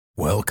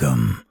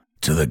Welcome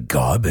to the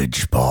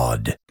Garbage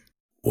Pod.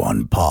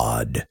 One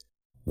pod,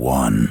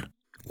 one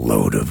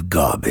load of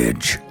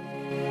garbage.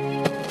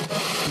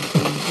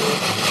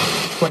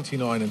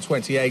 29 and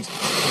 28.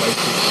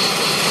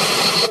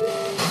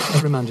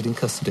 Remanded in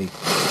custody.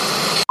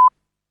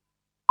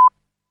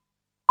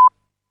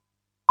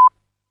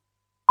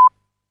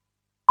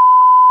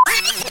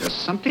 There's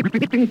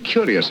something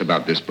curious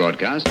about this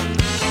broadcast.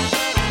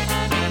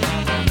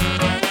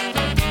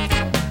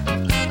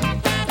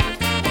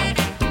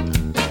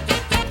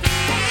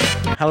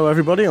 Hello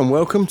everybody and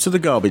welcome to the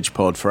Garbage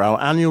Pod for our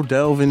annual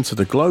delve into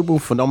the global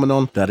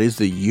phenomenon that is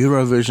the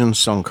Eurovision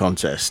Song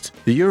Contest.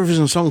 The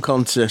Eurovision Song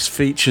Contest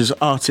features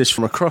artists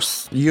from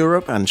across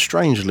Europe and,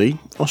 strangely,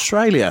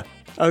 Australia.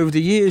 Over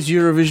the years,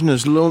 Eurovision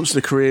has launched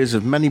the careers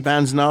of many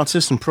bands and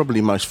artists, and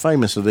probably most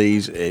famous of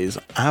these is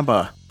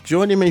ABBA.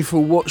 Joining me for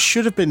what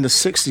should have been the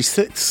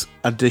 66th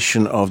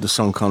edition of the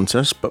Song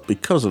Contest, but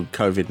because of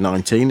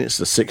COVID-19 it's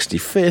the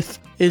 65th,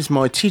 is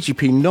my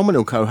TGP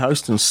nominal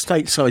co-host and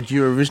stateside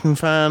Eurovision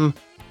fan,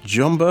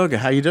 John Berger.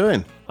 How you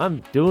doing?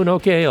 I'm doing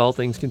okay, all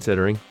things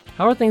considering.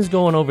 How are things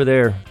going over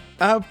there?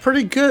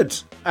 Pretty good.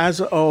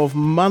 As of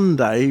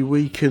Monday,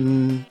 we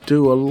can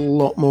do a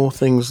lot more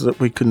things that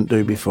we couldn't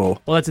do before.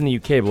 Well, that's in the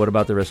UK, but what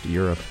about the rest of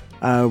Europe?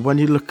 When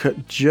you look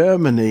at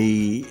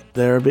Germany,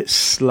 they're a bit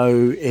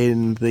slow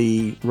in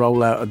the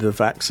rollout of the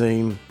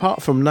vaccine.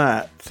 Apart from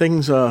that,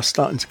 things are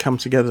starting to come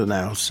together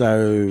now.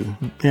 So,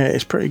 yeah,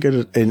 it's pretty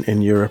good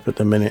in Europe at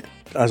the minute.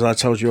 As I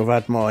told you, I've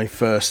had my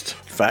first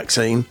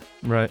vaccine.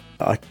 Right.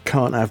 I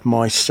can't have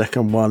my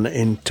second one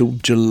until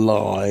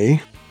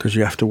July because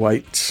you have to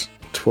wait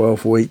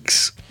 12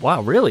 weeks.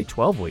 Wow, really?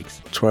 12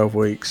 weeks? 12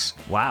 weeks.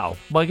 Wow.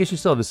 Well, I guess you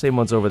still have the same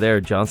ones over there.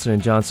 Johnson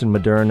 & Johnson,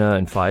 Moderna,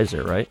 and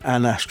Pfizer, right?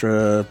 And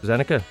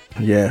AstraZeneca?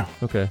 Yeah.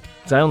 Okay.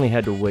 Because I only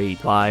had to wait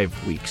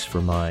 5 weeks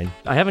for mine.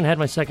 I haven't had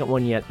my second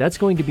one yet. That's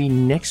going to be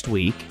next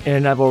week.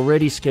 And I've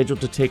already scheduled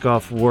to take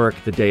off work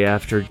the day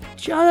after,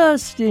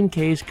 just in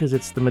case, because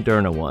it's the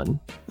Moderna one.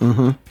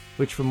 Mm-hmm.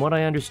 Which, from what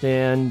I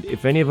understand,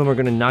 if any of them are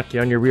going to knock you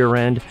on your rear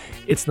end,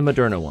 it's the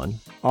Moderna one.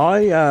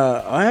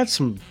 I had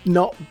some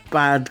not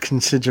bad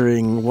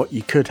considering what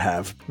you could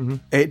have. Mm-hmm.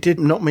 It did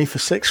knock me for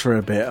 6 for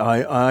a bit.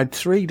 I had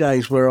 3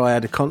 days where I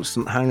had a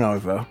constant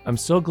hangover. I'm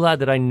so glad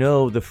that I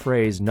know the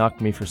phrase knocked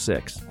me for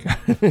 6.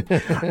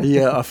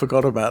 Yeah, I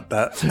forgot about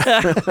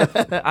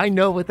that. I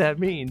know what that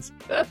means.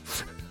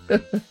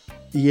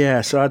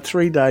 Yeah, so I had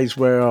 3 days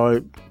where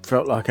I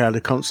felt like I had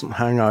a constant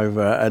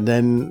hangover, and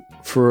then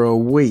for a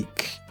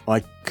week I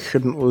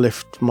couldn't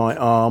lift my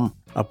arm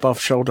above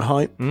shoulder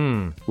height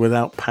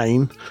without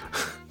pain.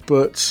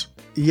 But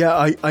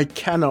yeah, I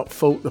cannot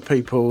fault the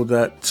people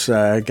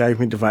that gave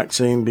me the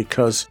vaccine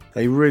because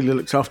they really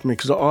looked after me,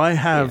 because I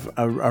have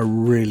a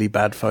really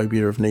bad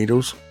phobia of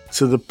needles,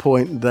 to the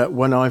point that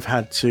when I've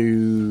had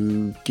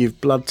to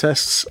give blood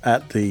tests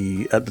at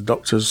the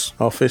doctor's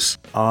office,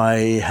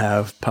 I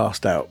have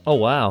passed out. Oh,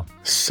 wow.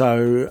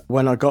 So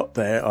when I got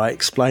there, I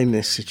explained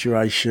this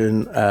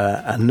situation.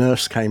 A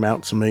nurse came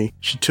out to me.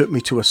 She took me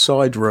to a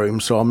side room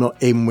so I'm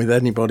not in with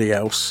anybody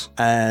else,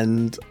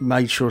 and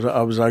made sure that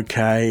I was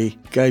okay,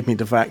 gave me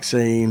the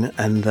vaccine,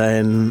 and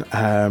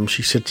then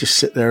she said, just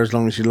sit there as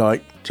long as you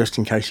like, just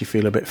in case you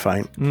feel a bit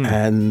faint.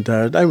 And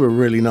they were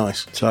really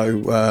nice.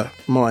 So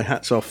my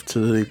hat's off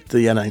to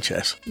the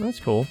NHS. That's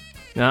cool.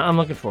 Now, I'm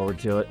looking forward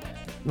to it.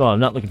 Well,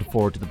 I'm not looking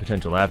forward to the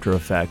potential after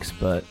effects,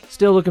 but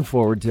still looking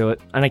forward to it.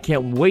 And I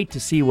can't wait to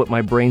see what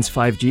my brain's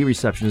 5G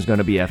reception is going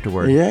to be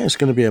afterward. Yeah, it's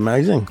going to be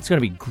amazing. It's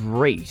going to be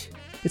great.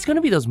 It's going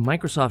to be those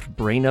Microsoft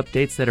brain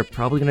updates that are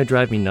probably going to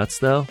drive me nuts,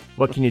 though.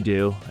 What can you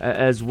do?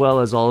 As well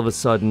as all of a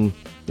sudden,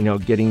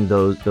 getting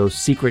those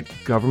secret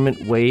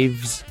government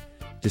waves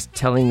just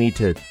telling me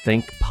to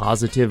think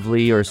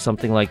positively or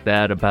something like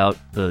that about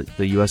the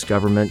U.S.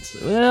 government.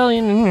 Well,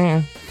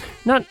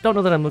 don't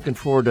know that I'm looking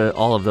forward to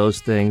all of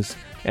those things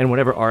and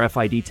whatever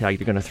RFID tag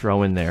they're going to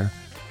throw in there.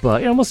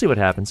 But, we'll see what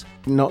happens.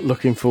 Not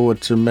looking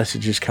forward to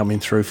messages coming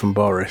through from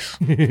Boris.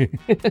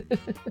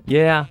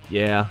 Yeah.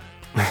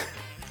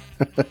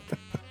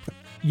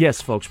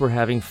 Yes, folks, we're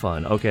having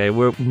fun, okay?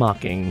 We're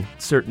mocking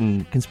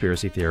certain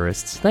conspiracy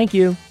theorists. Thank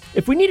you.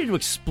 If we needed to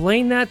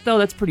explain that, though,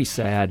 that's pretty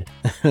sad.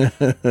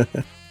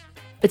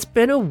 It's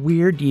been a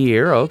weird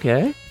year,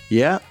 okay?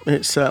 Yeah,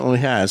 it certainly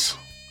has.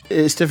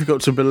 It's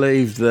difficult to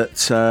believe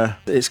that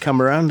it's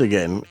come around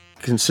again,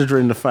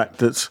 considering the fact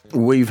that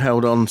we've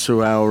held on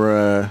to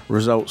our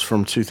results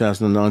from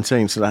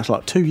 2019, so that's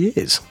like 2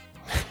 years.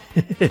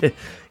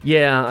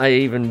 Yeah,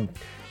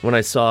 when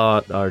I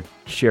saw our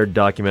shared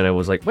document, I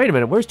was like, wait a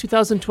minute, where's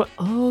 2012?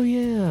 Oh,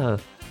 yeah.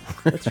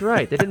 That's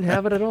right. They didn't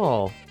have it at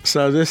all.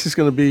 So this is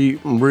going to be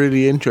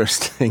really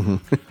interesting.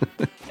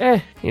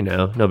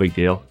 No big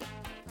deal.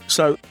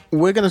 So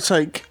we're going to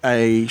take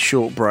a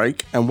short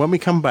break, and when we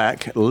come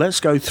back, let's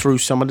go through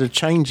some of the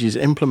changes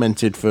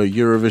implemented for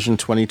Eurovision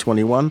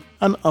 2021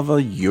 and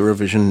other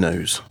Eurovision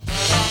news.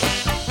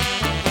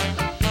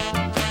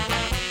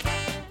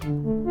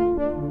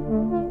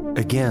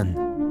 Again,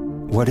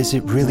 what is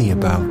it really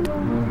about?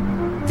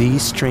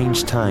 These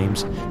strange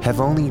times have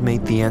only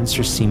made the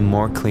answer seem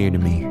more clear to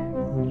me.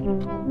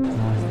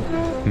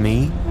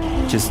 Me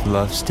just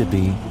loves to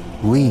be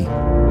we.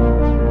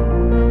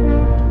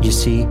 You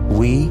see,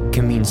 we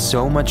can mean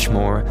so much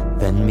more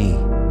than me.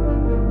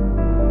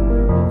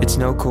 It's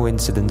no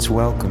coincidence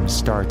welcome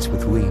starts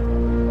with we.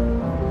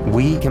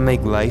 We can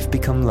make life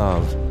become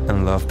love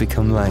and love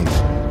become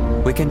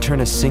life. We can turn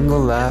a single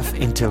laugh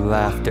into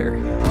laughter.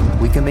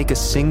 We can make a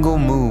single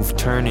move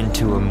turn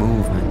into a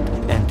movement.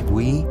 And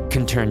we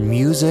can turn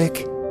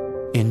music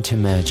into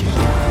magic.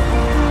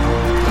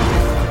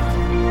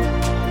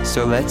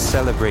 So let's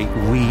celebrate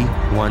we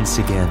once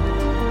again,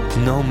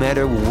 no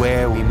matter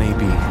where we may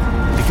be.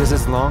 Because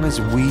as long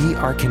as we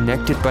are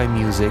connected by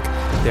music,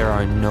 there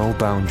are no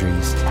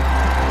boundaries.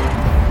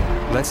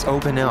 Let's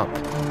open up.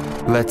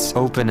 Let's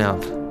open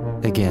up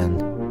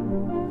again.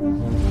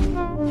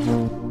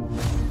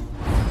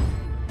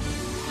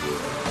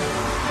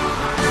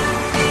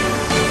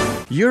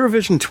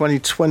 Eurovision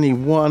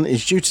 2021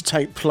 is due to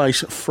take place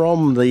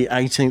from the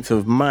 18th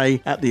of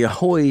May at the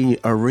Ahoy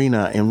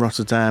Arena in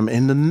Rotterdam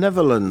in the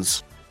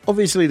Netherlands.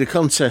 Obviously, the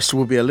contest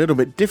will be a little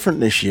bit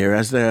different this year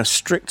as there are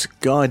strict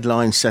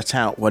guidelines set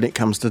out when it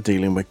comes to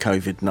dealing with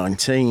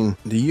COVID-19.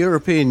 The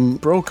European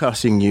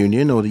Broadcasting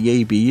Union, or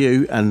the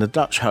EBU, and the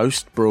Dutch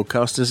host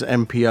broadcasters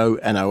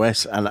NPO,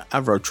 NOS and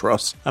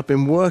Avrotros have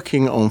been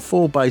working on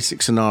 4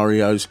 basic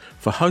scenarios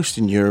for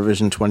hosting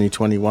Eurovision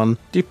 2021,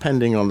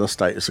 depending on the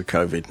status of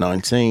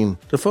COVID-19.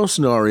 The 4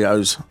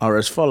 scenarios are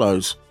as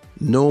follows: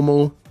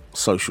 normal,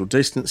 social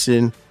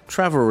distancing,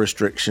 travel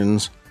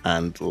restrictions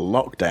and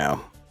lockdown.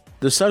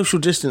 The social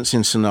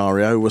distancing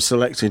scenario was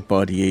selected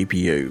by the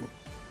EBU.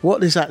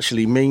 What this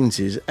actually means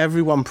is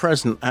everyone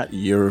present at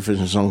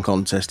Eurovision Song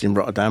Contest in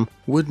Rotterdam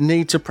would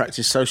need to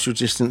practice social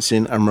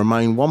distancing and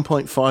remain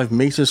 1.5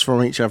 metres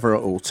from each other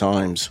at all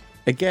times.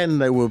 Again,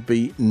 there will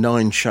be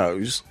 9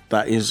 shows,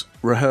 that is,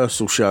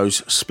 rehearsal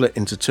shows split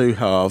into 2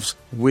 halves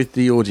with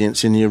the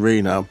audience in the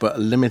arena but a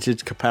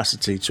limited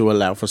capacity to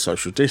allow for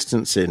social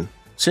distancing.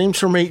 Teams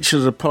from each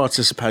of the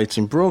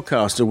participating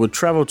broadcaster would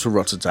travel to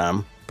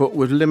Rotterdam, but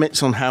with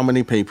limits on how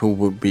many people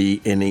would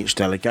be in each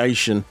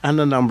delegation and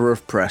the number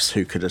of press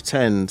who could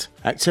attend.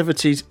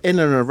 Activities in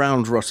and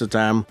around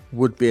Rotterdam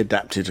would be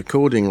adapted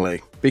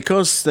accordingly.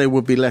 Because there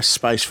would be less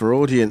space for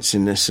audience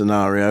in this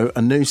scenario,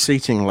 a new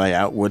seating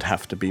layout would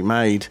have to be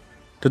made.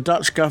 The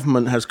Dutch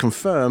government has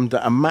confirmed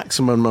that a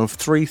maximum of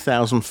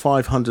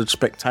 3,500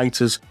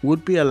 spectators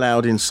would be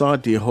allowed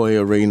inside the Ahoy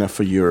Arena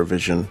for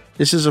Eurovision.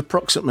 This is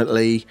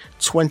approximately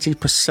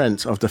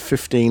 20% of the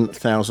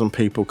 15,000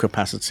 people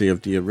capacity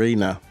of the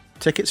arena.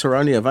 Tickets are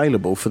only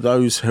available for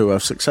those who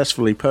have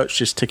successfully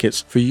purchased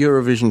tickets for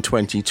Eurovision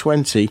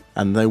 2020,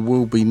 and there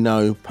will be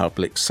no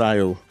public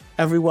sale.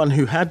 Everyone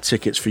who had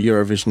tickets for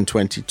Eurovision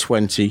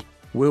 2020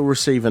 will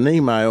receive an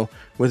email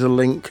with a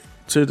link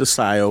to the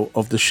sale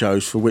of the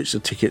shows for which the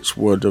tickets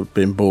would have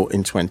been bought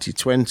in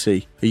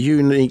 2020. A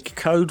unique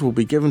code will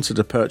be given to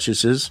the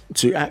purchasers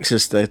to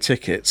access their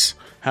tickets.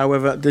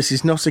 However, this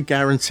is not a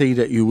guarantee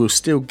that you will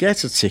still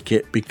get a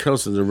ticket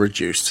because of the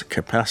reduced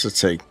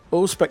capacity.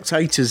 All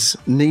spectators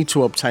need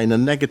to obtain a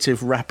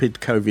negative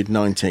rapid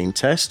COVID-19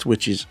 test,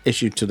 which is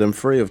issued to them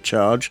free of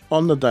charge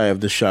on the day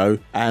of the show,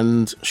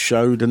 and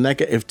show the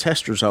negative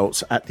test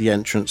results at the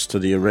entrance to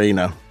the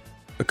arena.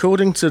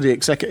 According to the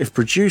executive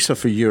producer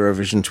for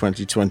Eurovision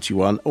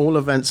 2021, all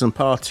events and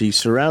parties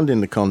surrounding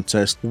the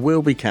contest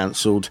will be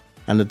cancelled,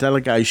 and the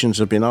delegations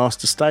have been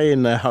asked to stay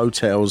in their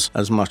hotels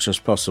as much as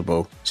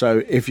possible.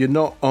 So if you're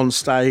not on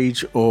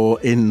stage or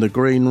in the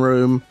green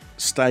room,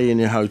 stay in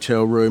your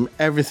hotel room.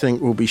 Everything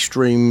will be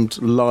streamed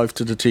live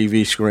to the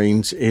TV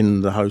screens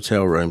in the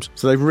hotel rooms.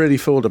 So they've really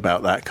thought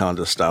about that kind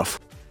of stuff.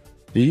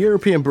 The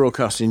European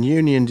Broadcasting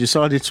Union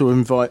decided to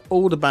invite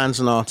all the bands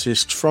and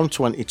artists from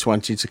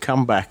 2020 to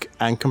come back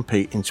and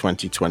compete in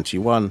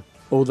 2021,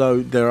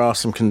 although there are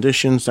some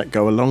conditions that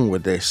go along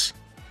with this.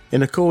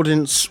 In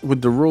accordance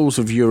with the rules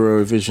of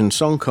Eurovision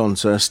Song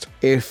Contest,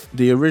 if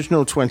the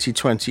original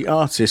 2020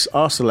 artists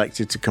are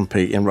selected to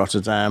compete in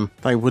Rotterdam,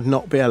 they would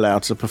not be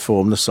allowed to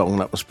perform the song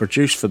that was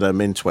produced for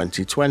them in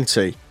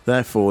 2020.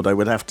 Therefore, they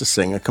would have to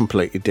sing a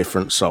completely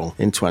different song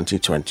in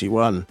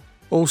 2021.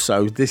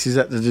 Also, this is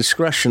at the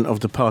discretion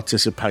of the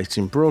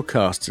participating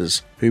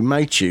broadcasters, who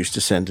may choose to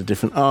send a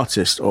different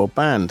artist or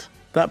band.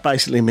 That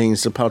basically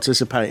means the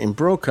participating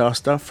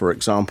broadcaster, for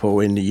example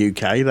in the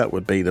UK that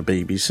would be the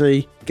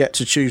BBC, get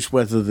to choose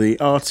whether the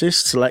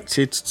artist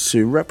selected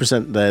to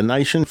represent their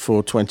nation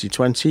for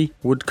 2020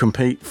 would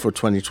compete for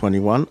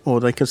 2021,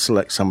 or they could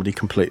select somebody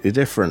completely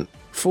different.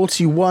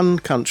 41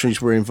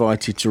 countries were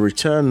invited to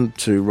return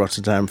to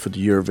Rotterdam for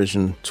the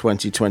Eurovision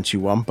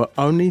 2021, but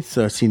only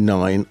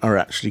 39 are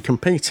actually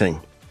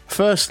competing.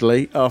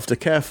 Firstly, after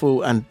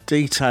careful and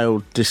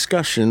detailed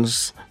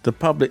discussions, the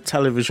public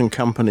television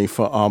company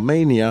for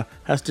Armenia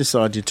has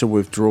decided to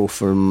withdraw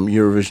from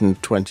Eurovision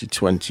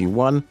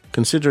 2021,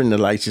 considering the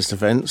latest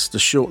events, the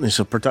shortness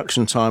of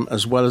production time,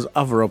 as well as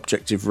other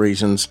objective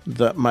reasons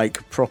that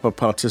make proper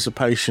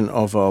participation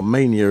of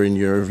Armenia in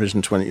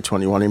Eurovision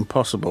 2021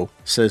 impossible,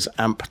 says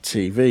AMP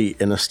TV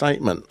in a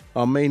statement.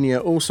 Armenia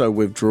also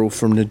withdrew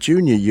from the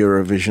Junior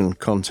Eurovision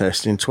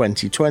contest in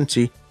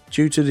 2020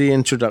 due to the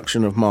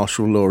introduction of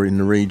martial law in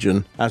the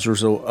region as a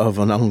result of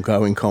an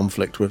ongoing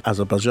conflict with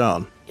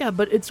Azerbaijan. Yeah,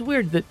 but it's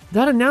weird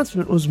that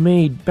announcement was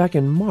made back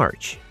in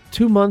March,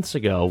 2 months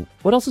ago.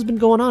 What else has been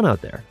going on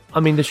out there? I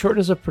mean, the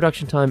shortness of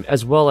production time,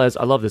 as well as,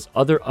 I love this,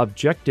 other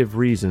objective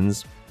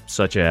reasons,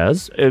 such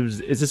as,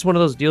 is this one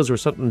of those deals where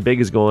something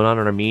big is going on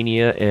in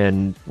Armenia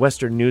and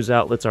Western news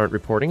outlets aren't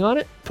reporting on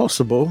it?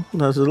 Possible.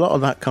 There's a lot of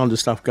that kind of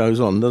stuff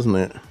goes on, doesn't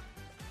it?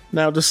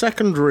 Now, the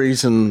second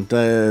reason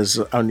there's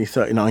only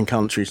 39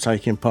 countries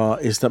taking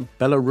part is that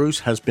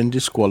Belarus has been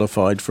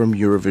disqualified from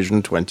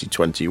Eurovision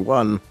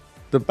 2021.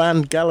 The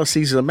band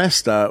Galaxy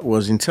Zemesta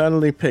was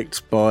internally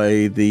picked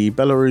by the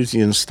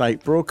Belarusian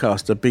state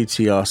broadcaster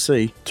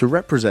BTRC to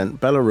represent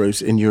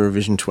Belarus in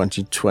Eurovision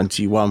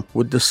 2021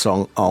 with the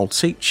song I'll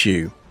Teach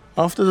You.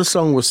 After the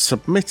song was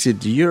submitted,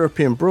 the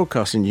European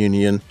Broadcasting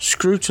Union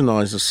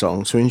scrutinised the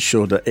song to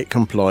ensure that it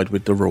complied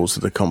with the rules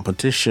of the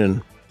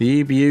competition.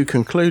 The EBU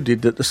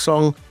concluded that the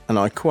song, and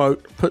I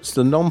quote, puts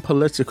the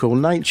non-political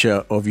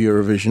nature of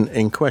Eurovision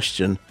in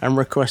question and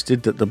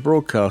requested that the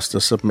broadcaster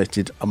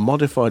submitted a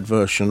modified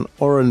version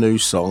or a new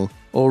song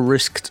or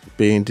risked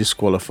being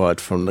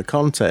disqualified from the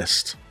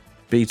contest.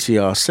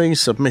 BTRC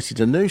submitted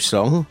a new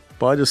song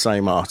by the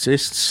same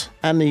artists,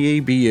 and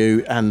the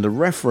EBU and the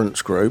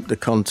reference group, the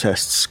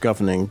contest's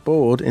governing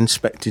board,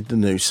 inspected the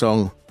new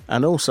song,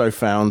 and also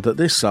found that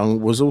this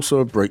song was also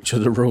a breach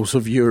of the rules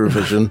of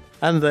Eurovision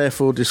and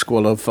therefore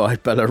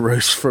disqualified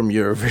Belarus from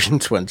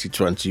Eurovision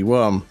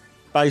 2021.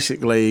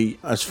 Basically,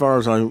 as far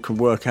as I could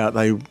work out,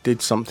 they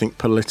did something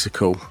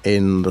political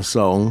in the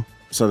song.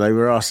 So they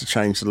were asked to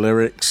change the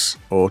lyrics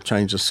or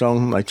change the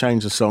song. They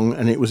changed the song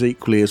and it was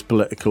equally as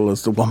political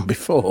as the one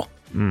before.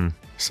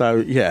 So,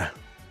 yeah.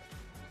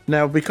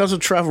 Now, because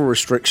of travel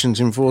restrictions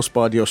enforced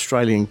by the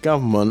Australian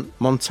government,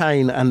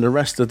 Montaigne and the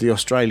rest of the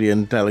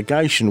Australian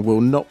delegation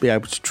will not be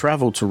able to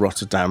travel to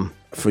Rotterdam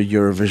for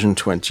Eurovision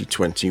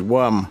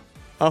 2021.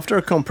 After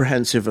a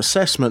comprehensive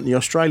assessment, the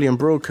Australian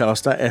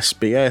broadcaster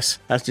SBS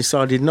has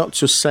decided not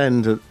to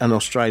send an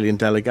Australian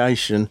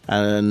delegation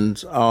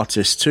and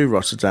artists to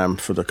Rotterdam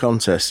for the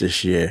contest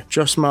this year.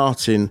 Joss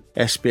Martin,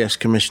 SBS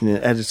commissioning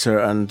editor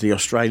and the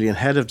Australian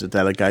head of the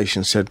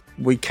delegation, said,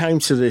 "We came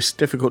to this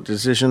difficult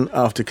decision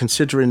after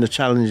considering the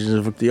challenges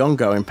of the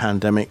ongoing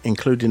pandemic,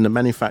 including the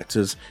many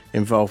factors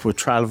involved with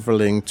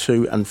travelling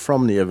to and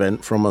from the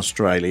event from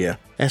Australia.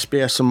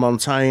 SBS and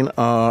Montaigne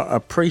are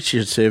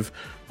appreciative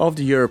of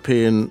the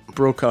European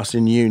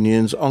Broadcasting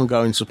Union's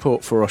ongoing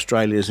support for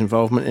Australia's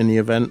involvement in the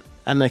event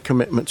and their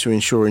commitment to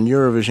ensuring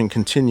Eurovision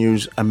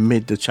continues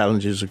amid the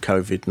challenges of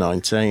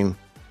COVID-19.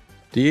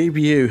 The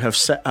EBU have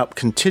set up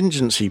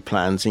contingency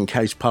plans in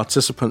case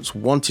participants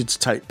wanted to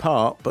take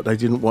part but they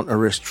didn't want to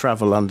risk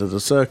travel under the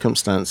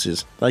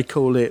circumstances. They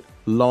call it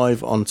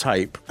live on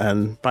tape,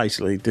 and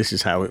basically this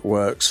is how it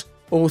works.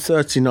 All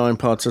 39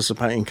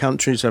 participating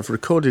countries have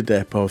recorded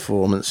their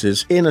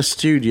performances in a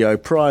studio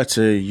prior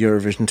to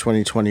Eurovision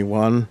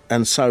 2021,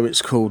 and so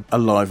it's called a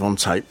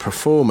live-on-tape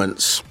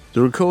performance.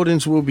 The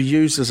recordings will be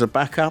used as a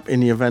backup in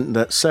the event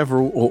that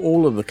several or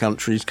all of the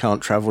countries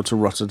can't travel to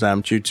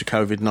Rotterdam due to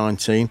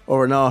COVID-19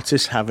 or an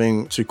artist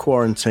having to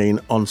quarantine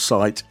on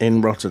site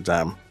in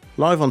Rotterdam.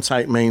 Live on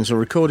tape means a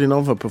recording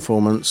of a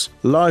performance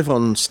live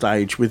on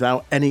stage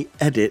without any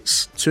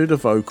edits to the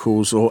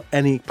vocals or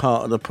any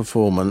part of the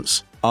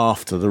performance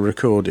after the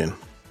recording.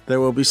 There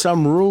will be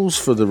some rules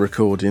for the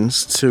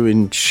recordings to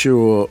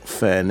ensure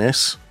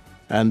fairness,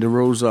 and the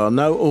rules are: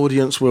 no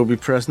audience will be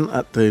present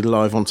at the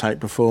live on tape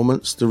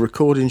performance. The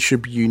recording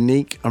should be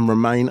unique and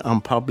remain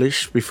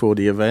unpublished before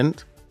the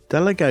event.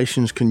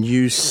 Delegations can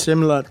use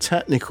similar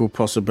technical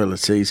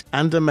possibilities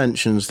and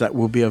dimensions that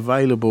will be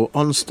available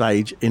on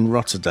stage in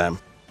Rotterdam.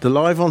 The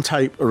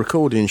live-on-tape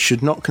recording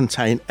should not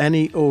contain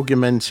any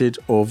augmented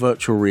or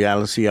virtual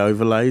reality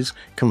overlays,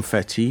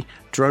 confetti,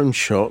 drone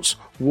shots,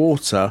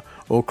 water,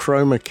 or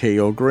chroma key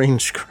or green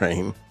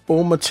screen.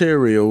 All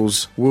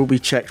materials will be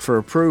checked for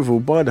approval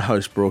by the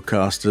host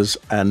broadcasters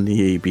and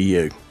the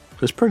EBU.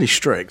 It's pretty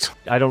strict.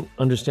 I don't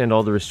understand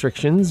all the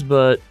restrictions,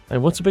 but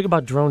what's so big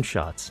about drone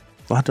shots?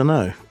 I don't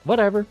know.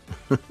 Whatever.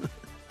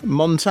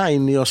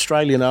 Montaigne, the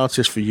Australian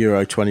artist for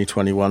Euro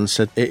 2021,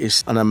 said it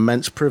is an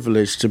immense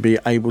privilege to be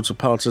able to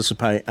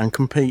participate and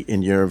compete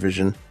in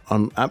Eurovision.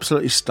 I'm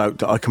absolutely stoked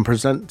that I can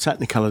present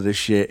Technicolor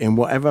this year in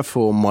whatever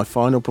form my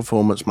final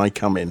performance may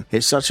come in.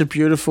 It's such a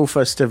beautiful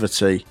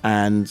festivity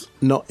and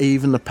not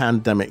even the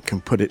pandemic can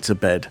put it to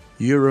bed.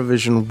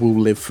 Eurovision will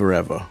live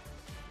forever.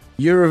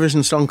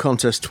 Eurovision Song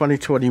Contest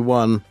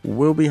 2021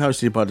 will be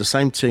hosted by the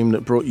same team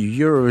that brought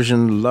you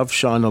Eurovision Love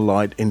Shine a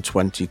Light in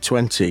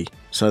 2020.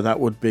 So that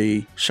would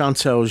be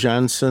Chantal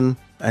Janssen,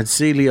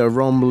 Adzelia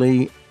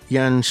Romley,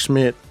 Jan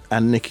Schmidt,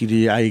 and Nikki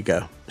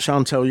Diega.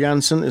 Chantal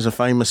Janssen is a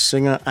famous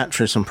singer,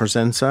 actress, and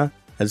presenter.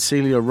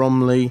 Adzelia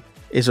Romley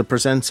is a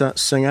presenter,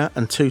 singer,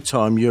 and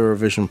two-time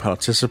Eurovision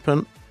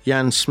participant.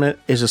 Jan Schmidt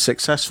is a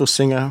successful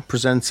singer,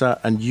 presenter,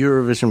 and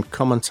Eurovision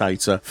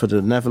commentator for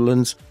the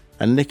Netherlands.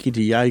 And Nikki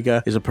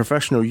Diega is a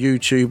professional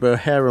YouTuber,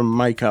 hair and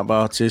makeup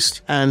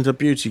artist, and a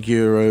beauty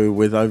guru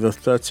with over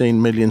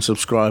 13 million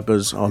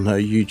subscribers on her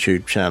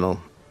YouTube channel.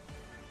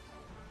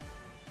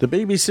 The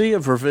BBC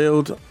have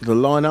revealed the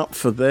lineup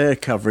for their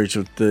coverage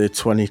of the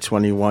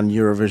 2021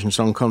 Eurovision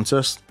Song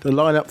Contest. The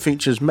lineup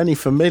features many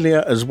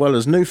familiar as well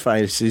as new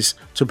faces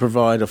to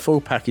provide a full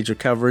package of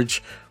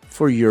coverage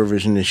for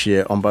Eurovision this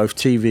year on both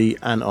TV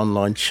and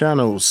online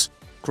channels.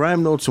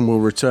 Graham Norton will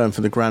return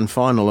for the grand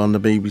final on the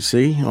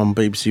BBC, on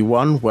BBC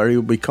One, where he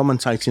will be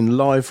commentating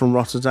live from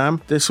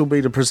Rotterdam. This will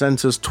be the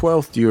presenter's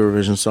 12th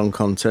Eurovision Song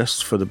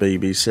Contest for the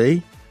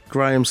BBC.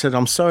 Graham said,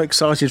 "I'm so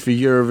excited for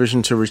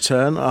Eurovision to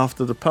return.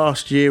 After the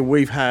past year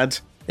we've had,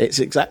 it's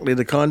exactly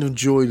the kind of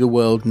joy the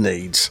world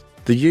needs.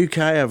 The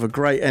UK have a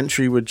great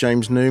entry with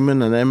James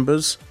Newman and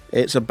Embers.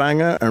 It's a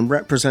banger and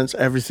represents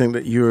everything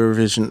that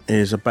Eurovision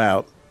is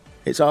about.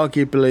 It's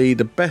arguably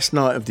the best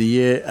night of the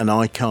year and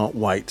I can't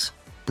wait.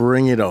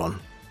 Bring it on."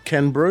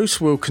 Ken Bruce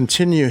will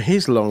continue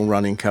his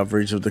long-running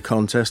coverage of the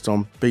contest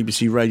on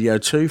BBC Radio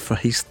 2 for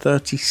his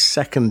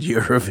 32nd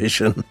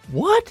Eurovision.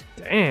 What?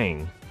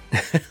 Dang.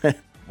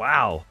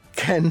 Wow.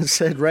 Ken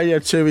said Radio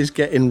 2 is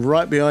getting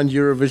right behind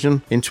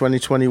Eurovision in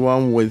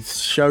 2021 with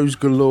shows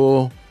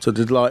galore to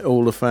delight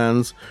all the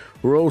fans.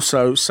 We're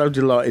also so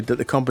delighted that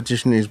the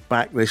competition is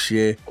back this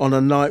year. On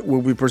a night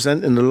we'll be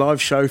presenting the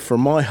live show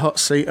from my hot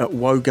seat at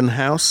Wogan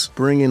House,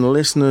 bringing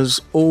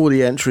listeners all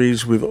the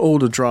entries with all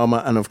the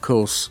drama and of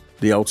course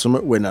the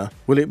ultimate winner.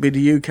 Will it be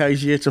the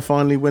UK's year to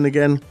finally win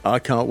again? I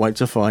can't wait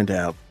to find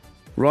out.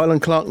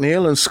 Ryland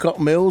Clark-Neal and Scott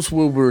Mills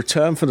will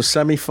return for the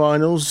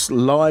semi-finals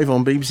live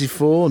on BBC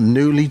 4.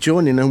 Newly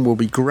joining them will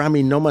be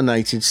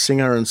Grammy-nominated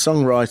singer and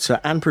songwriter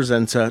and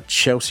presenter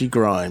Chelsea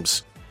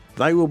Grimes.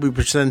 They will be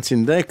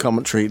presenting their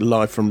commentary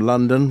live from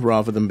London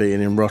rather than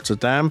being in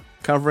Rotterdam,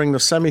 covering the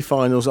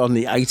semi-finals on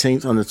the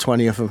 18th and the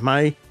 20th of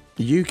May.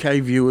 The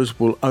UK viewers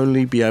will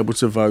only be able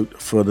to vote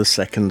for the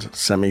second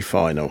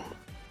semi-final.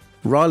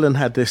 Ryland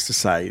had this to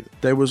say: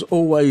 "There was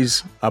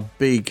always a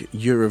big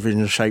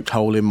Eurovision-shaped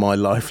hole in my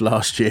life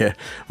last year.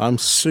 I'm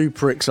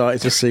super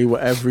excited to see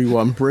what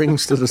everyone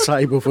brings to the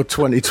table for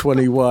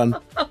 2021.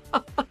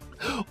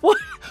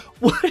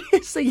 What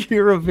is a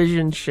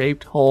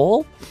Eurovision-shaped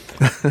hole?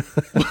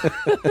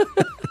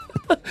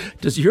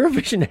 Does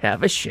Eurovision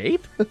have a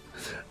shape?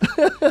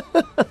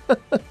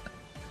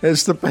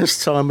 It's the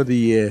best time of the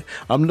year.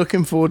 I'm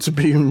looking forward to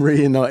being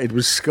reunited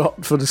with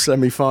Scott for the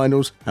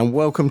semi-finals and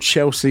welcome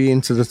Chelsea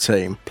into the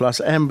team. Plus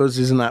Embers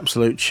is an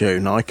absolute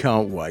tune. I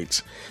can't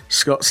wait."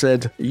 Scott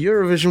said,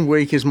 "Eurovision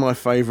week is my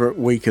favourite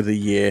week of the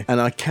year and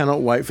I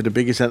cannot wait for the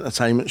biggest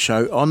entertainment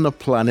show on the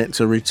planet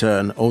to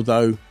return.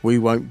 Although we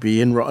won't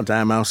be in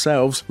Rotterdam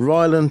ourselves,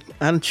 Ryland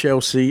and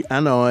Chelsea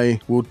and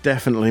I will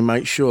definitely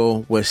make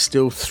sure we're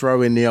still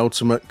throwing the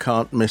ultimate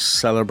can't miss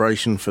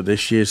celebration for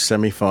this year's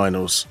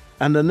semi-finals."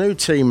 And a new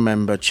team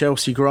member,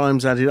 Chelsea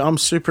Grimes, added, "I'm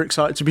super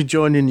excited to be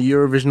joining the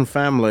Eurovision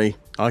family.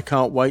 I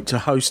can't wait to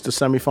host the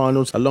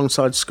semi-finals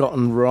alongside Scott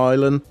and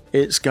Ryland.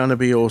 It's going to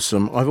be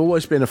awesome. I've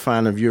always been a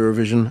fan of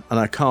Eurovision and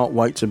I can't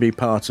wait to be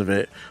part of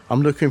it.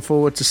 I'm looking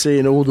forward to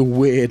seeing all the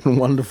weird and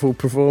wonderful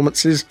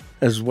performances,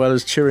 as well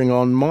as cheering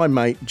on my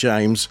mate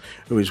James,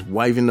 who is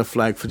waving the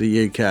flag for the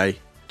UK.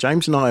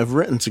 James and I have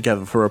written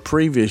together for a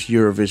previous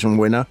Eurovision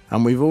winner,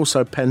 and we've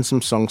also penned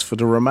some songs for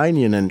the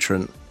Romanian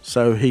entrant.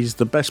 So he's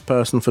the best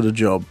person for the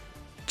job.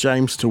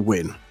 James to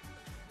win."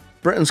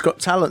 Britain's Got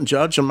Talent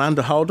judge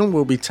Amanda Holden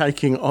will be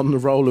taking on the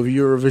role of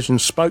Eurovision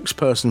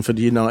spokesperson for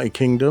the United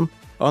Kingdom.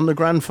 On the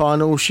grand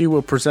final, she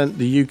will present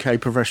the UK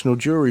professional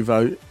jury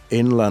vote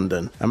in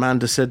London.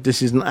 Amanda said,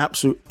 "This is an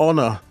absolute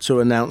honour to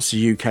announce the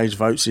UK's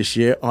votes this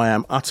year. I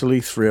am utterly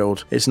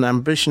thrilled. It's an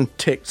ambition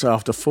ticked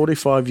after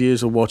 45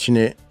 years of watching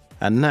it.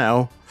 And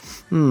now,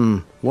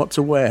 what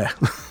to wear?"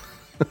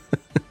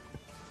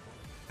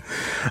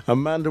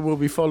 Amanda will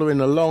be following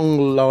a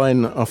long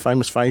line of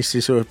famous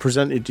faces who have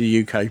presented the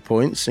UK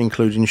points,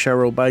 including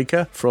Cheryl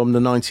Baker from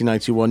the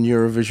 1981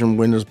 Eurovision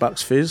winners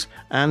Bucks Fizz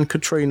and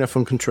Katrina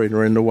from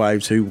Katrina and the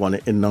Waves, who won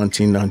it in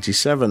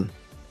 1997.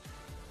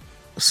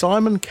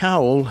 Simon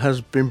Cowell has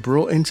been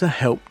brought in to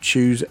help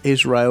choose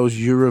Israel's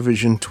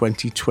Eurovision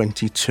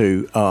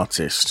 2022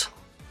 artist.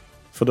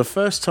 For the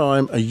first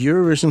time, a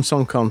Eurovision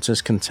Song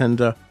Contest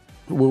contender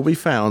will be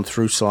found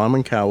through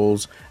Simon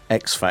Cowell's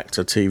X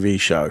Factor TV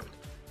show.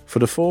 For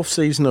the fourth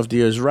season of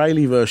the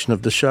Israeli version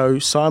of the show,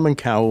 Simon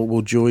Cowell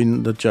will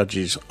join the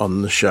judges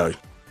on the show.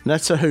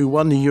 Netta, who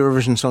won the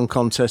Eurovision Song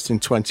Contest in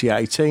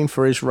 2018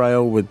 for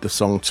Israel with the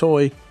song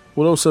Toy,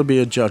 will also be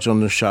a judge on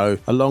the show,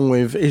 along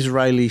with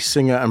Israeli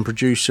singer and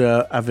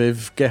producer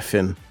Aviv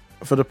Geffen.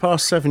 For the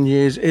past 7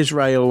 years,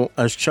 Israel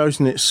has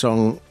chosen its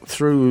song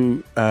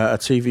through a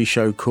TV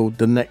show called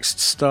The Next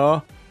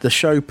Star. The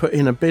show put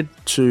in a bid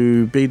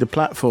to be the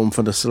platform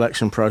for the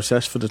selection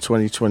process for the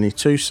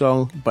 2022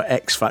 song, but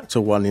X Factor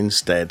won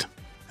instead.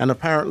 And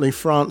apparently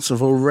France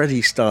have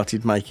already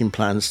started making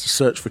plans to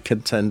search for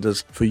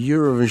contenders for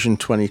Eurovision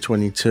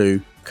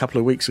 2022 a couple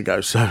of weeks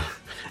ago. So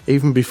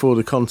even before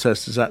the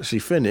contest is actually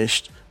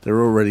finished,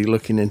 they're already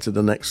looking into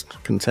the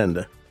next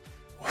contender.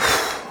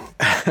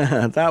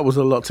 That was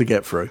a lot to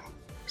get through.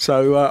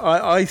 So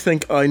I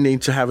think I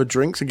need to have a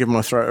drink to give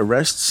my throat a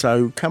rest.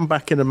 So come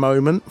back in a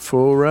moment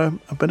for a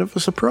bit of a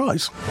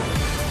surprise.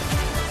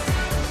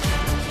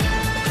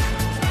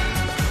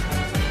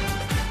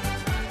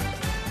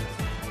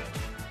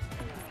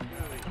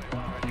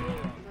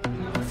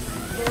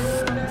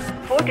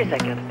 Good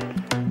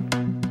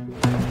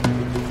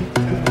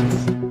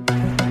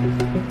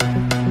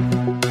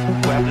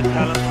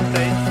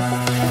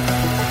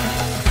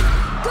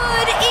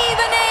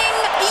evening,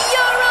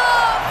 Europe!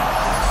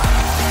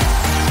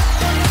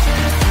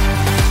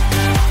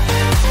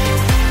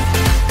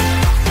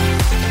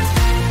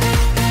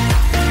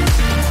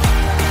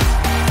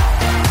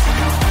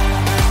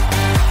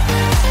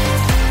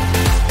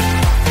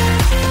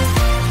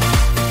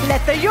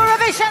 Let the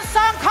Eurovision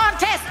Song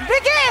Contest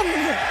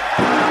begin!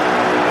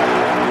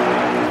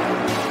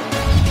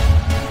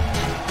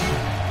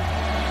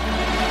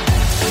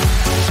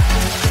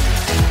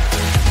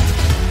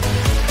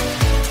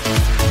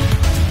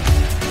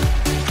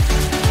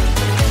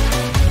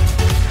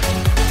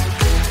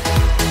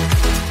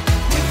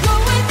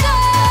 Going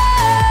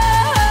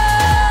down!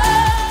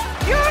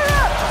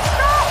 Europe,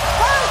 stop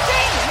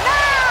voting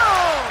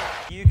now!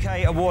 UK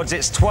awards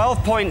its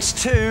 12 points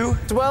to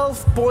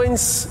 12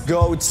 points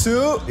go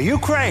to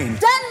Ukraine.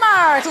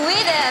 Denmark!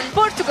 Sweden!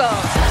 Portugal!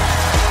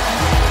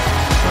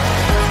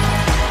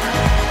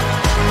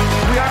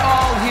 We are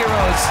all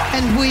heroes.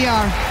 And we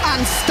are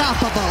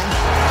unstoppable.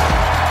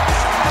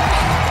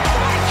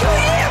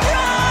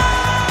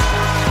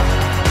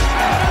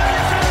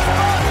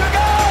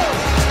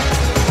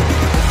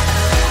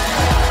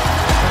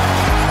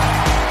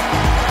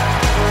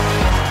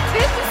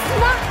 This is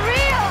not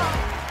real!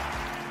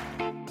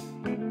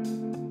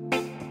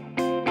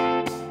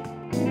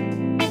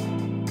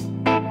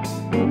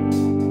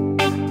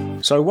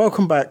 So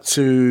welcome back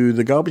to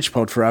the Garbage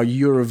Pod for our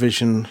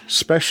Eurovision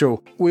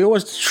special. We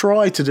always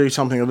try to do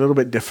something a little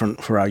bit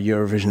different for our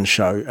Eurovision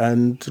show,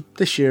 and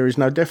this year is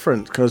no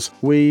different because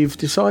we've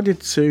decided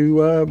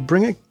to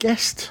bring a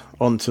guest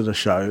onto the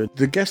show.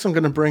 The guest I'm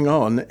going to bring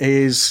on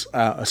is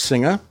a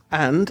singer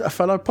and a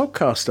fellow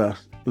podcaster,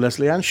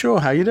 Leslie Ann Shaw.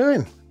 How you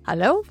doing?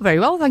 Hello, very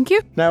well, thank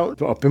you. Now,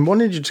 I've been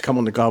wanting you to come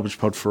on the Garbage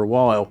Pod for a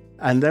while,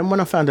 and then when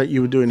I found out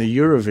you were doing a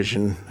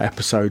Eurovision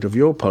episode of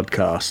your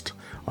podcast,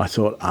 I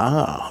thought,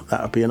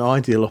 that would be an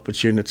ideal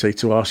opportunity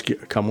to ask you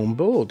to come on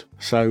board.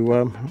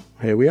 So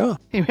here we are.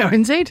 Here we are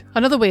indeed.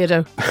 Another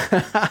weirdo.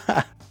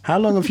 How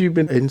long have you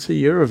been into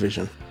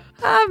Eurovision?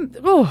 I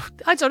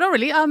don't know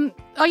really.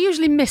 I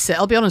usually miss it,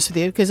 I'll be honest with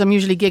you, because I'm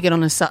usually gigging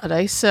on a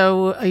Saturday,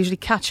 so I usually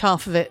catch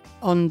half of it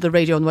on the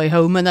radio on the way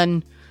home and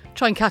then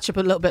try and catch up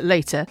a little bit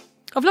later.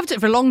 I've loved it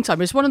for a long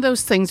time. It's one of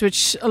those things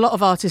which a lot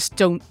of artists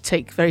don't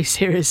take very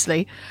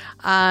seriously,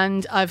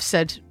 and I've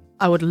said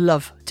I would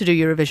love to do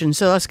Eurovision.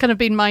 So that's kind of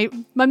been my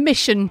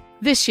mission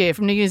this year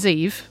from New Year's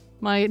Eve.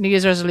 My New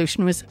Year's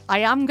resolution was I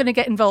am going to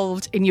get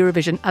involved in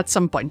Eurovision at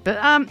some point. But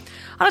I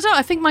don't know,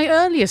 I think my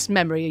earliest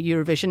memory of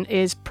Eurovision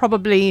is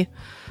probably, I'm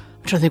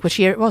trying to think which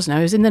year it was now.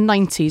 It was in the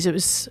 90s. It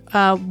was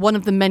one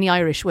of the many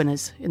Irish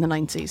winners in the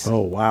 90s. Oh,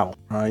 wow.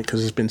 Right,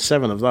 because there's been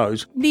 7 of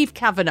those. Niamh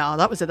Kavanagh,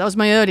 that was it. That was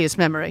my earliest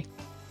memory.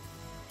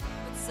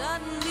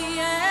 Suddenly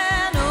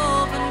an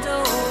open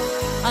door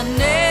I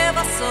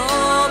never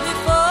saw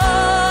before.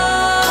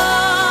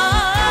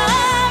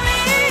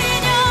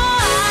 In your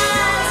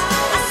eyes,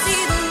 I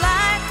see the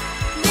light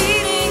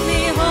leading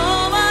me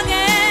home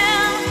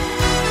again.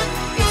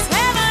 It's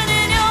heaven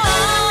in your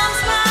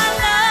arms, my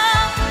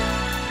love.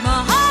 My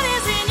heart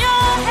is in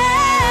your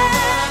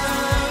hands.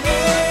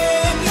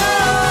 In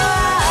your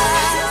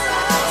eyes,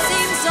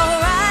 seems so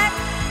right.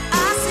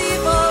 I see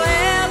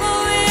forever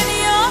in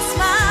your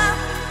smile.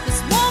 This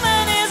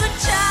woman is a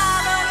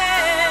child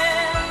again.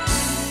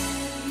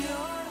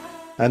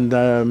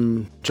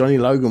 And Johnny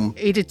Logan,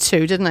 He did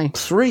 2, didn't he?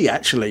 3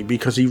 actually,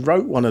 because he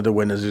wrote one of the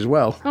winners as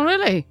well. Oh,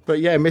 really? But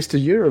yeah, Mr.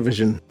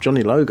 Eurovision,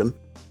 Johnny Logan.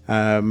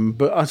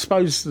 But I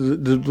suppose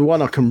the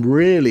one I can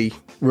really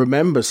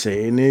remember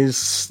seeing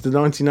is the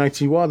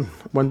 1981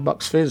 when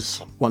Bucks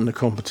Fizz won the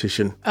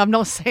competition. I'm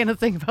not saying a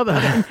thing about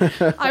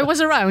that. I was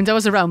around,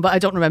 but I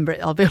don't remember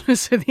it, I'll be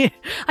honest with you.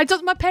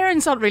 My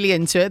parents aren't really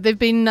into it. They've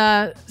been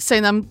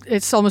saying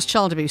it's almost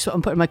child abuse what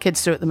I'm putting my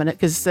kids through at the minute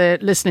because they're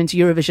listening to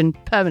Eurovision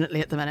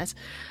permanently at the minute.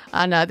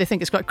 And they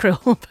think it's quite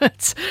cruel.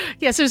 But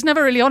yeah, so it's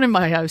never really on in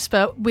my house.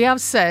 But we have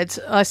said,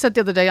 I said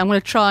the other day, I'm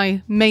going to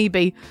try,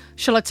 maybe,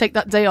 shall I take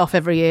that day off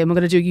every year and we're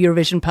going to do a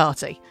Eurovision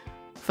party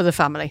for the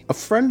family. A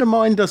friend of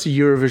mine does a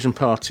Eurovision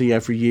party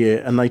every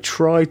year and they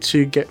try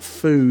to get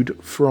food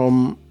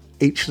from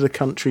each of the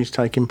countries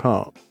taking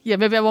part. Yeah,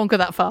 maybe I won't go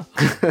that far.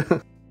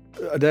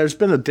 There's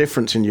been a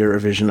difference in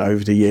Eurovision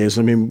over the years.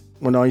 I mean,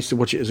 when I used to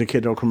watch it as a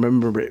kid, I can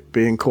remember it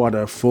being quite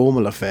a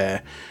formal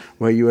affair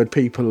where you had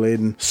people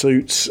in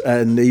suits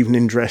and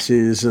evening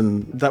dresses,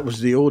 and that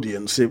was the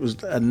audience.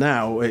 And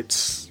now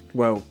it's,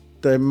 well,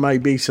 there may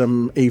be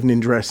some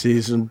evening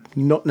dresses, and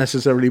not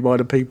necessarily by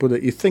the people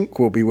that you think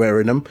will be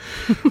wearing them,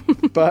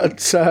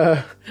 but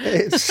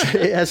it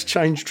has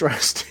changed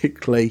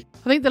drastically.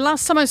 I think the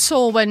last time I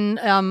saw when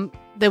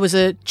there was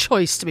a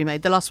choice to be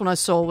made, the last one I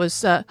saw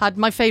was had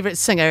my favourite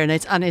singer in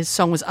it, and his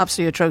song was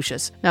absolutely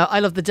atrocious. Now, I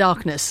love The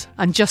Darkness,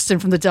 and Justin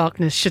from The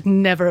Darkness should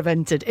never have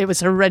entered. It was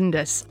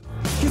horrendous.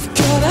 You've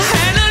got a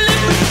handle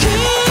it with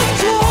good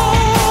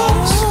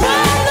clothes.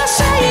 I'm not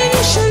saying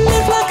you should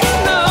live like a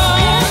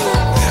nun.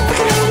 I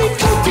can only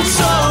cope with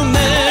so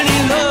many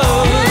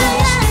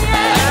loves,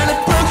 and a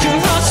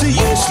broken heart's a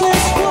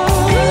useless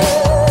one.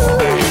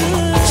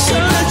 So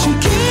that you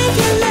give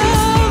your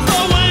love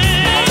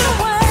away,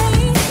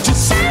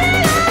 just set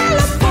it all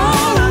up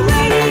for a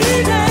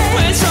rainy day.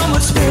 When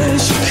someone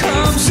special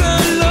comes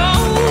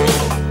along,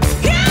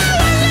 you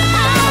will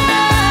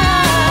love,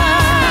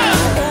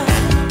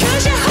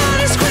 'cause your heart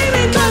is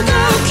screaming, go,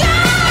 go, go.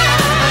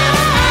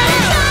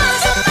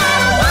 Doesn't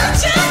matter what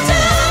you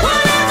do,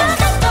 whatever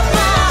comes to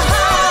my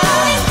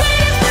heart is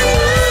beating for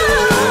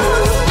you.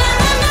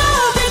 And I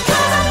know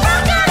because I'm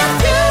broken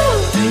of you,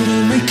 they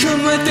don't make 'em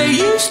like they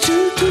used to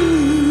do.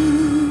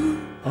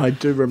 I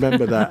do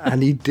remember that.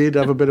 And he did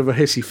have a bit of a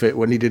hissy fit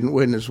when he didn't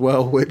win as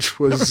well, which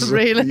was...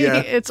 Really? Yeah.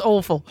 It's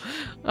awful.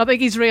 I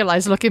think he's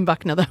realised, looking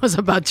back now, that was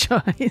a bad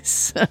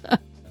choice.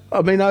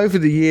 I mean, over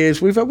the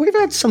years, we have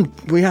had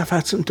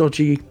some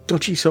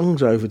dodgy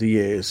songs over the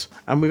years,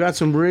 and we've had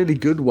some really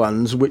good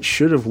ones which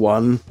should have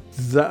won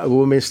that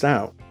were missed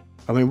out.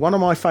 I mean, one of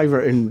my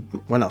favourite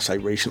when I say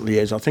recently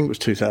is, I think it was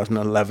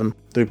 2011,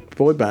 the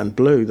boy band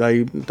Blue.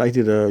 They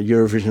did a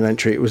Eurovision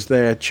entry. It was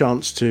their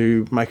chance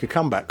to make a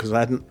comeback because they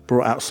hadn't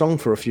brought out a song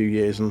for a few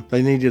years, and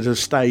they needed a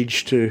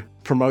stage to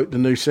promote the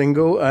new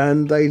single,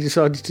 and they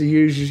decided to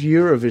use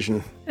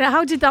Eurovision.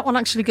 How did that one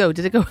actually go?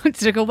 Did it go?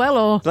 Did it go well,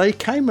 or? They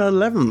came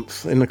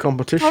 11th in the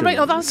competition. Oh, right.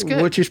 Oh, that's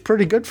good. Which is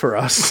pretty good for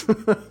us.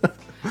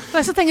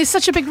 That's the thing. It's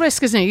such a big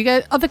risk, isn't it? You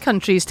get other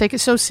countries take it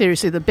so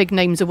seriously that big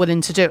names are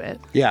willing to do it.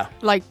 Yeah.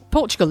 Like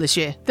Portugal this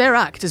year, their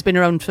act has been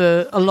around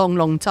for a long,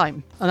 long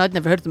time, and I'd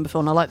never heard of them before,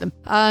 and I like them.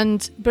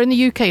 But in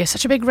the UK, it's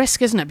such a big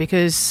risk, isn't it?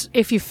 Because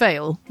if you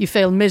fail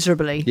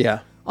miserably. Yeah.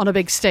 On a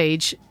big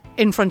stage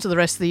in front of the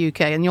rest of the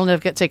UK, and you'll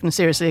never get taken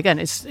seriously again.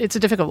 It's a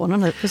difficult one,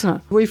 isn't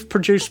it? We've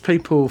produced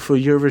people for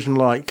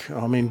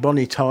Eurovision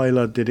Bonnie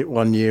Tyler did it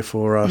one year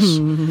for us.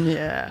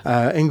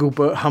 Yeah.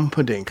 Engelbert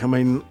Humperdinck. I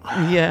mean,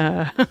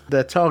 yeah.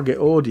 Their target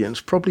audience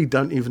probably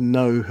don't even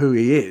know who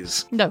he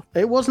is. No.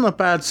 It wasn't a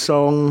bad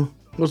song.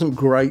 It wasn't a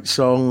great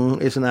song.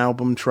 It's an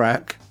album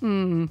track.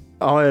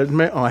 I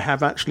admit I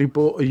have actually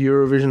bought a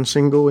Eurovision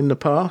single in the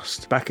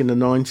past. Back in the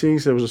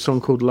 90s, there was a song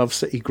called Love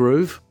City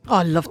Groove. Oh,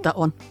 I loved that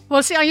one.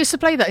 Well, see, I used to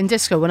play that in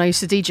disco when I used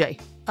to DJ.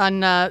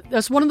 And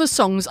that's one of the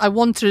songs I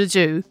wanted to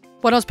do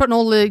when I was putting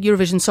all the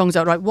Eurovision songs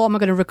out, right? What am I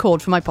going to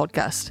record for my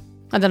podcast?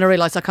 And then I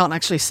realised I can't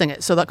actually sing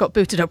it. So that got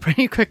booted up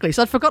pretty quickly.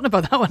 So I'd forgotten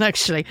about that one,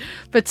 actually.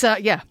 But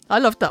yeah, I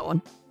loved that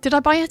one. Did I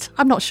buy it?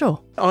 I'm not sure.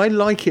 I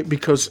like it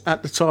because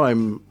at the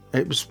time,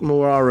 it was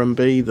more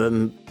R&B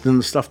than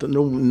the stuff that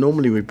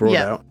normally we brought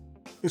out.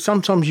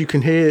 Sometimes you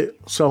can hear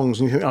songs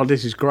and you think, oh,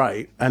 this is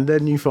great. And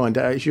then you find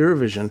out it's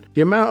Eurovision.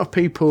 The amount of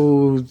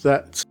people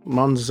that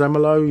Mons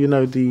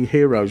Zemelo, the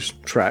Heroes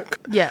track,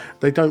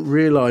 they don't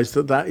realise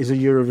that is a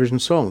Eurovision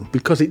song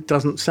because it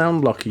doesn't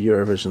sound like a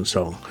Eurovision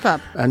song.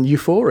 Fab. And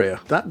Euphoria,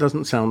 that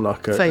doesn't sound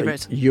like a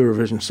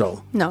Eurovision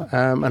song. No.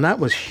 And that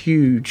was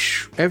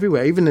huge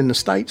everywhere. Even in the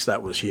States,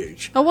 that was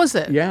huge. Oh, was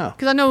it? Yeah.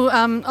 Because I know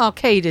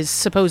arcade is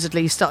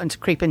supposedly starting to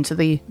creep into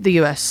the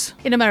US.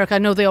 In America, I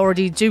know they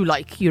already do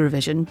like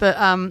Eurovision, but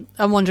I'm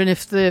wondering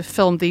if the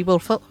film, the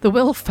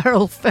Will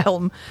Ferrell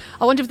film,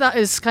 I wonder if that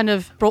has kind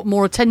of brought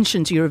more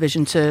attention to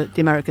Eurovision to the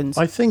Americans.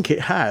 I think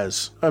it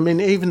has. I mean,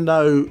 even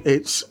though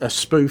it's a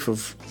spoof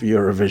of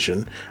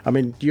Eurovision, I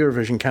mean,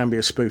 Eurovision can be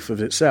a spoof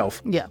of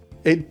itself. Yeah.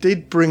 It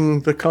did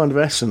bring the kind of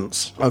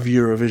essence of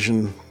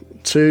Eurovision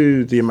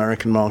to the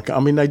American market.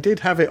 I mean, they did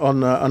have it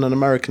on an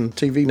American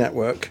TV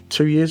network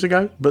 2 years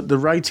ago, but the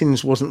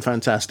ratings wasn't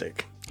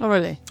fantastic. Oh,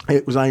 really?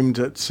 It was aimed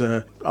at,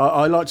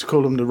 I like to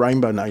call them the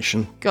Rainbow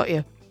Nation. Got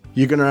you.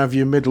 You're going to have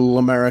your middle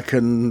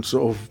American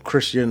sort of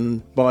Christian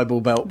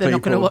Bible Belt people. They're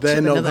not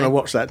going to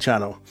watch that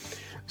channel.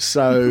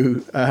 So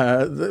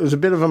there was a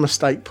bit of a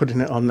mistake putting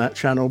it on that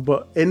channel,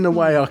 but in a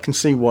way I can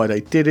see why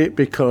they did it,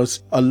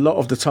 because a lot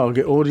of the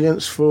target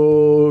audience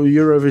for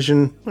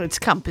Eurovision... Well, it's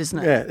camp, isn't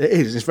it? Yeah, it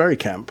is. It's very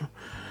camp.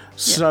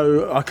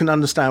 So I can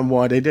understand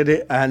why they did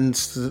it. And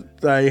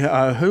they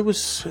who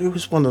was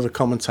one of the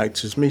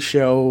commentators?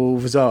 Michelle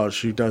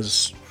Visage, who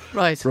does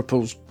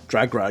RuPaul's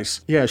Drag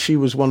Race. Yeah, she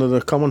was one of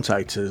the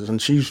commentators,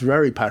 and she's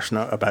very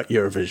passionate about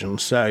Eurovision.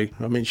 So,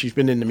 I mean, she's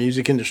been in the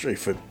music industry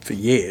for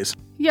years.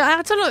 Yeah,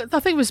 I don't know. I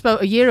think it was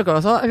about a year ago.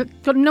 I thought,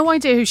 I've got no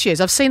idea who she is.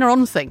 I've seen her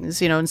on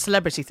things, and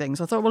celebrity things.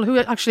 I thought, well, who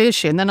actually is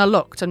she? And then I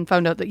looked and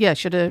found out that, yeah,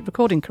 she had a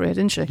recording career,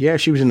 didn't she? Yeah,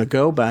 she was in a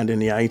girl band in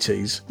the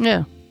 80s.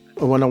 Yeah.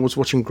 When I was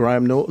watching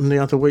Graham Norton the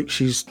other week,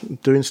 she's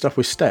doing stuff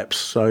with Steps,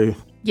 so...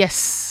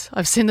 Yes,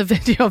 I've seen the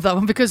video of that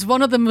one because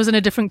one of them was in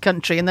a different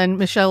country and then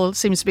Michelle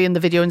seems to be in the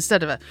video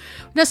instead of her.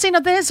 Now, see,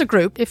 there's a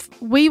group. If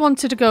we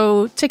wanted to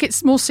go take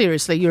it more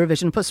seriously,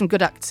 Eurovision, put some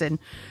good acts in,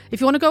 if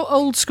you want to go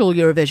old school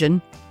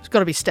Eurovision, it's got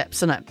to be Steps,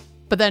 isn't it?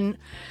 But then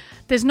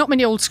there's not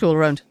many old school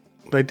around.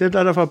 They did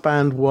have a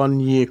band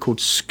one year called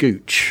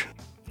Scooch.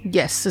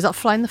 Yes, is that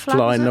Flying the Flag?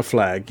 Flying the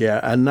Flag,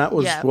 yeah. And that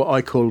was Yeah. what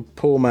I call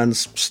poor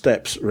man's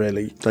Steps,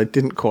 really. They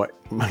didn't quite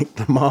make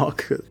the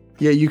mark.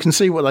 Yeah, you can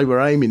see what they were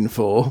aiming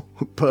for,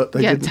 but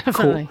they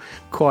didn't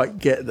quite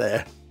get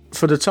there.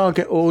 For the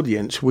target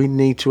audience, we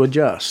need to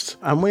adjust.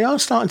 And we are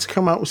starting to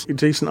come out with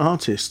decent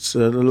artists.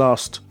 The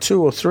last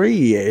 2 or 3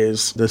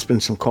 years, there's been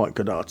some quite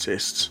good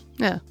artists.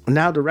 Yeah.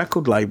 Now the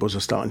record labels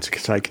are starting to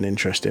take an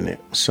interest in it.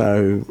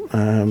 So,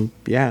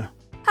 yeah.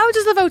 How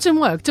does the voting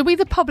work? Do we,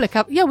 the public,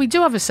 have... Yeah, we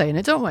do have a say in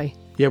it, don't we?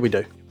 Yeah, we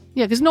do.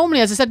 Yeah, because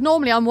normally, as I said,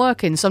 I'm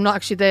working, so I'm not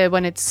actually there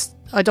when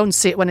I don't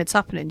see it when it's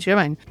happening, do you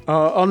know what I mean?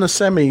 On the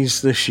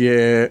semis this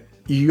year,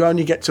 you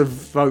only get to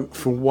vote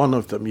for one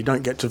of them. You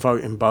don't get to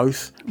vote in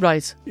both.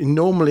 Right.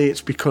 Normally it's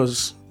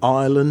because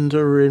Ireland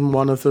are in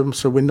one of them,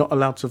 so we're not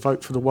allowed to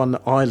vote for the one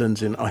that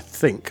Ireland's in, I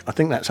think. I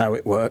think that's how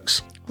it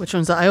works. Which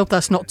one's that? I hope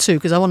that's not 2,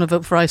 because I want to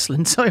vote for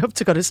Iceland, so I hope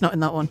to God it's not in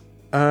that one.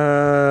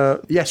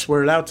 Yes,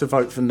 we're allowed to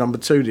vote for number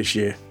 2 this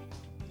year.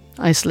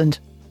 Iceland.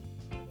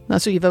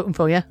 That's what you're voting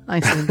for, yeah?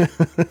 Iceland.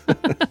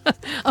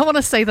 I want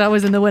to say that I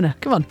was in the winner.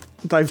 Come on.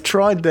 They've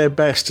tried their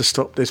best to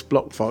stop this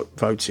block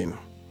voting.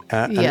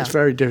 And it's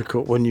very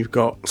difficult when you've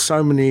got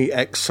so many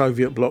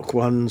ex-Soviet bloc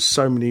ones,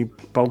 so many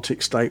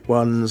Baltic state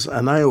ones,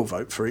 and they all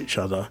vote for each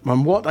other.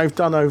 And what they've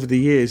done over the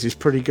years is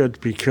pretty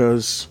good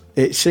because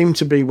it seemed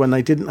to be when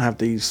they didn't have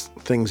these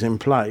things in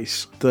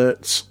place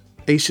that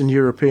Eastern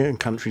European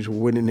countries were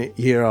winning it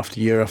year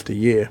after year after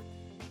year.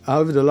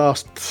 Over the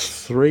last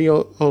 3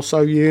 or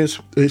so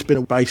years, it's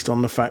been based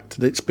on the fact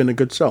that it's been a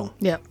good song.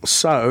 Yeah.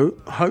 So,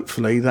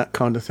 hopefully, that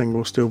kind of thing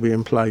will still be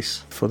in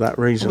place for that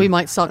reason. We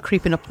might start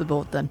creeping up the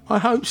board then. I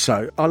hope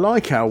so. I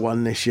like our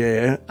one this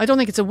year. I don't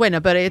think it's a winner,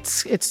 but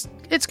it's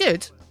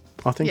good.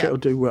 I think it'll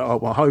do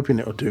well. I'm hoping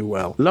it'll do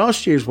well.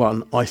 Last year's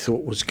one I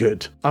thought was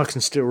good. I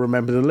can still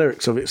remember the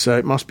lyrics of it, so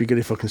it must be good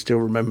if I can still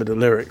remember the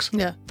lyrics.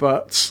 Yeah.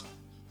 But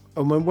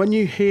when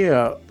you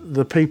hear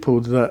the people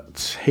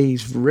that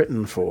he's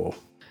written for...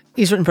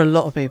 He's written for a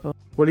lot of people.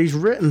 Well, he's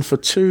written for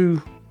 2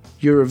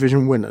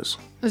 Eurovision winners.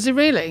 Is he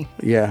really?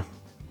 Yeah.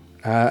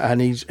 And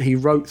he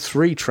wrote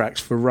 3 tracks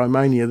for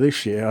Romania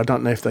this year. I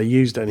don't know if they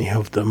used any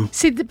of them.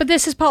 See, but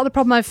this is part of the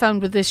problem I've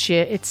found with this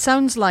year. It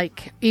sounds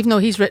like, even though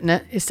he's written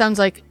it, it sounds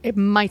like it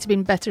might have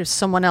been better if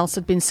someone else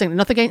had been singing.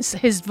 Not against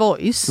his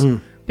voice,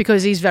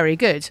 because he's very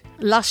good.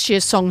 Last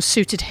year's song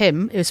suited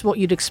him, is what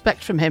you'd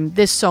expect from him.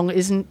 This song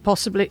isn't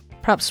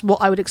perhaps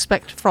what I would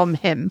expect from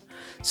him.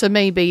 So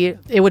maybe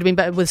it would have been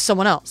better with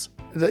someone else.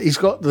 He's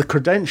got the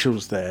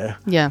credentials there.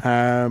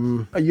 Yeah.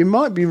 You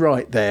might be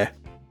right there.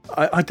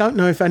 I don't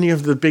know if any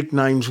of the big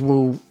names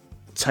will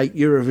take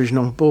Eurovision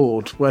on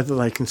board, whether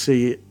they can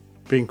see it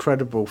being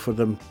credible for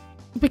them.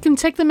 We can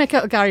take the mick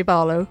out of Gary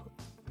Barlow,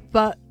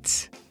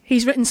 but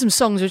he's written some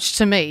songs which,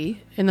 to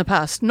me, in the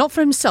past, not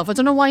for himself. I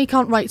don't know why he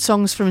can't write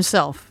songs for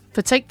himself.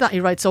 For Take That, he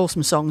writes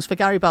awesome songs. For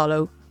Gary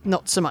Barlow,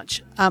 not so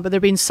much. But there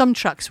have been some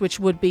tracks which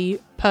would be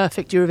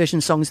perfect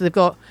Eurovision songs. They've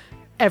got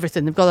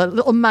everything. They've got a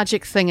little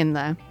magic thing in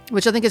there,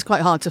 which I think is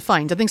quite hard to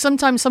find. I think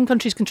sometimes some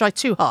countries can try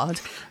too hard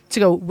to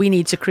go, we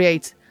need to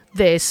create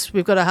this.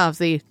 We've got to have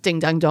the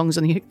ding-dang-dongs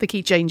and the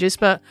key changes.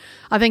 But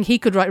I think he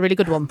could write a really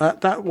good one.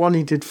 That one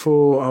he did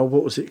for,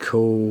 what was it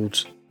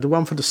called? The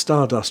one for the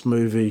Stardust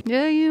movie.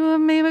 Yeah, you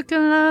and me.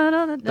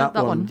 That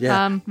one.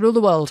 Yeah. Rule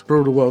the World.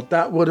 Rule the World.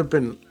 That would have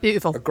been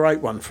beautiful. A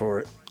great one for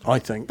it, I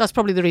think. That's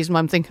probably the reason why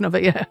I'm thinking of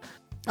it, yeah.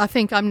 I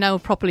think I'm now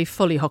properly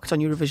fully hooked on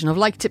Eurovision. I've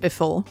liked it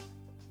before.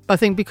 But I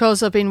think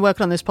because I've been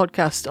working on this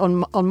podcast,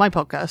 on my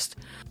podcast,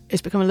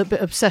 it's become a little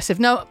bit obsessive.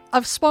 Now,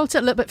 I've spoilt it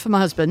a little bit for my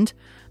husband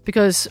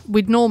because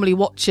we'd normally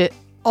watch it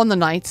on the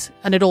night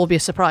and it'd all be a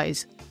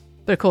surprise.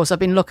 But of course, I've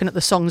been looking at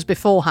the songs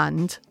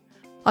beforehand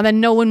and then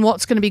knowing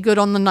what's going to be good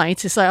on the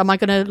night. It's like, am I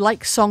going to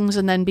like songs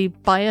and then be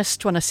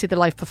biased when I see the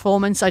live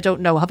performance? I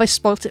don't know. Have I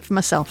spoilt it for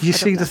myself? You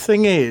see, the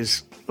thing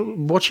is,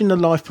 watching the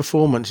live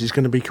performance is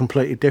going to be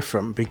completely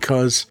different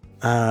because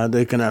they're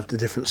going to have the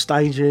different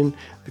staging,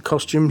 the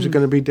costumes are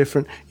going to be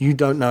different. You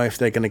don't know if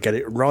they're going to get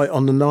it right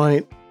on the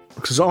night.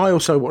 Because I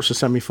also watch the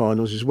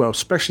semi-finals as well,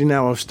 especially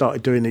now I've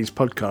started doing these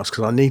podcasts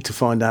because I need to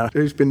find out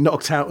who's been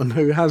knocked out and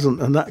who hasn't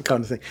and that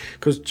kind of thing.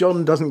 Because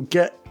John doesn't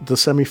get the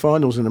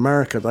semi-finals in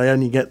America; they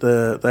only get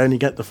the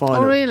final.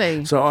 Oh,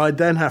 really? So I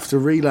then have to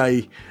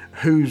relay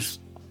who's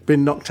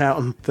been knocked out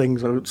and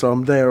things. So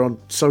I'm there on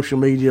social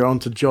media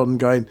onto John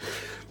going,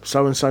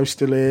 so-and-so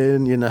still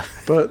in, you know.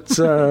 But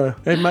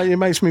it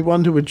makes me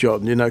wonder with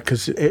John, you know,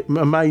 because it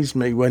amazed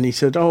me when he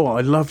said, "Oh,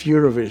 I love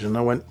Eurovision."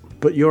 I went,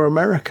 but you're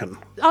American.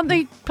 Aren't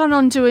they planning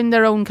on doing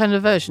their own kind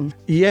of version?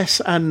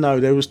 Yes and no.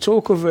 There was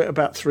talk of it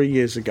about 3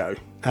 years ago,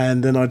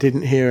 and then I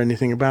didn't hear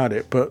anything about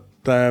it. But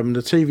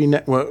the TV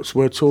networks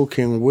were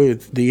talking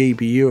with the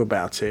EBU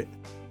about it.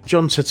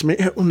 John said to me,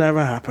 it will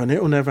never happen,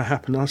 it will never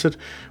happen. I said,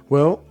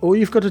 well, all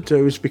you've got to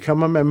do is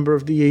become a member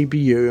of the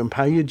EBU and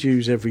pay your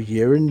dues every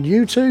year, and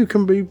you too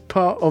can be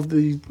part of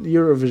the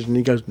Eurovision.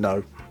 He goes,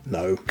 no,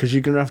 because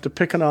you're going to have to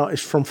pick an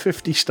artist from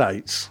 50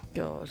 states.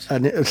 God.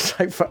 And it'll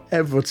take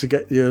forever to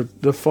get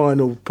the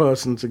final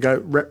person to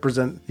go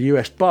represent the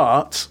US.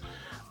 But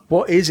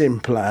what is in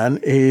plan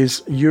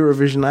is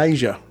Eurovision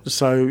Asia.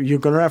 So you're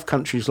going to have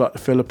countries like the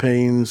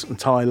Philippines and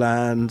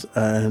Thailand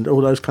and all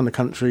those kind of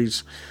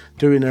countries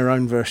doing their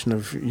own version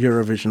of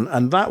Eurovision,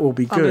 and that will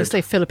be good. I'm going to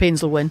say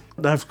Philippines will win.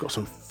 They've got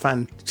some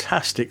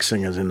fantastic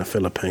singers in the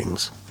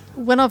Philippines.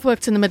 When I've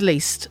worked in the Middle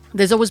East,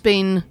 there's always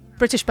been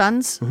British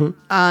bands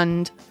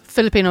and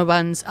Filipino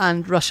bands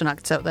and Russian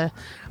acts out there.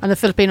 And the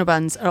Filipino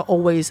bands are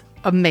always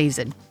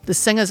amazing. The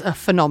singers are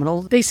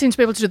phenomenal. They seem to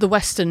be able to do the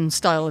Western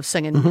style of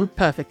singing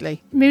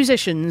perfectly.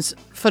 Musicians,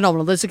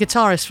 phenomenal. There's a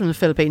guitarist from the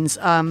Philippines,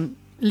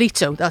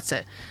 Lito, that's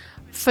it.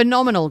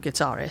 Phenomenal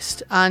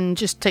guitarist, and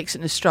just takes it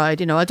in his stride.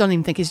 You know, I don't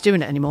even think he's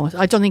doing it anymore.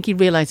 I don't think he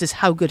realises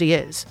how good he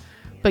is.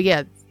 But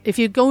yeah, if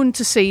you're going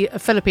to see a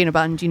Filipino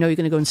band, you know you're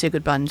going to go and see a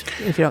good band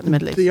if you're out in the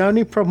Middle East. The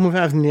only problem with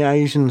having the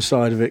Asian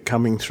side of it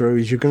coming through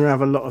is you're going to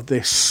have a lot of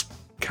this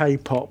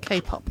K-pop.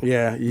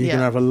 Yeah, you're going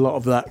to have a lot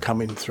of that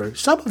coming through.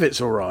 Some of it's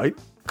all right.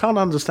 Can't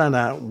understand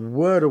a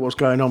word of what's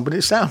going on, but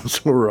it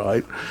sounds all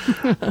right.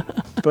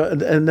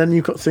 And then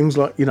you've got things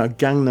like, you know,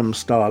 Gangnam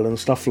Style and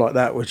stuff like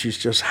that, which is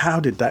just, how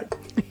did that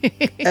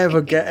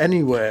ever get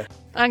anywhere?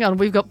 Hang on,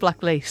 we've got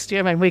Black Lace. Do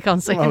you know what I mean? We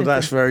can't say anything. Oh,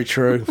 that's very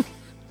true.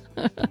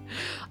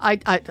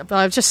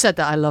 I've just said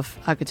that I love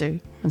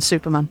Agadoo and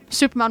Superman.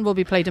 Superman will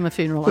be played in my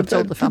funeral. I've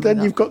told the family Then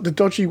that. you've got the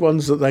dodgy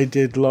ones that they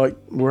did, like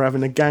we're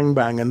having a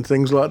gangbang and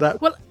things like that.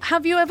 Well,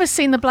 have you ever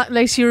seen the Black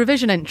Lace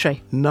Eurovision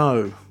entry?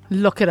 No.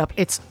 Look it up.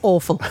 It's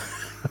awful.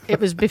 It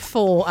was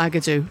before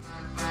Agadoo.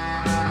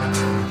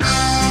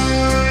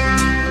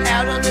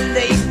 Out on the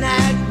late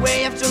night,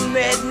 way after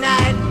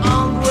midnight,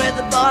 armed with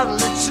a bottle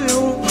or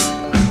two.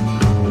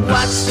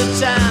 What's the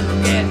time?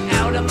 Get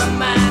out of my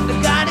mind, I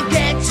gotta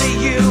get to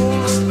you.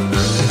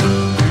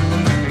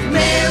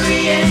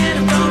 Marianne,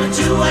 I'm gonna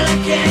do what I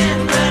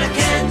can, but I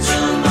can't do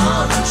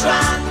more than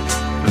try.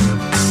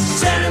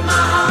 Tearing my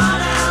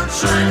heart out,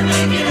 trying to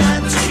make it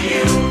up to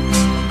you.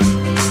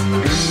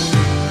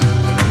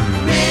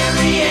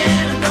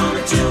 Marianne, I'm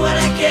gonna do what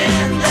I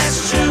can,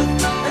 that's true,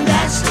 and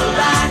that's the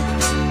lie.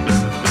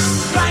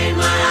 Crying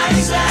my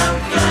eyes out,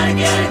 gotta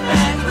get it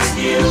back with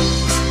you.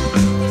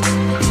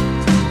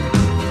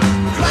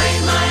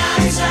 Crying my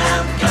eyes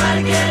out,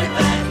 gotta get it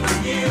back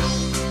with you.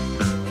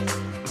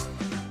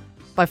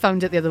 I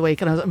found it the other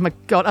week and I was like, oh my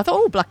God. I thought,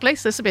 oh, Black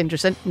Lace, this will be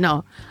interesting.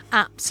 No,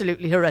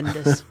 absolutely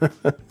horrendous.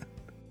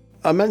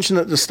 I mentioned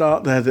at the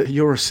start there that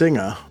you're a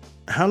singer.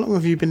 How long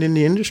have you been in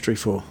the industry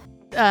for?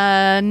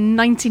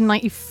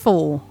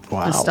 1994 Wow.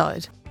 I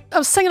started. I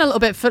was singing a little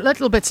bit for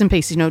little bits and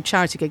pieces, you know,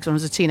 charity gigs when I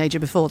was a teenager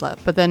before that.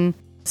 But then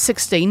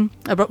 16,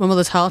 I broke my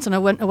mother's heart and I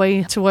went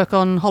away to work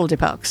on holiday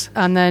parks.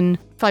 And then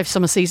 5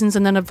 summer seasons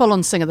and then a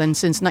full-on singer then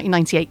since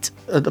 1998.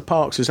 At the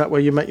parks, is that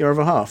where you met your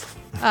other half?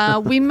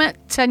 We met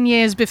 10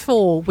 years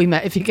before we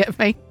met, if you get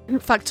me. In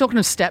fact, talking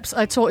of steps,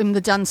 I taught him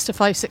the dance to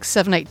 5, 6,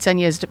 7, 8, 10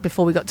 years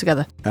before we got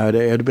together. It would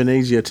have been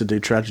easier to do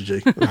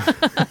tragedy.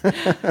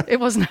 It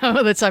wasn't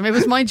at the time. It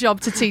was my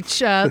job to teach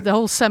the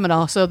whole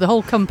seminar, so the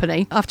whole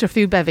company, after a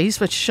few bevies,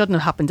 which shouldn't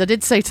have happened. I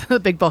did say to the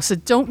big boss,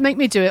 don't make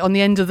me do it on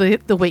the end of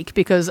the week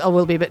because I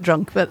will be a bit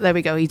drunk. But there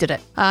we go, he did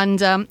it.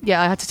 And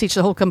yeah, I had to teach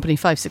the whole company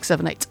 5, 6,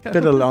 7, 8.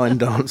 Bit of line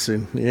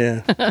dancing,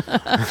 yeah.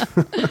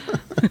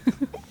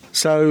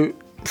 So,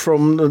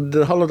 from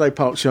the holiday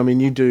parks, I mean,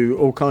 you do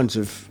all kinds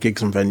of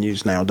gigs and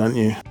venues now, don't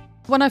you?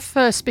 When I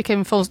first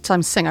became a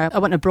full-time singer, I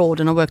went abroad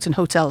and I worked in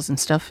hotels and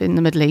stuff in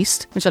the Middle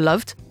East, which I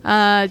loved.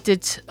 I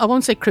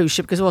won't say cruise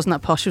ship because it wasn't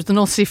that posh, it was the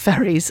North Sea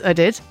ferries I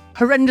did.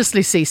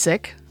 Horrendously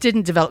seasick,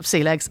 didn't develop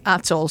sea legs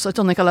at all, so I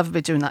don't think I'll ever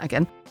be doing that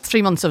again.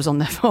 3 months I was on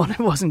there for and it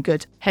wasn't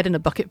good. Head in a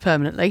bucket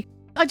permanently.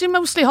 I do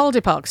mostly holiday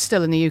parks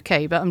still in the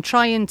UK, but I'm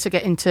trying to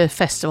get into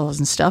festivals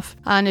and stuff.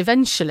 And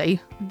eventually,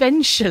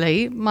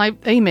 my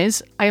aim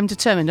is, I am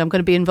determined I'm going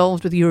to be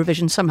involved with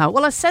Eurovision somehow.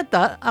 Well, I said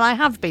that, and I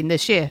have been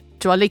this year.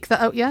 Do I leak that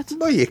out yet?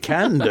 Well, you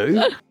can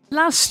do.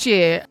 Last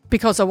year,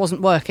 because I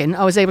wasn't working,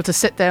 I was able to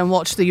sit there and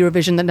watch the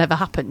Eurovision that never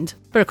happened.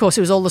 But of course,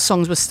 it was all the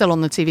songs were still on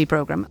the TV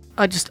programme.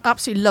 I just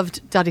absolutely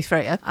loved Daddy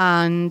Freya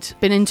and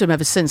been into him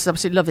ever since. I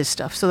absolutely love his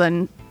stuff. So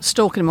then,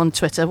 stalking him on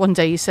Twitter, one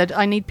day he said,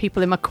 I need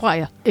people in my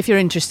choir. If you're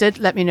interested,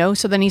 let me know.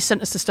 So then he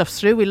sent us the stuff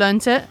through. We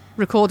learnt it,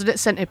 recorded it,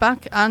 sent it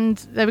back. And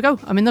there we go.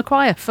 I'm in the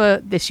choir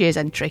for this year's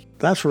entry.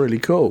 That's really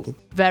cool.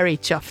 Very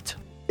chuffed.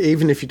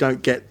 Even if you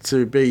don't get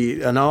to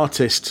be an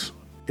artist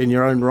in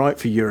your own right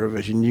for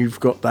Eurovision, you've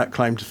got that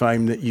claim to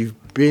fame that you've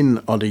been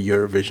on a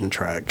Eurovision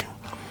track.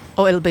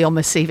 Oh, it'll be on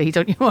my CV,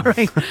 don't you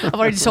worry. I've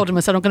already told him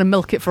I said I'm going to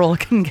milk it for all I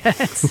can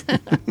get.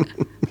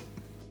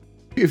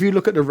 If you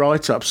look at the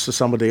write-ups to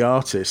some of the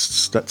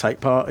artists that take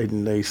part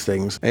in these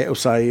things, it'll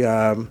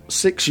say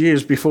 6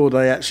 years before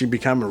they actually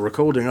became a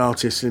recording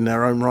artist in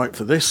their own right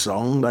for this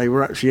song, they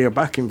were actually a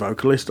backing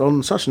vocalist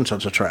on such and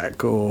such a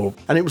track,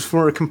 and it was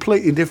for a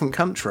completely different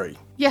country.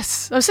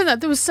 Yes, I was saying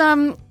that. There was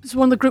one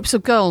of the groups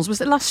of girls,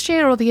 was it last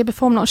year or the year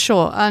before, I'm not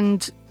sure,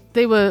 and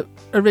they were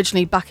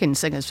originally backing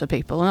singers for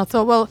people, and I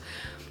thought, well,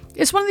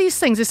 it's one of these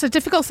things, it's a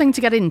difficult thing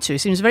to get into. It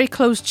seems very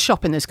closed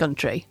shop in this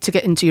country to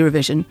get into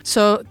Eurovision.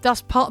 So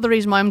that's part of the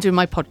reason why I'm doing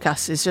my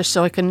podcast, is just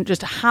so I can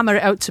just hammer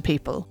it out to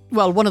people.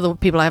 Well, one of the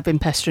people I have been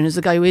pestering is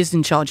the guy who is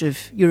in charge of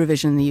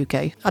Eurovision in the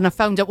UK. And I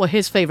found out what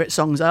his favourite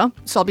songs are.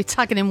 So I'll be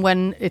tagging him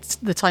when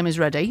the time is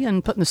ready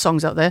and putting the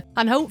songs out there.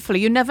 And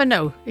hopefully, you never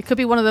know, it could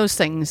be one of those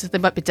things. They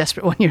might be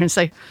desperate one year and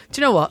say, do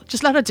you know what?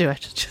 Just let her do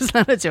it. Just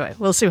let her do it.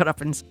 We'll see what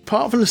happens.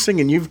 Apart from the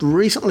singing, you've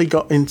recently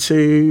got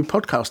into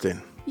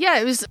podcasting. Yeah,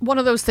 it was one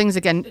of those things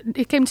again.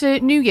 It came to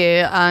New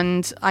Year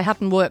and I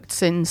hadn't worked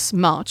since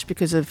March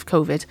because of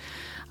COVID.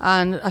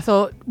 And I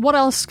thought, what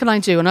else can I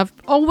do? And I've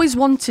always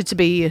wanted to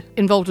be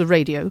involved with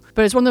radio,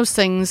 but it's one of those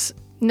things,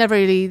 never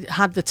really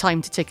had the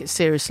time to take it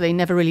seriously,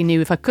 never really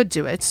knew if I could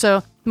do it.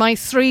 So my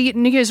 3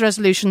 New Year's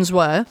resolutions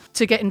were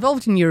to get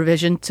involved in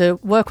Eurovision, to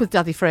work with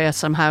Daddy Freya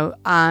somehow,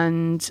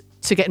 and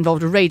to get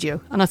involved with radio.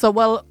 And I thought,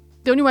 well,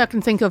 the only way I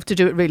can think of to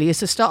do it really is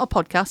to start a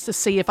podcast to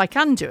see if I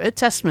can do it,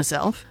 test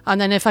myself. And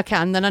then if I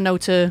can, then I know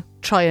to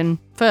try and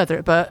further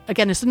it. But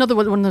again, it's another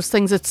one of those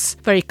things that's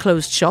very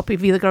closed shop.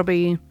 You've either got to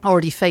be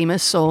already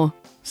famous or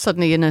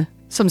suddenly in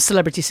some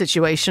celebrity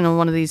situation or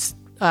one of these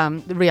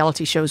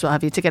reality shows, what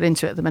have you, to get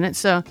into it at the minute.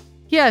 So,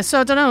 yeah, so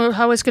I don't know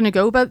how it's going to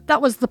go, but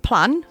that was the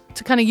plan,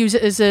 to kind of use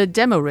it as a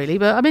demo, really.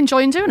 But I'm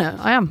enjoying doing it.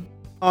 I am.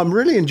 I'm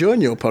really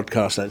enjoying your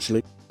podcast,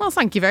 actually. Well,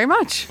 thank you very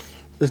much.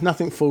 There's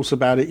nothing false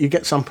about it. You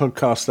get some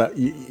podcasts that,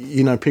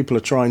 you know, people are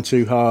trying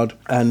too hard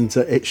and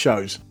it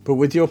shows. But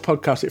with your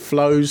podcast, it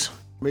flows.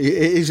 It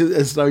is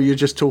as though you're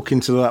just talking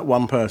to that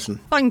one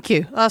person. Thank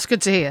you. That's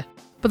good to hear.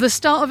 But the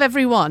start of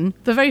every one,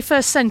 the very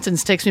first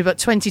sentence takes me about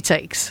 20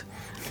 takes.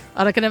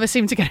 And I can never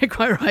seem to get it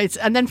quite right.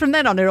 And then from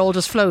then on, it all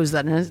just flows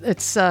then.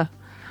 It's and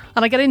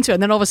I get into it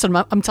and then all of a sudden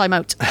I'm time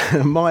out.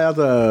 My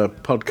other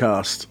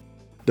podcast,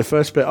 the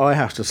first bit I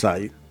have to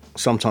say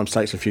sometimes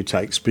takes a few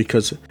takes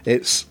because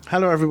it's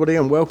hello everybody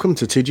and welcome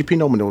to TGP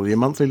Nominal, your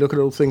monthly look at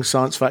all things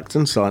science fact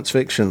and science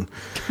fiction.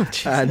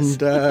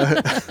 And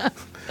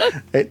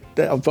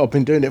I've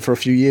been doing it for a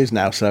few years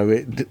now,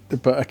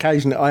 but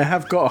occasionally I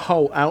have got a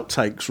whole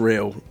outtakes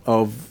reel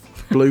of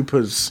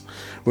bloopers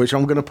which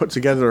I'm going to put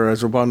together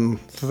as one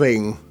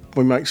thing.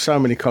 We make so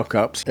many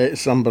cock-ups,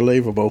 it's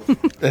unbelievable.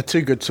 They're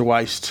too good to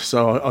waste,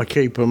 so I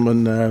keep them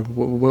and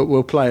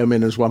we'll play them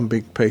in as one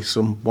big piece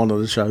on one of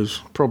the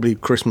shows, probably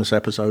Christmas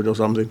episode or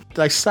something.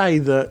 They say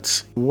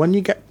that when you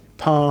get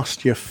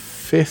past your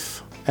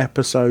 5th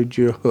episode,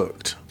 you're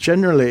hooked.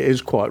 Generally, it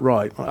is quite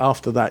right.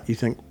 After that, you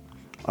think,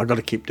 I've got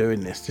to keep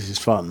doing this is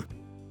fun.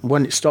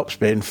 When it stops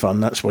being fun,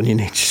 that's when you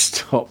need to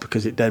stop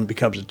because it then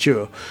becomes a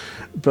chore.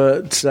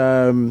 But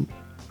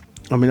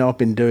I mean, I've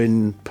been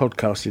doing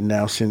podcasting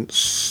now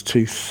since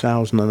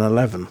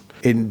 2011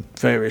 in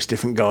various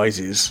different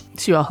guises.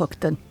 So you are hooked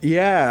then?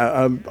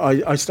 Yeah,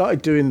 I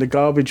started doing the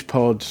Garbage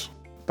Pod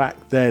back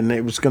then.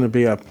 It was going to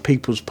be a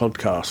people's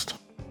podcast.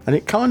 And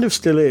it kind of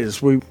still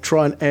is. We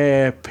try and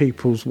air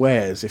people's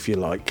wares, if you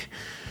like.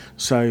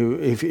 So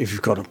if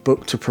you've got a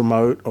book to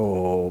promote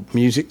or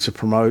music to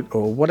promote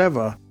or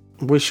whatever,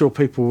 we're sure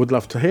people would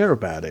love to hear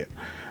about it.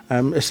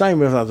 The same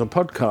with other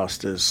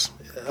podcasters.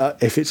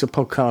 If it's a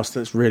podcast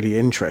that's really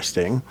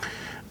interesting,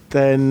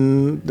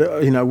 then,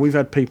 you know, we've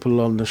had people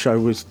on the show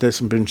with,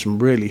 there's been some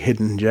really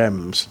hidden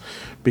gems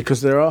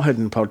because there are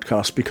hidden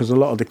podcasts because a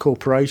lot of the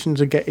corporations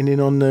are getting in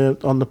on the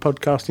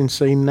podcasting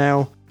scene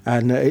now.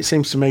 And it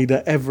seems to me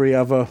that every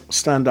other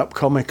stand-up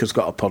comic has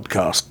got a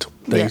podcast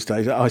these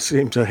days. I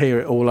seem to hear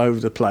it all over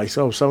the place.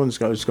 Oh,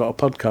 so-and-so's got a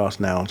podcast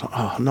now. I'm like,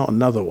 oh, not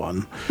another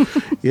one.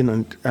 You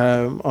know,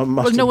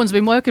 well, no one's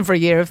been working for a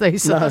year, have they?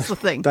 So that's the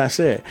thing. That's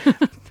it.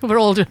 We're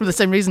all doing it for the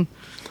same reason.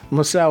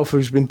 Myself,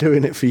 who's been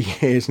doing it for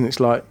years, and it's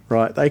like,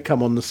 right, they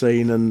come on the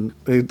scene and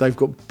they've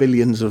got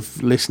billions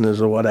of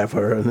listeners or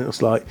whatever, and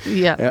it's like,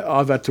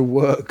 I've had to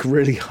work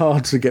really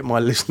hard to get my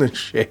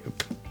listenership.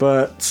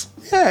 But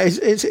yeah,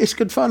 it's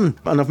good fun,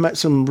 and I've met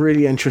some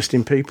really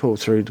interesting people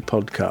through the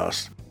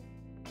podcast.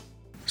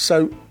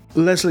 So,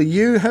 Leslie,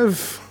 you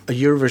have a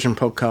Eurovision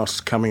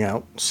podcast coming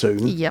out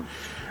soon. Yep.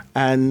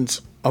 And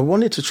I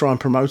wanted to try and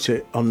promote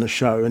it on the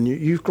show, and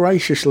you've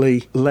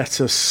graciously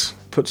let us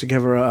put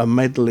together a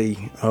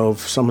medley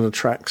of some of the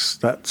tracks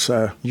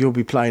that you'll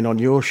be playing on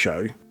your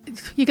show.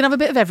 You can have a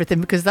bit of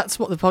everything because that's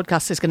what the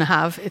podcast is going to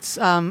have. It's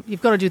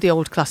you've got to do the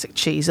old classic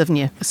cheese, haven't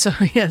you? So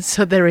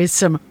so there is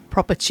some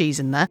proper cheese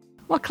in there.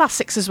 Well,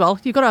 classics as well.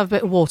 You've got to have a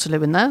bit of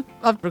Waterloo in there.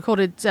 I've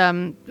recorded,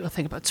 I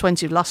think, about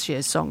 20 of last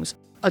year's songs.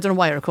 I don't know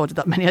why I recorded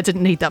that many. I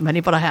didn't need that many,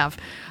 but I have.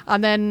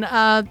 And then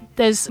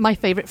there's my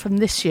favourite from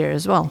this year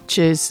as well, which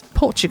is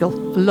Portugal.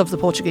 I love the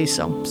Portuguese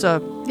song.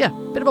 So, yeah,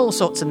 bit of all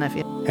sorts in there for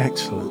you.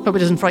 Excellent. Hope it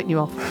doesn't frighten you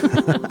off.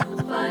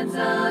 Finds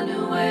a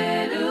new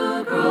way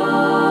to grow.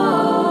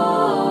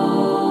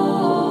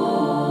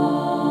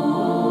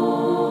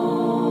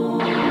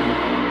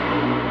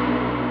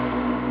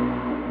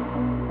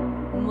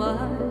 Why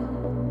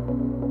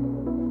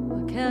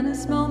can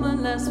this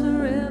moment last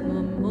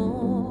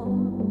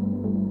forevermore?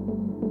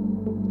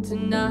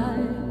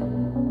 Tonight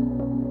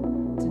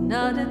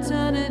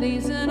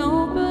eternity's an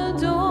open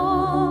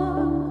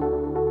door.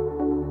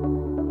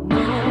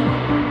 No,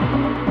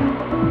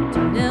 to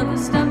never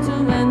stop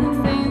doing the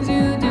things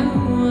you do.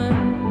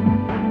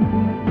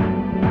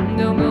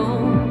 Don't go.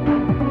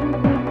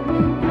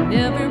 In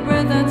every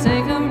breath I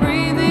take, I'm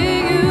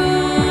breathing you.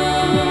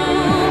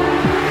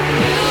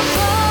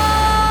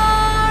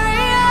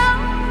 Euphoria,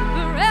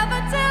 forever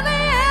till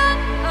the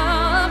end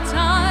of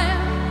time.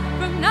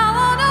 From now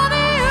on,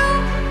 only you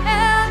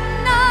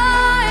and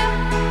I.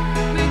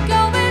 We're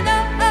going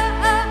up.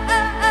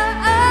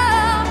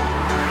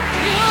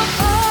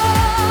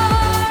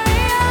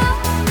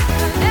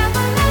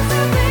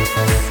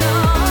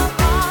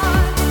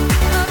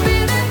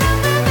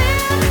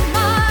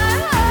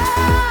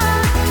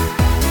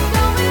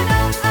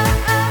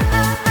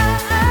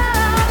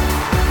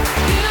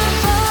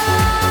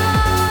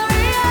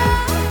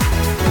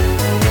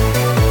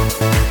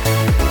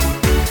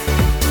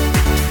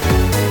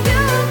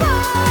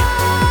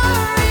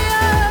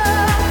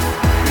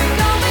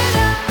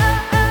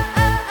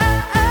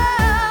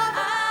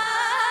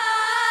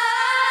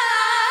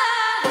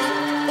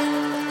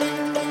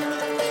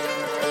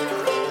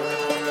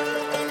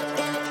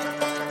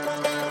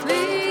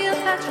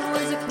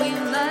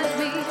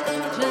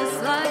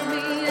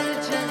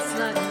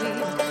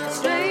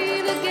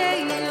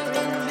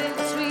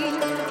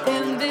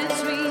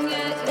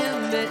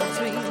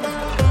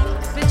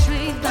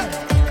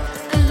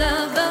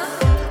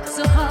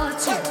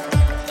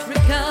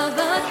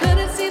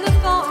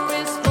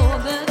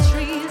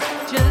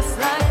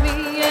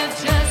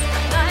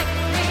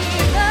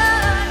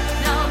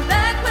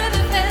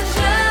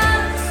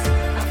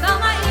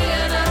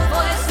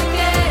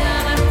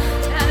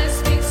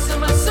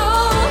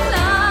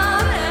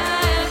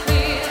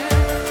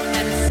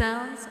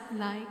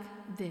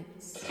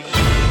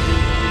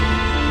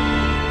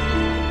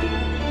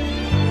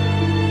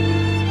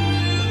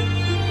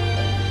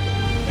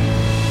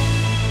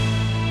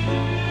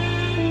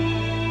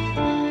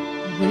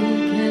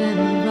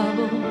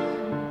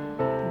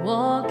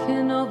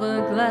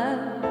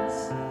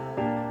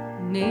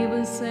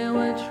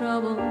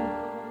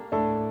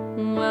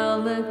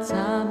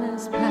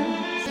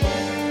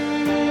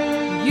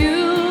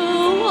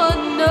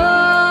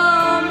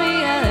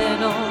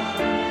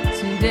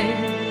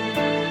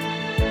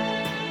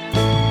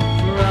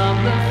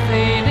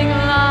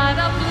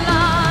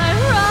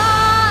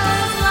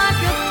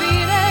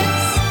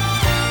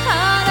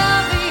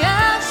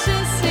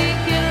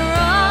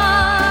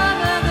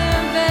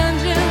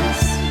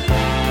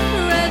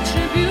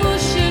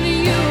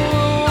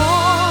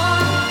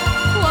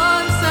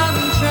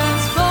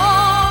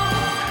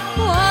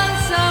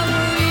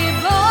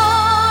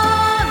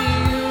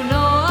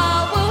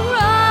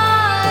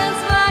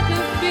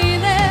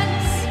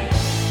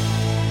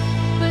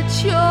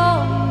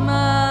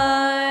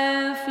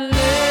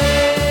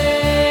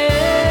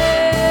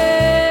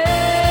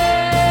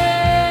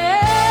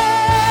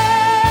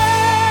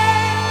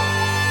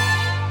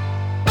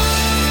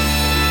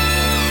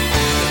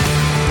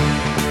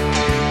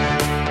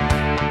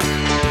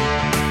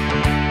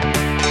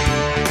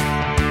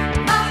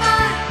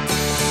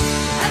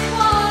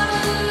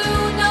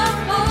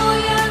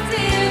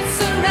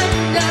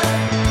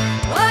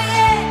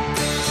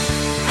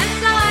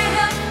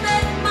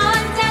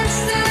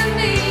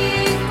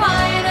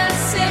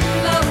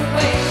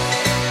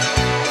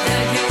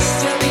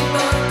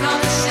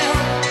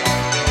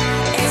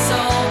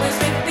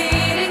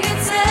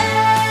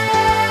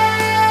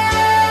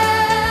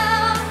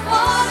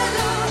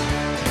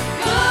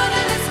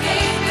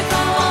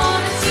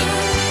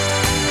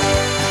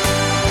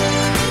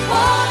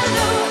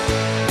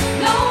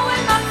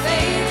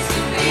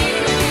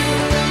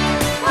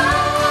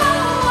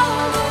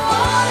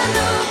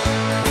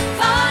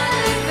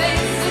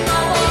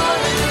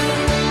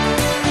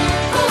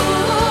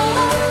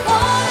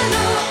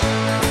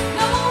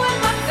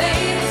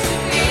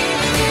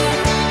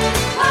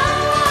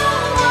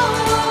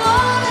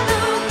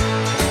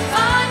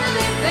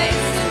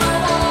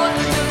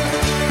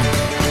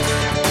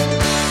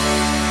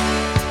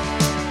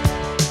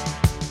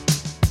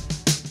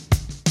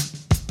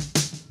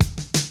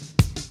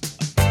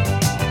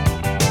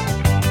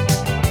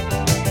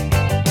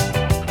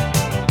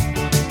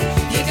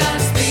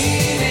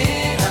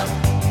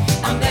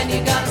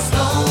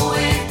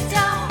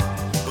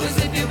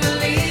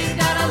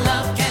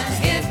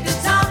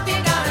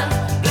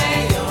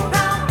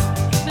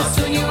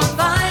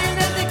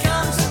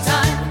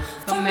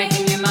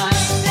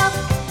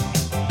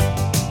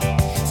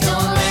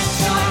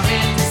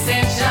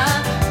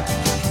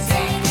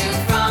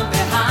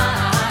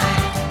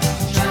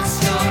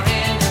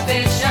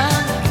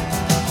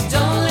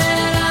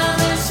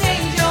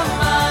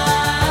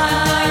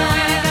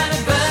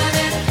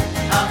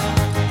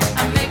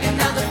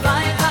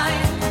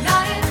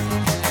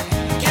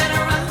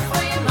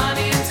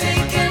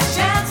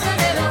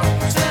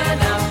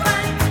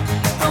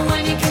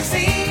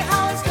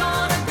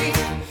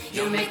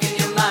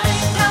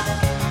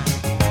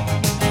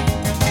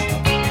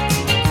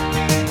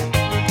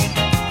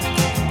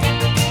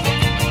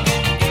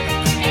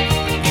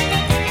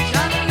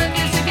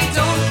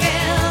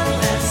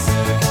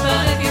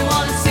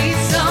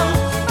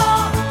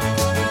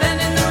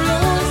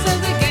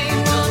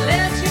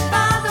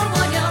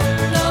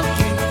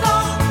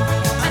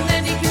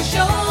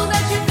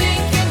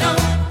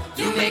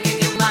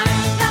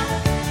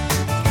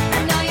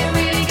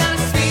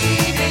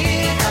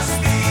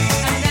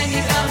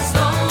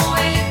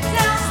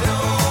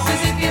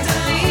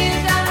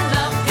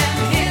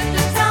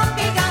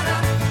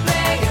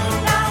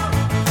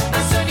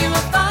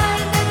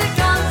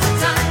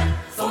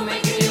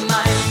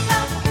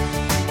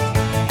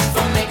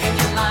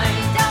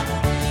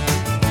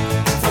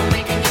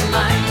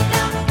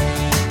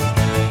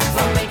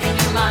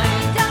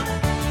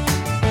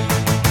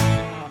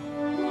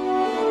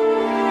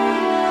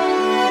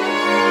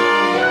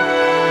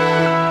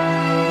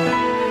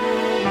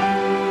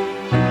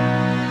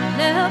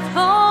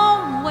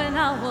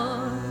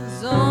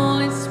 was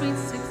only sweet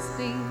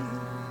 16,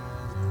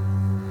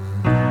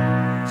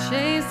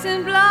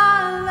 chasing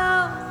blind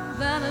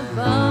love and a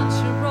bunch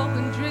of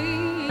broken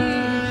dreams.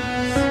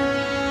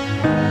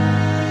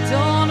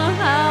 Don't know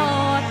how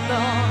I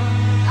thought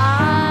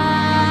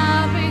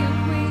I'd be a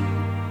queen.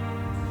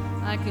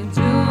 I can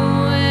do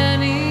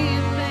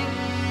anything,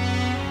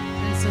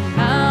 and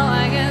somehow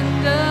I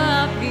end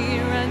up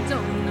here and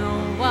don't know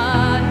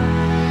why.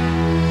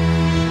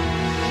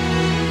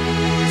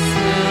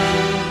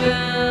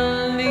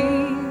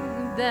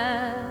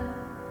 That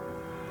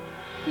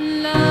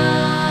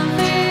love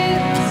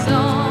is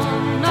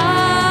on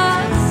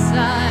my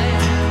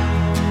side.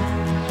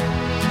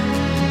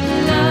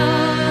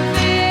 Love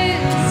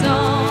is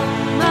on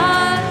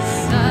my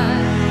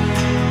side.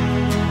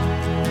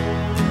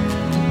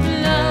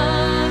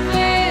 Love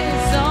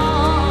is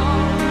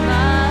on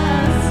my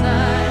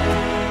side.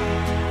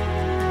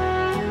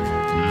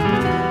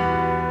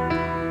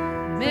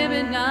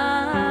 Maybe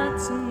not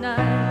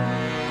tonight.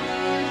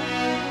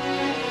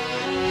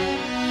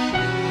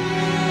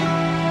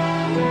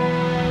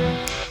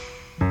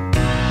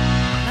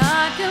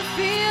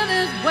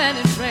 When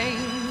it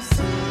rains,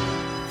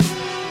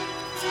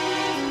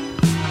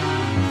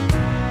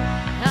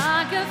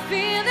 I can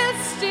feel it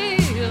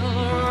still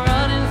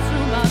running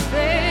through my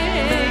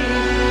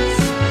veins.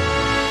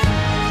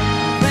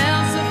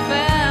 Ran so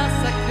fast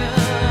I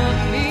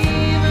couldn't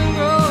even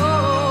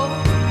grow.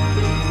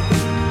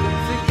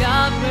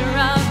 Forgot where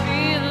I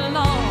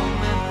belong,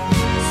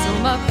 so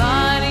my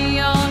body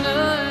on a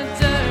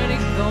dirty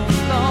cold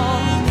floor.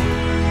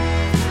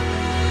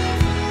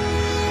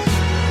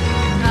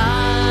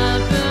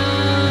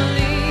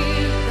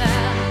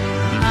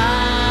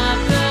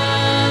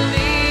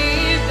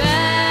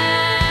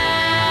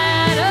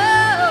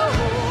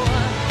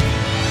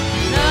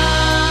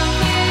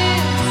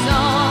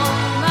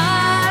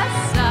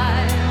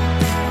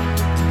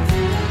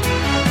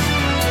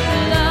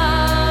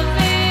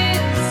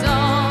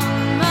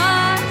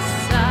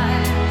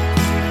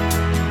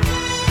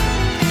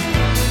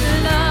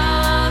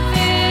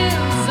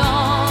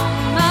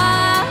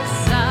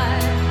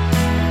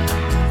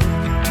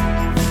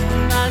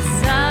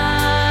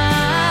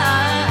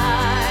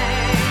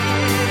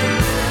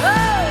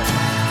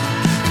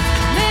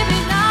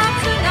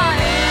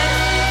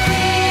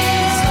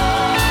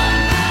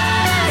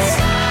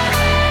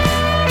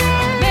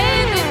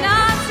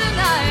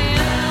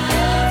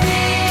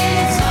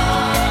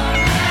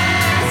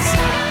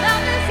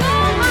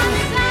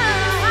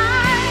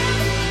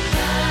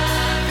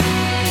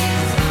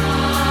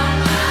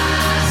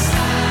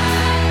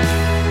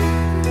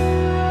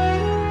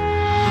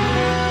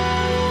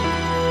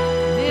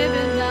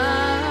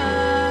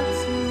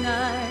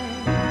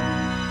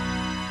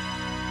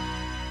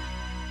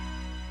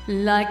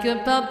 Like a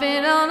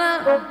puppet on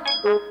a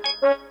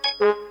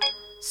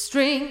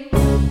string.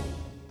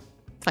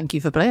 Thank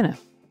you for playing it.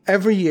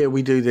 Every year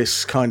we do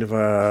this kind of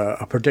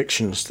a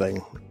predictions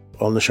thing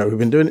on the show. We've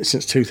been doing it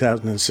since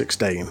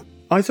 2016.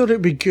 I thought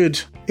it'd be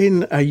good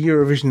in a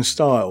Eurovision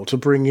style to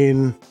bring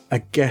in a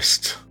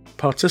guest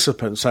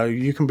participant, so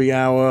you can be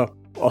our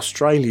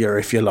Australia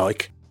if you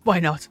like.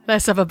 Why not?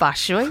 Let's have a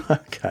bash, shall we?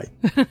 Okay.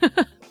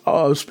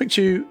 I'll speak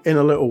to you in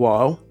a little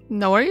while.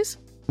 No worries.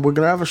 We're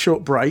going to have a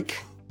short break,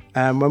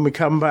 and when we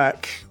come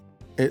back,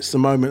 it's the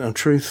moment of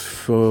truth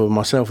for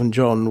myself and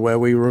John, where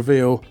we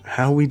reveal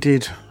how we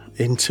did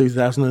in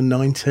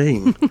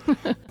 2019.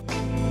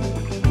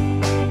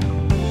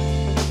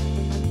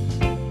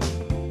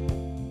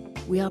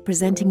 We are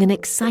presenting an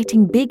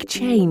exciting big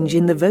change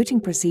in the voting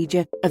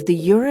procedure of the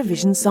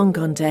Eurovision Song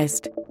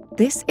Contest.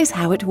 This is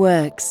how it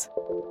works.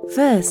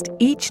 First,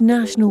 each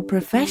national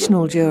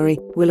professional jury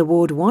will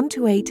award 1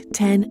 to 8,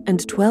 10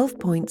 and 12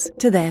 points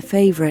to their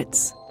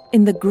favourites.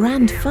 In the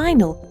grand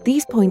final,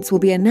 these points will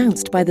be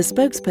announced by the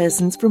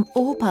spokespersons from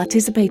all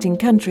participating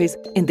countries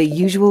in the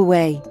usual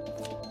way.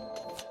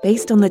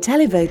 Based on the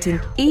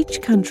televoting,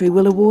 each country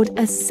will award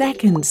a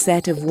second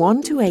set of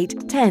 1 to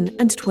 8, 10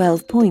 and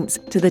 12 points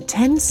to the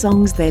 10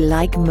 songs they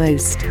like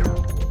most.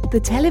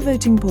 The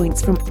televoting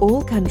points from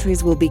all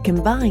countries will be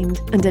combined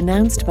and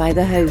announced by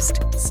the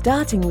host,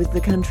 starting with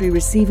the country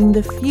receiving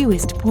the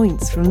fewest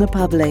points from the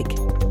public,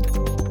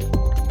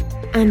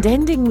 and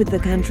ending with the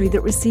country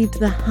that received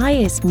the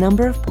highest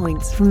number of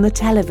points from the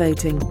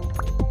televoting.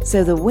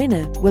 So the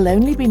winner will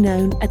only be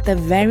known at the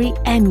very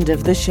end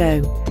of the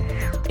show.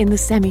 In the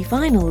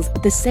semi-finals,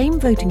 the same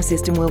voting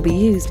system will be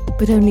used,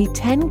 but only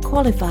 10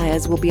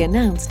 qualifiers will be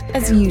announced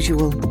as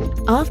usual.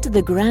 After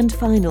the grand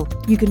final,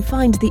 you can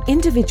find the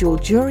individual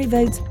jury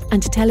votes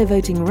and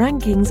televoting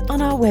rankings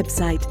on our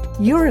website,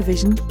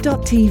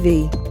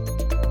 eurovision.tv.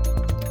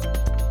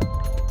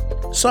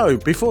 So,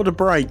 before the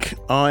break,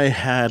 I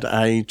had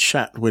a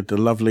chat with the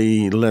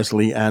lovely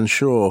Leslie Ann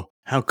Shaw.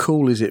 How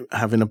cool is it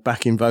having a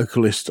backing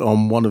vocalist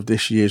on one of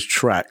this year's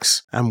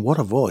tracks? And what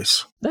a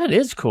voice. That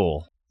is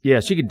cool.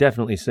 Yeah, she could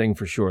definitely sing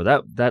for sure.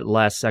 That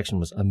last section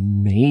was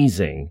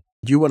amazing.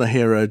 Do you want to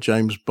hear a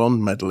James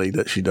Bond medley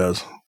that she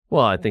does?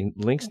 Well, I think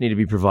links need to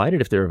be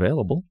provided if they're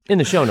available. In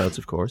the show notes,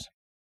 of course.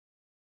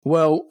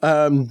 Well,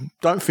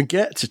 don't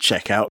forget to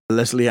check out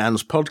Leslie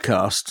Ann's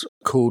podcast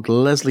called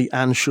Leslie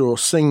Ann Shaw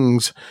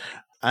Sings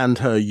and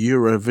her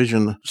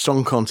Eurovision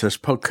Song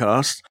Contest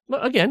podcast.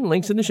 Well, again,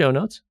 links in the show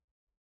notes.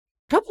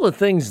 Couple of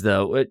things,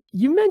 though.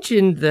 You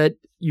mentioned that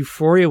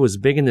Euphoria was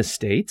big in the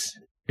States.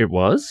 It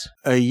was?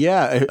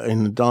 Yeah,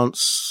 in the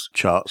dance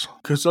charts.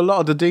 Because a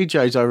lot of the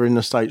DJs over in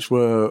the States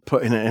were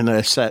putting it in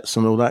their sets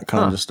and all that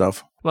kind of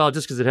stuff. Well,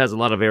 just because it has a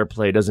lot of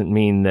airplay doesn't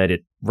mean that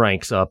it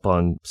ranks up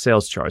on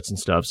sales charts and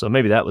stuff. So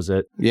maybe that was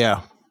it.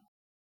 Yeah.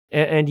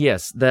 And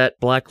yes, that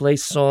Black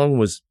Lace song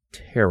was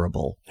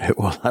terrible. It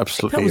was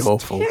absolutely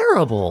awful.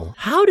 Terrible.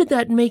 How did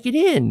that make it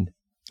in?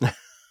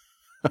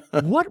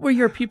 What were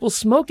your people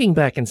smoking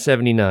back in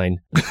 79?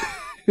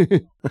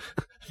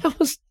 That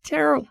was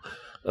terrible.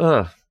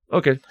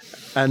 Okay.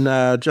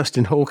 And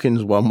Justin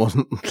Hawkins' one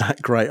wasn't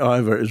that great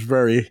either. It was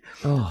very...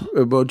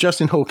 Well,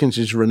 Justin Hawkins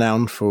is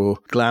renowned for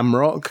glam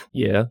rock.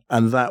 Yeah.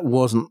 And that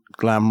wasn't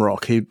glam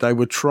rock. They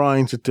were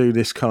trying to do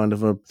this kind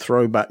of a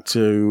throwback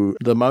to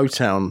the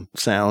Motown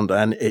sound,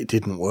 and it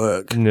didn't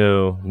work.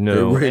 No.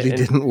 It really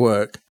didn't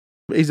work.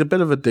 He's a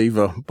bit of a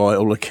diva by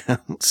all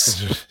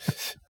accounts.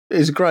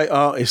 He's a great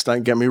artist,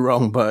 don't get me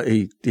wrong, but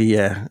he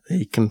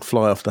can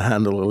fly off the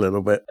handle a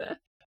little bit.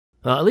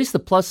 At least the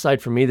plus side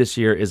for me this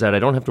year is that I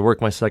don't have to work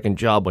my second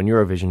job when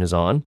Eurovision is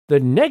on. The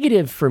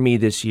negative for me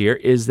this year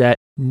is that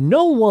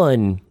no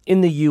one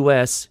in the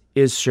U.S.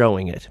 is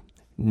showing it.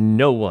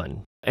 No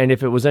one. And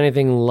if it was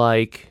anything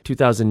like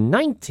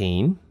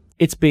 2019,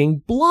 it's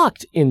being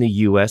blocked in the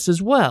U.S.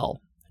 as well,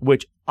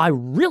 which I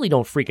really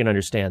don't freaking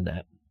understand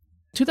that.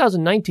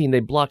 2019, they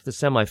blocked the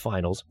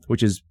semifinals,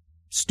 which is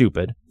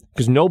stupid,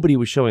 because nobody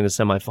was showing the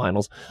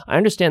semifinals. I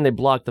understand they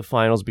blocked the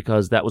finals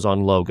because that was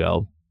on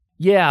Logo.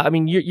 Yeah, I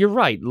mean, you're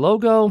right.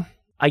 Logo,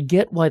 I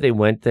get why they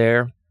went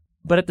there.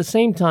 But at the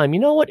same time, you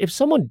know what? If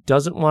someone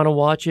doesn't want to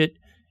watch it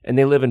and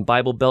they live in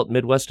Bible Belt,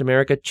 Midwest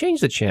America,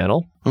 change the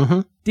channel.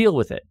 Mm-hmm. Deal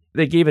with it.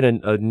 They gave it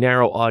a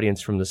narrow audience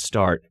from the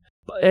start.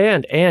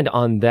 And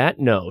on that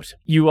note,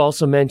 you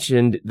also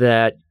mentioned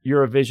that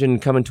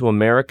Eurovision coming to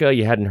America,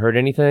 you hadn't heard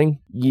anything?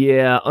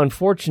 Yeah,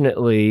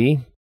 unfortunately,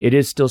 it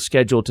is still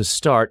scheduled to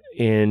start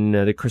in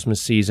the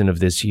Christmas season of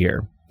this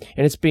year.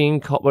 And it's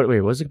being called, what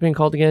was it being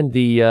called again?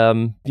 The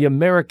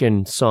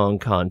American Song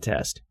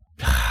Contest.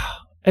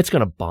 It's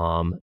going to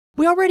bomb.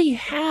 We already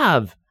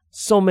have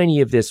so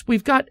many of this.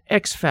 We've got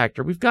X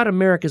Factor. We've got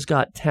America's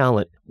Got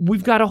Talent.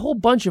 We've got a whole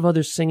bunch of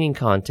other singing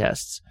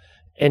contests.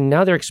 And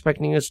now they're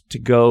expecting us to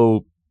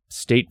go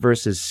state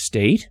versus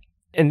state.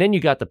 And then you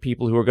got the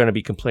people who are going to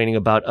be complaining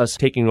about us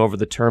taking over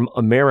the term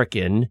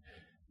American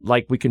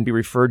like we can be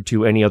referred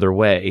to any other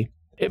way.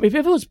 If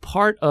it was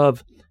part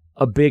of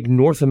a big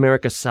North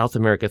America, South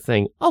America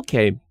thing,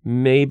 okay,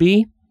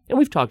 maybe. And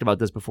we've talked about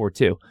this before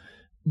too.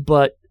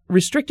 But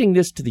restricting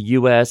this to the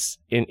U.S.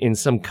 in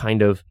some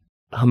kind of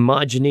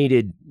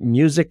homogenated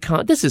music,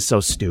 this is so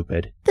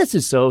stupid. This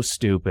is so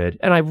stupid.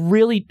 And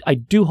I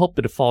do hope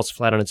that it falls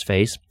flat on its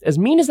face. As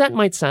mean as that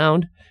might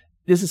sound,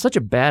 this is such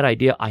a bad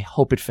idea. I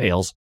hope it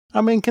fails.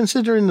 I mean,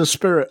 considering the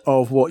spirit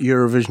of what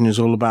Eurovision is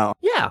all about.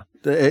 Yeah.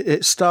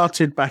 It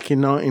started back in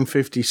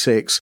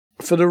 1956.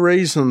 For the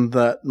reason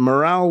that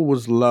morale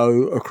was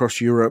low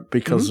across Europe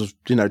because of,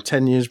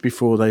 10 years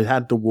before they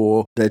had the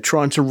war. They're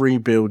trying to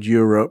rebuild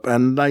Europe,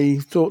 and they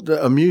thought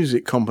that a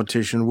music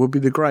competition would be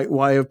the great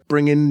way of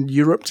bringing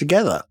Europe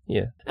together.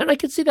 Yeah. And I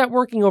could see that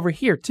working over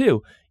here,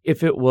 too,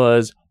 if it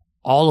was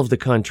all of the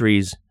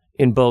countries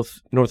in both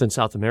North and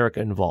South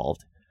America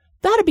involved.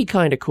 That'd be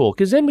kind of cool,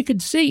 because then we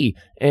could see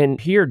and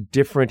hear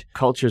different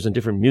cultures and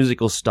different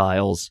musical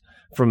styles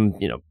from,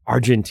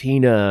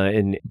 Argentina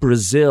and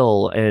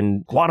Brazil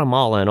and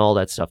Guatemala and all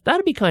that stuff.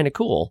 That'd be kind of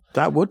cool.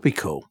 That would be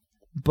cool.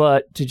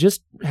 But to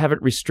just have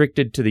it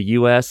restricted to the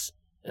U.S.,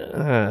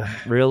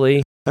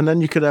 really? And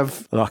then you could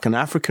have like an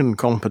African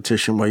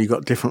competition where you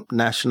got different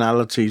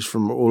nationalities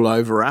from all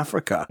over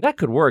Africa. That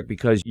could work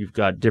because you've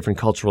got different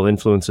cultural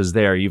influences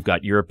there. You've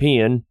got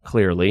European,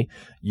 clearly.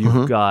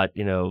 You've got,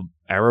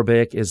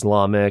 Arabic,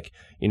 Islamic.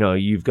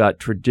 You've got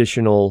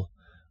traditional,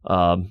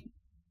 for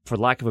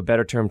lack of a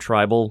better term,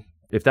 tribal.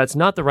 If that's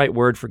not the right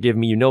word, forgive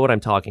me. You know what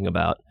I'm talking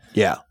about.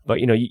 Yeah. But,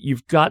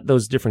 you've got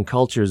those different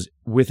cultures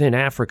within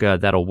Africa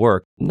that'll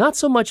work. Not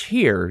so much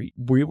here.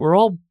 We're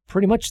all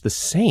pretty much the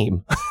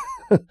same.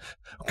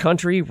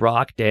 Country,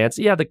 rock, dance.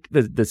 Yeah,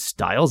 the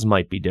styles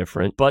might be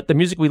different, but the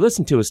music we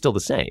listen to is still the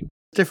same.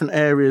 Different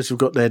areas have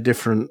got their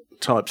different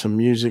types of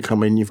music. I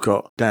mean, you've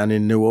got down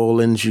in New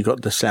Orleans, you've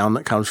got the sound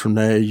that comes from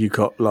there. You've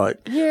got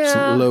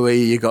St.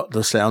 Louis, you got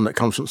the sound that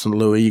comes from St.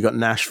 Louis. You got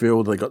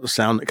Nashville, they got the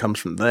sound that comes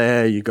from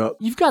there. You've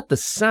got the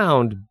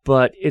sound,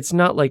 but it's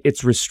not like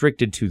it's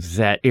restricted to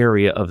that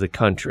area of the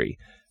country.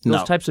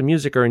 Those types of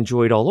music are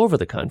enjoyed all over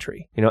the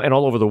country, and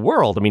all over the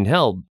world. I mean,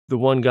 hell, the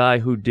one guy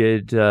who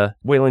did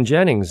Waylon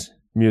Jennings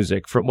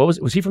music from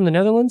was he from the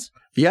Netherlands?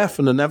 Yeah,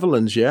 from the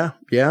Netherlands. Yeah.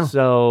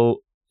 So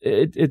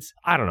it's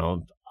I don't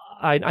know.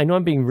 I know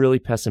I'm being really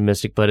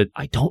pessimistic, but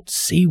I don't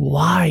see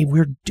why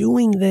we're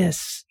doing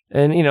this.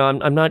 And, you know,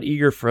 I'm not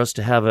eager for us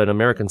to have an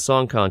American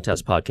Song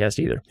Contest podcast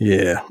either.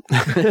 Yeah.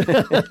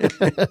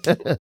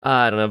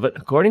 I don't know, but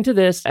according to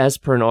this, as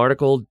per an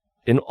article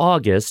in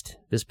August,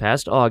 this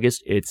past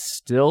August, it's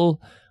still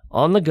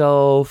on the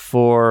go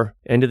for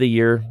end of the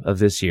year of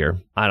this year.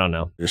 I don't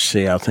know. Just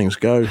see how things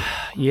go.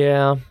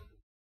 Yeah.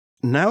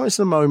 Now is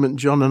the moment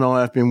John and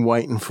I have been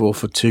waiting for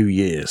 2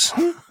 years.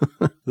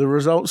 The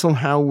results on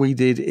how we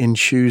did in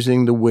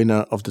choosing the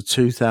winner of the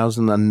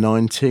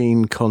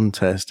 2019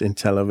 contest in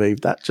Tel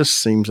Aviv. That just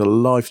seems a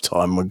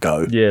lifetime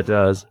ago. Yeah, it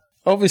does.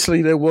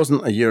 Obviously, there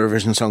wasn't a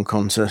Eurovision Song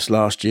Contest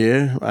last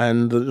year,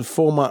 and the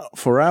format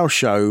for our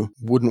show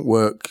wouldn't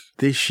work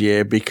this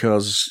year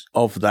because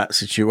of that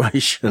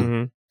situation.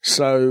 Mm-hmm.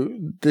 So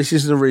this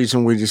is the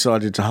reason we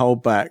decided to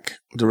hold back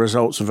the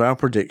results of our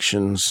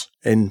predictions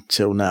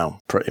until now,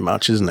 pretty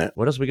much, isn't it?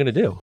 What else are we going to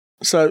do?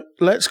 So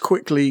let's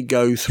quickly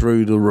go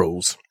through the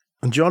rules.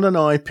 John and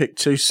I picked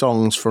 2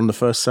 songs from the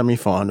first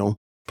semi-final,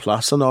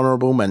 plus an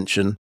honourable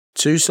mention,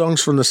 2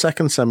 songs from the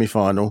second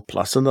semi-final,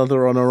 plus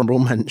another honourable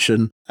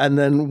mention, and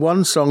then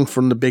 1 song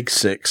from the Big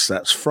Six.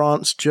 That's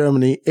France,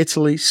 Germany,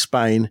 Italy,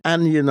 Spain,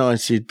 and the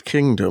United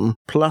Kingdom,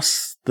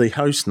 plus the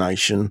host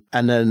nation,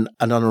 and then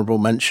an honourable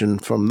mention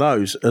from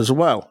those as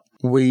well.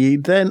 We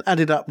then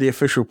added up the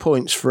official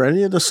points for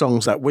any of the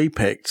songs that we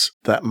picked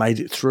that made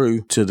it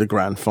through to the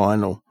grand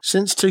final.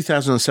 Since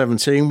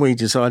 2017, we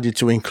decided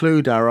to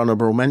include our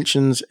honourable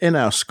mentions in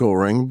our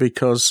scoring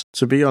because,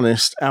 to be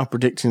honest, our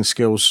predicting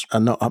skills are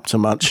not up to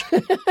much.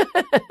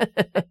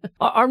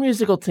 Our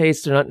musical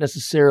tastes are not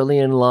necessarily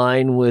in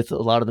line with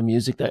a lot of the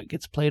music that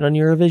gets played on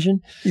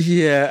Eurovision.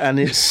 Yeah, and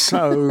it's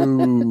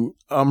so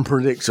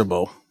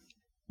unpredictable.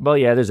 Well,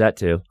 yeah, there's that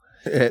too.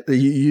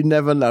 You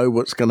never know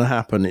what's going to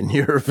happen in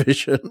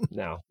Eurovision.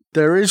 No.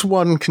 There is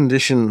one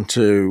condition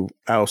to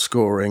our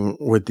scoring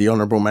with the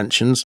honourable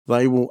mentions.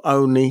 They will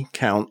only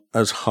count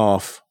as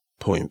half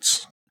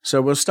points.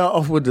 So we'll start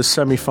off with the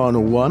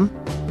semi-final one.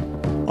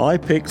 I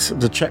picked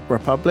the Czech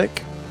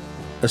Republic,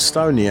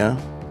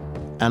 Estonia,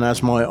 and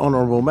as my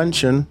honourable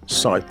mention,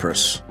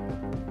 Cyprus.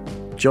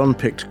 John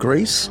picked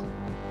Greece,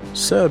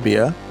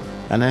 Serbia,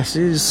 and as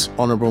his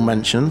honourable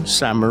mention,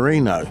 San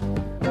Marino.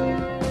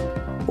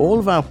 All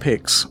of our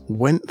picks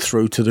went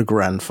through to the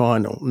grand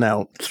final.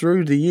 Now,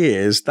 through the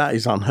years, that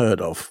is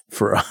unheard of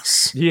for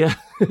us. Yeah,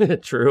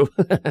 true.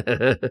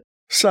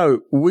 So,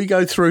 we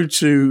go through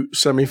to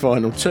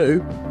semi-final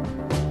 2,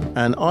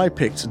 and I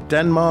picked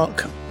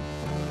Denmark,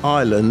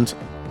 Ireland,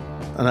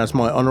 and as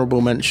my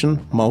honourable mention,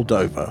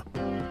 Moldova.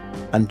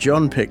 And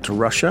John picked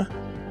Russia,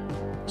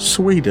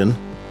 Sweden,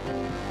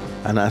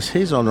 and as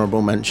his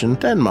honourable mention,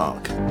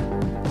 Denmark.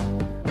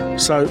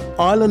 So,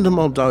 Ireland and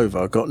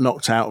Moldova got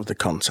knocked out of the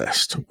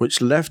contest,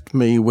 which left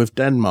me with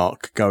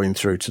Denmark going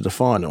through to the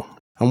final.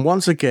 And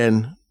once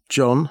again,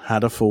 John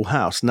had a full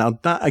house. Now,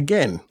 that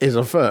again is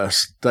a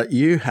first, that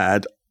you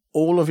had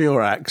all of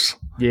your acts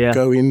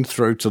going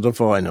through to the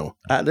final.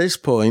 At this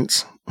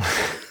point,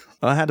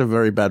 I had a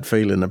very bad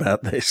feeling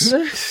about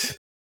this.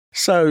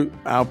 So,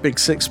 our Big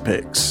Six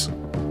picks.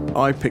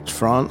 I picked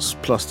France,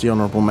 plus the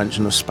honourable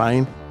mention of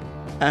Spain.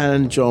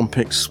 And John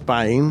picked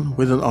Spain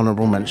with an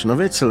honourable mention of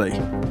Italy.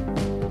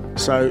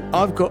 So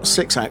I've got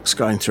 6 acts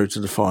going through to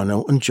the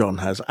final and John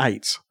has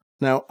 8.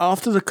 Now,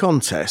 after the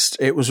contest,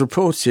 it was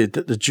reported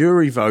that the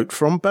jury vote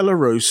from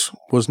Belarus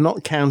was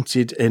not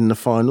counted in the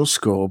final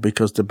score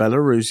because the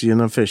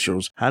Belarusian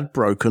officials had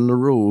broken the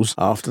rules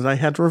after they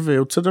had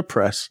revealed to the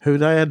press who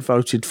they had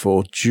voted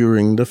for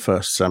during the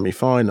first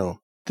semi-final.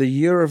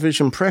 The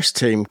Eurovision press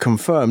team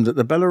confirmed that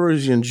the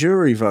Belarusian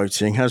jury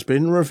voting has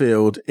been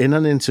revealed in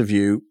an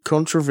interview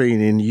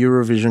contravening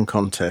Eurovision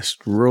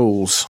contest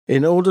rules.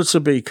 In order to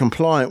be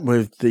compliant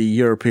with the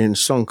European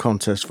Song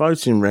Contest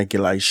voting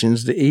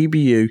regulations, the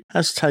EBU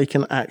has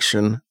taken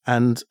action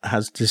and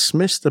has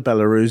dismissed the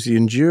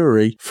Belarusian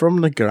jury from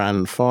the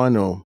grand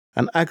final.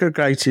 And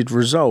aggregated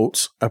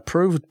results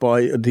approved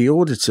by the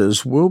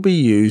auditors will be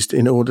used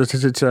in order to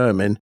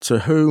determine to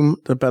whom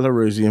the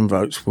Belarusian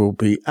votes will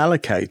be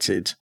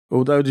allocated.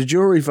 Although the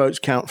jury votes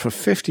count for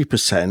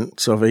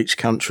 50% of each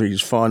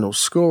country's final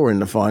score in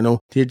the final,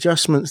 the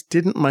adjustments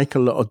didn't make a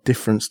lot of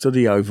difference to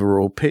the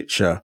overall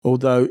picture,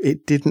 although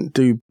it didn't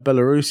do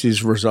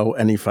Belarus's result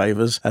any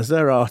favours as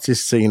their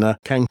artist Sina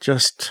came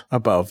just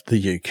above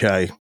the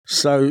UK.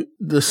 So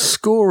the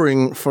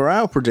scoring for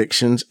our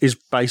predictions is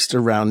based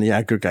around the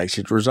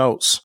aggregated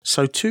results.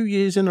 So 2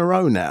 years in a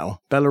row now,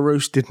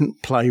 Belarus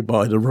didn't play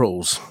by the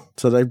rules.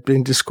 So they've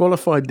been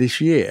disqualified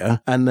this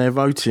year and their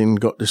voting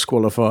got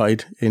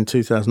disqualified in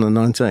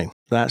 2019.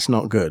 That's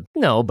not good.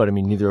 No, but I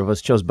mean, neither of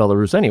us chose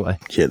Belarus anyway.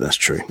 Yeah, that's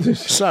true.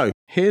 So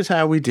here's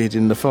how we did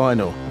in the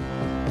final.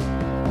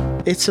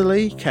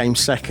 Italy came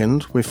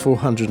second with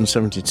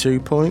 472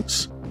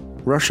 points.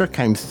 Russia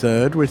came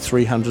third with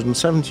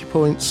 370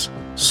 points.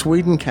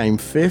 Sweden came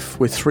 5th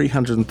with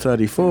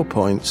 334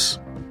 points.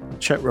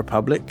 Czech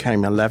Republic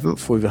came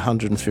 11th with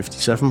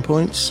 157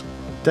 points.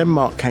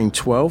 Denmark came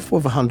 12th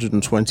with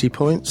 120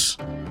 points.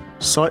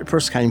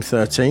 Cyprus came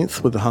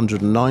 13th with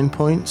 109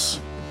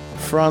 points.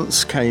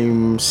 France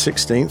came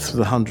 16th with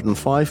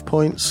 105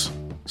 points.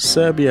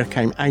 Serbia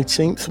came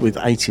 18th with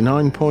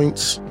 89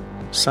 points.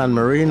 San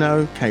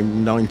Marino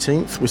came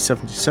 19th with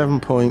 77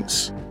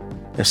 points.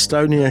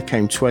 Estonia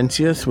came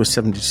 20th with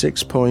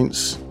 76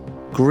 points.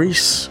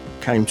 Greece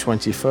came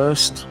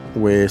 21st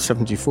with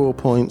 74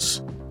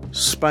 points.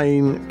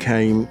 Spain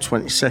came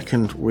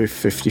 22nd with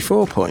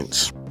 54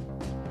 points.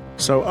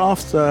 So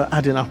after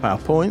adding up our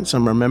points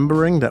and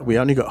remembering that we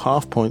only got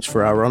half points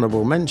for our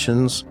honourable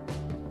mentions,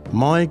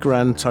 my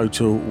grand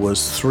total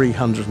was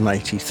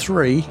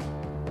 383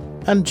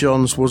 and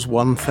John's was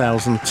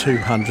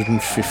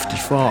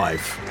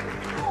 1,255.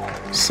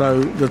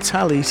 So the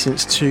tally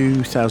since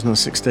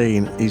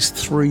 2016 is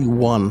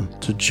 3-1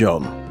 to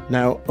John.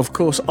 Now, of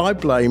course, I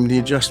blame the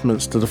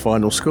adjustments to the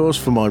final scores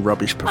for my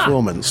rubbish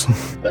performance.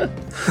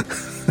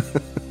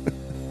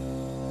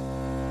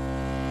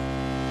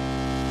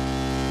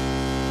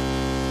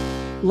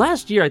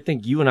 Last year, I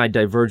think you and I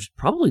diverged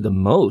probably the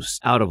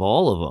most out of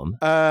all of them.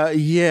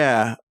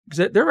 Yeah.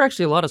 Because there were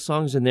actually a lot of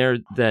songs in there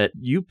that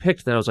you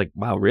picked that I was like,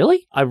 wow,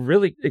 really? I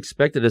really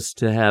expected us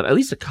to have at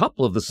least a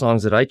couple of the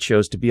songs that I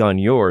chose to be on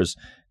yours.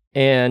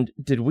 And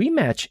did we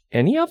match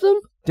any of them?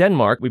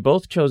 Denmark, we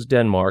both chose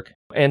Denmark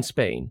and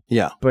Spain.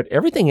 Yeah. But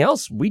everything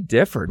else, we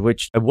differed,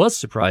 which I was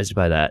surprised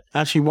by that.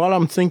 Actually, while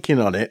I'm thinking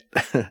on it,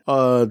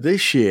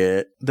 this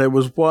year, there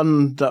was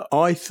one that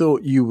I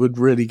thought you would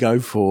really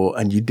go for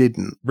and you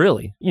didn't.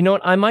 Really? You know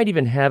what? I might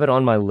even have it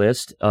on my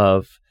list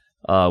of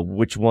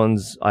which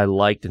ones I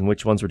liked and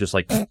which ones were just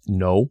like,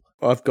 no.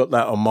 I've got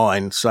that on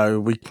mine, so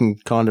we can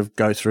kind of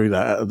go through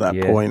that at that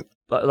point.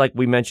 Like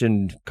we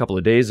mentioned a couple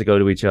of days ago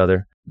to each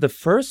other, the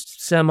first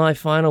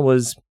semifinal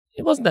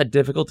it wasn't that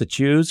difficult to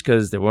choose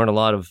because there weren't a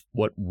lot of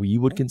what we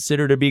would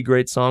consider to be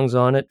great songs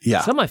on it.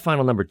 Yeah.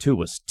 Semifinal number 2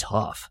 was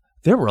tough.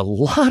 There were a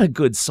lot of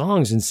good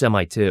songs in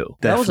Semi 2.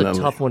 That was a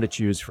tough one to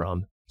choose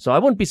from. So I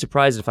wouldn't be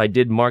surprised if I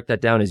did mark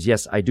that down as,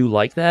 yes, I do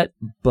like that,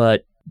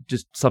 but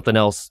just something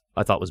else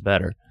I thought was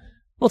better.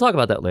 We'll talk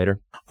about that later.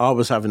 I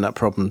was having that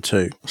problem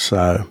too.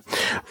 So,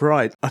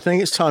 right, I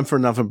think it's time for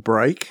another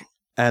break.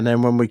 And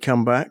then when we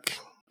come back,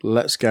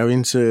 let's go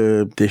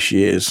into this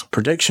year's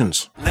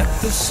predictions. Let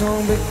the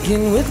song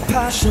begin with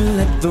passion,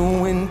 let the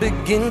wind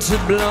begin to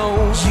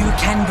blow. You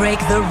can break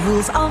the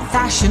rules of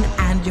fashion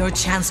and your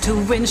chance to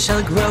win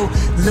shall grow.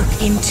 Look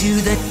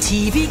into the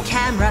TV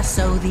camera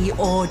so the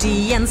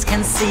audience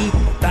can see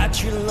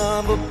that you're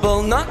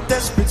lovable, not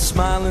desperate,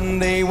 smile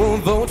and they will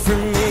vote for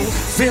me.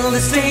 Fill the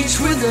stage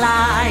with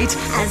light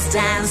as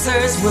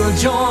dancers will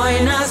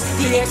join us.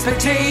 The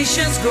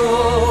expectations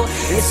grow.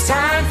 It's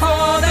time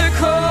for the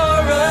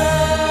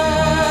chorus.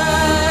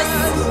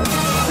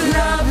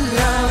 Love,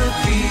 love,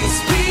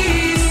 peace,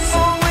 peace.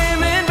 For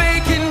women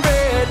baking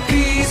bread,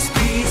 peace,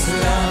 peace.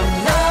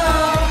 Love,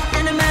 love.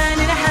 And a man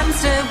in a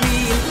hamster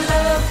wheel.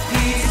 Love,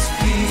 peace,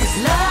 peace.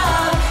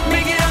 Love.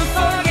 Make it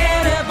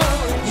unforgettable.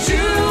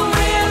 You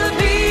will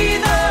be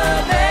the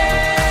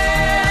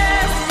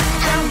best.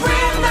 And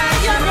win the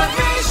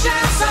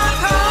Eurovision Song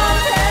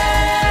Contest.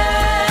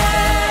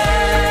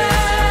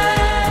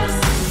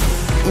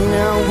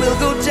 Now we'll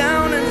go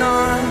down a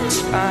notch.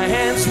 Our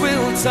hands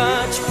will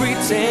touch,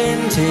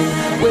 pretending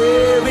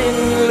we're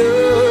in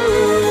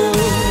love.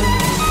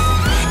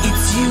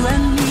 It's you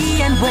and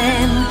me, and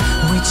when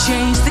we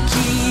change the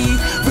key,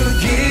 we'll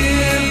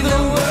give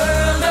the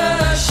world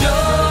a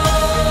show.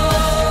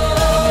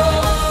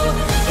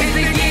 It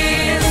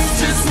begins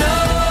to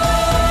snow.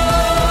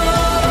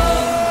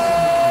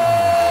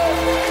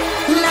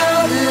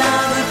 love,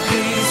 love,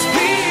 peace,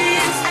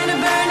 peace, and a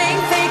burning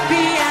fake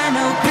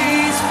piano,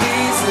 peace,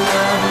 peace,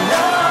 love,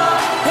 love,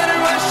 and a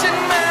Russian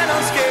man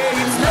on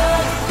skates.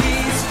 love,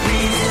 peace,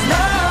 peace,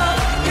 love.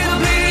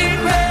 It'll be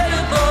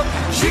incredible.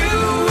 You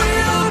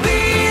will be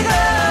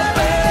the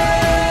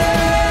best.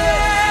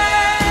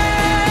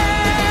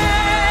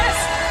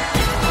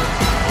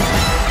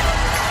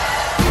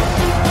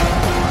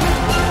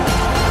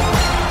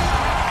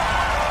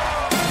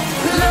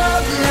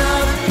 Love,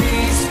 love,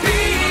 peace,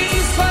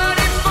 peace.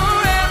 Party for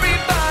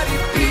everybody,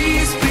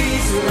 peace,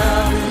 peace,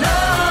 Love,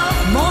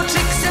 love. More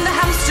tricks in the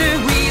hamster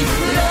wheel.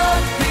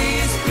 Love,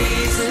 peace,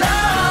 peace,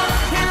 love.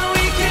 and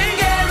we can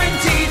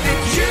guarantee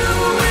that you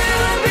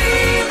will be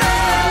the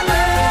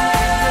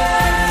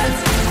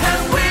best.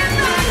 And win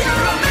the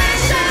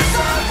Eurovision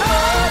Song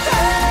Contest.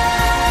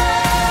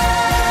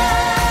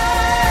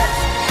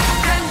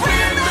 And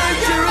win the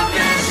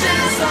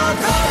Eurovision Song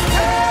Contest.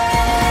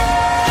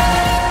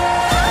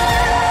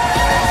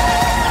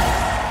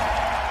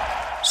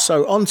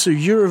 So on to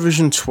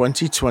Eurovision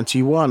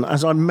 2021.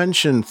 As I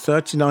mentioned,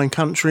 39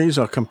 countries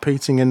are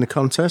competing in the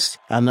contest,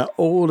 and that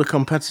all the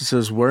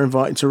competitors were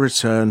invited to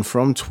return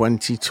from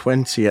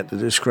 2020 at the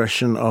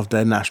discretion of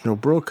their national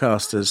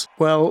broadcasters.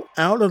 Well,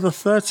 out of the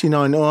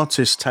 39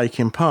 artists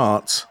taking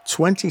part,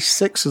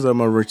 26 of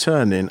them are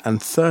returning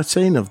and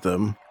 13 of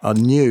them are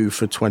new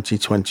for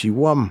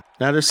 2021.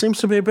 Now, there seems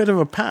to be a bit of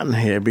a pattern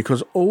here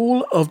because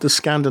all of the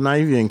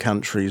Scandinavian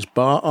countries,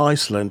 bar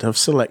Iceland, have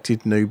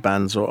selected new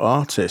bands or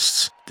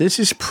artists. This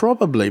is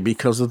probably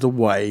because of the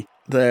way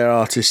their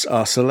artists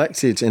are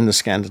selected in the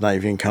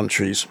Scandinavian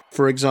countries.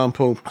 For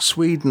example,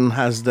 Sweden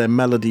has their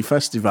Melody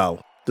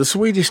Festival. The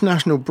Swedish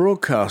national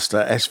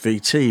broadcaster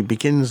SVT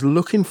begins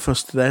looking for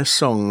their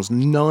songs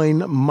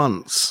 9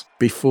 months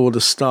before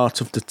the start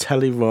of the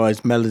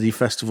televised Melody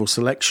Festival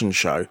selection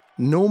show,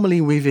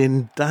 normally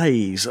within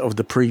days of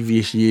the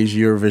previous year's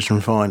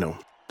Eurovision final.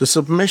 The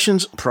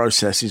submissions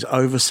process is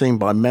overseen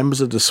by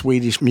members of the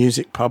Swedish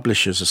Music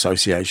Publishers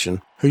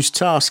Association, whose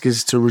task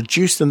is to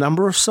reduce the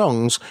number of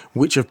songs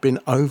which have been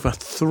over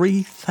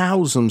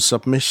 3,000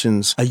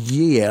 submissions a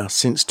year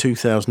since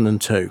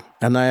 2002,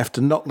 and they have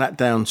to knock that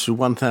down to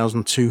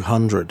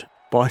 1,200.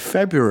 By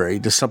February,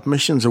 the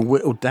submissions are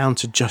whittled down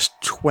to just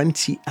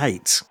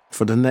 28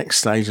 for the next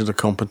stage of the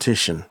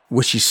competition,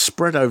 which is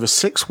spread over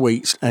 6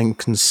 weeks and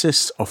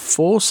consists of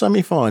 4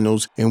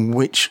 semi-finals in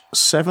which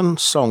 7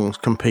 songs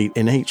compete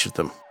in each of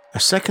them. A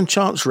second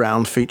chance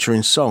round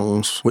featuring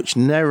songs which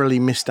narrowly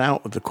missed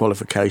out of the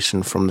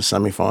qualification from the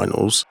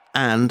semi-finals,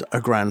 and a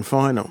grand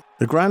final.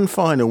 The grand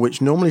final, which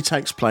normally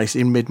takes place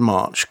in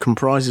mid-March,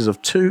 comprises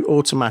of 2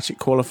 automatic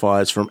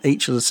qualifiers from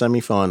each of the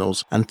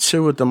semi-finals and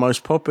 2 of the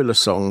most popular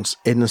songs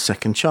in the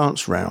second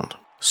chance round.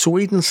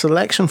 Sweden's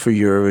selection for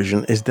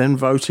Eurovision is then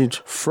voted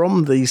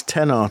from these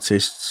 10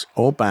 artists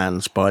or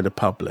bands by the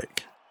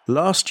public.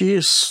 Last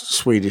year's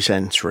Swedish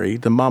entry,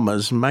 the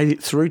Mummers, made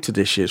it through to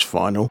this year's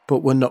final,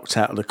 but were knocked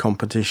out of the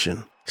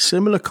competition.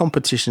 Similar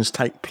competitions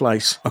take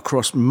place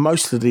across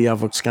most of the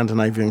other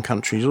Scandinavian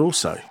countries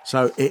also.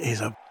 So it is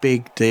a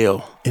big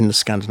deal in the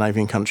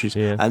Scandinavian countries,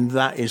 and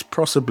that is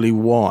possibly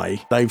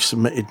why they've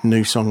submitted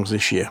new songs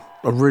this year.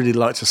 I'd really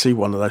like to see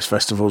one of those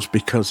festivals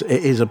because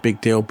it is a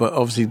big deal, but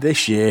obviously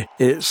this year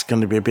it's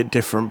going to be a bit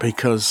different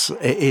because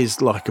it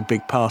is like a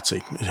big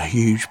party. It's a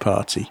huge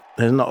party.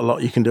 There's not a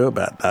lot you can do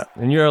about that.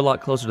 And you're a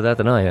lot closer to that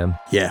than I am.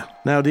 Yeah.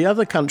 Now, the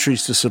other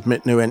countries to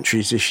submit new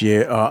entries this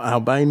year are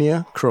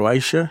Albania,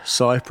 Croatia,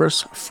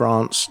 Cyprus,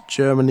 France,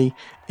 Germany,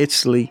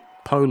 Italy,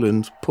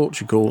 Poland,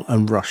 Portugal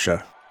and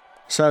Russia.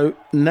 So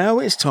now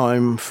it's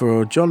time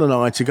for John and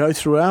I to go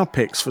through our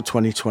picks for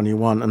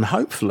 2021, and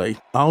hopefully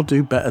I'll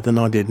do better than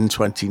I did in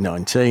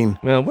 2019.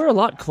 Well, we're a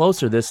lot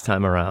closer this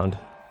time around.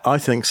 I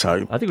think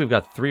so. I think we've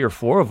got 3 or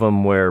 4 of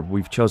them where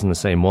we've chosen the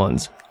same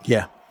ones.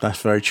 Yeah, that's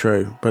very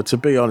true. But to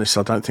be honest,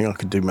 I don't think I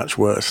could do much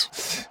worse.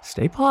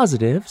 Stay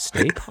positive.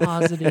 Stay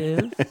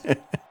positive.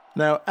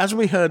 Now, as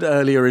we heard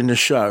earlier in the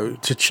show,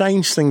 to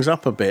change things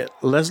up a bit,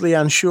 Leslie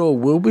Ann Shaw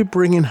will be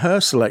bringing her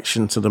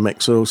selection to the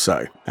mix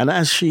also. And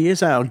as she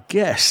is our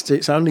guest,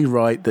 it's only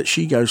right that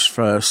she goes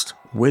first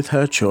with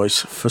her choice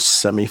for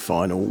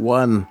semi-final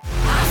 1.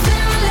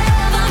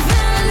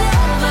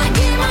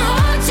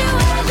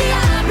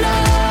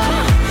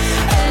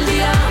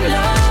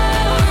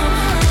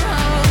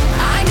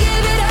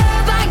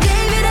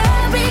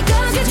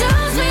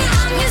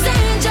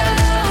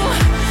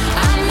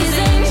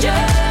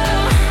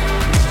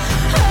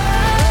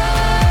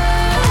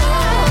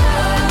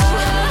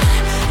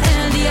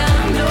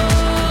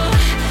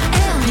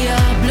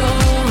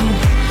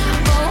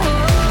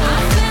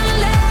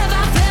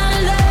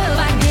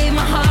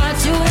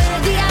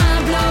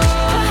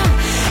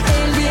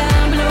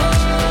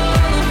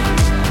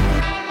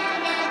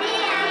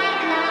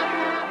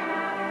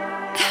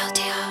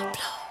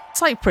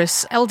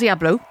 Cyprus, El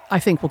Diablo, I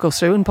think will go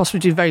through and possibly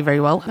do very, very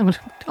well. I'm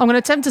going to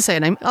attempt to say a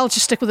name. I'll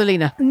just stick with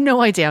Alina.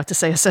 No idea how to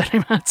say a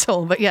surname at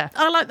all, but yeah.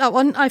 I like that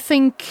one. I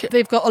think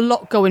they've got a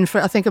lot going for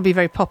it. I think it'll be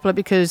very popular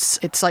because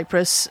it's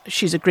Cyprus.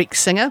 She's a Greek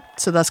singer,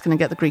 so that's going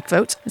to get the Greek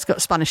vote. It's got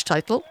a Spanish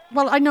title.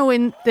 Well, I know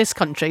in this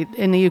country,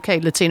 in the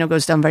UK, Latino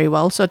goes down very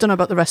well, so I don't know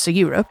about the rest of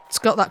Europe. It's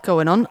got that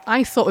going on.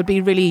 I thought it'd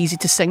be really easy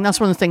to sing.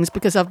 That's one of the things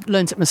because I've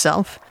learnt it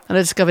myself, and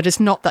I discovered it's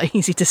not that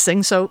easy to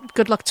sing, so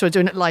good luck to her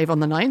doing it live on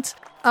the night.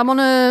 I'm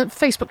on a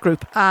Facebook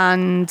group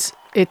and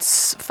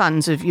it's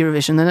fans of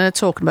Eurovision and they're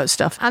talking about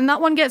stuff. And that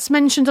one gets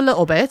mentioned a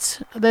little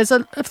bit. There's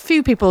a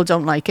few people who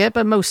don't like it,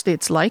 but mostly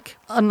it's unlike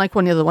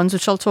one of the other ones,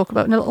 which I'll talk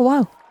about in a little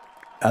while.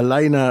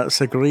 Elena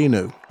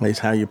Segrinu is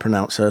how you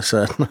pronounce her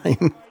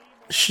surname.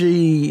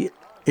 She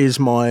is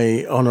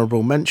my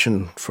honourable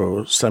mention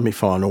for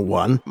semi-final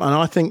 1. And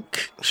I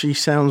think she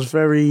sounds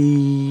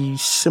very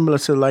similar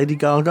to Lady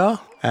Gaga.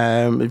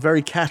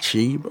 Very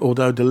catchy,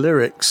 although the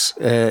lyrics,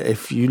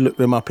 if you look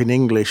them up in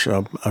English,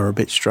 are a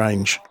bit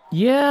strange.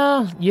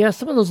 Yeah,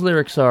 some of those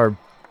lyrics are,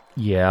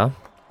 yeah.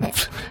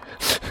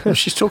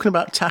 She's talking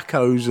about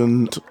tacos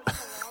and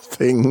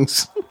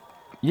things.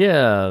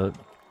 Yeah,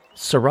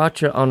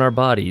 sriracha on our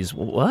bodies.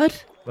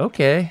 What?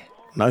 Okay.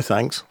 No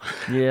thanks.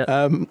 Yeah.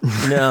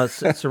 No,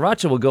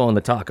 sriracha will go on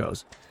the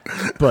tacos.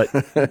 But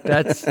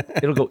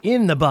it'll go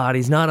in the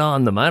bodies, not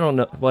on them. I don't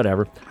know.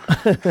 Whatever.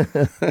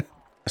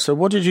 So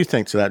what did you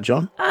think to that,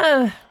 John?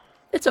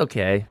 It's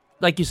okay.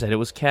 Like you said, it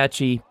was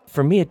catchy.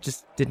 For me, it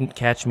just didn't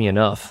catch me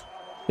enough.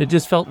 It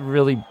just felt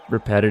really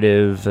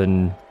repetitive,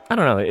 and I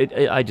don't know.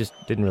 I just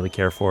didn't really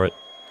care for it.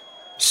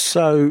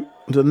 So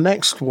the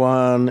next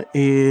one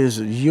is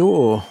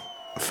your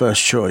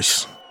first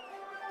choice.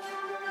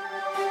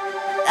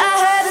 I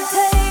had to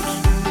take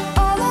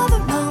all of the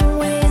wrong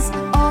ways,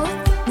 all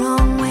of the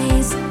wrong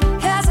ways.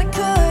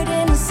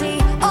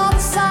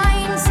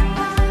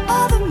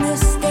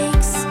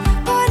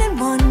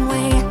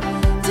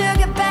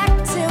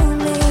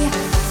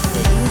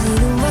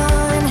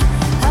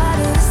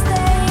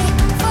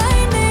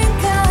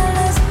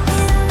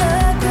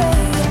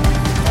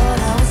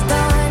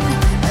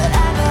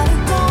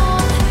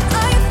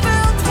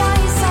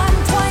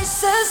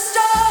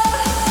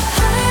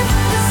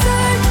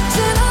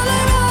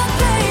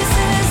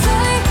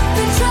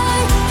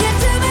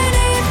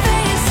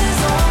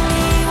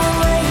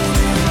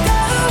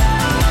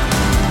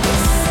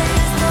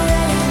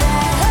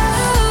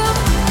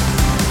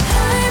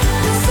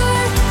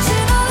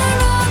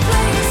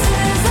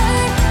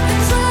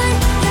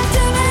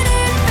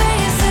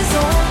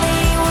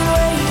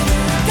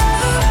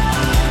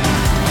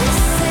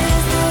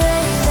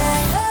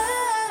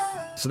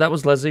 So that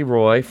was Leslie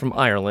Roy from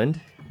Ireland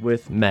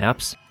with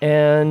Maps.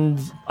 And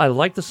I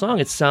like the song.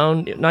 It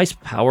sound nice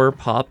power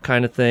pop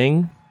kind of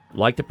thing.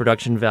 Like the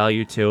production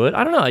value to it.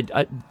 I don't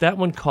know. That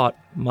one caught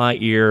my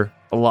ear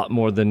a lot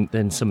more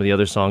than some of the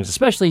other songs,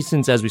 especially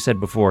since, as we said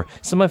before,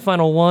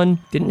 Semifinal 1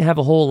 didn't have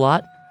a whole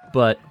lot.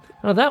 But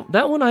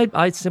that one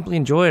I simply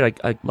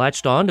enjoyed. I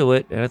latched onto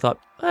it and I thought,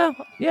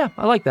 yeah,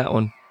 I like that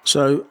one.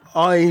 So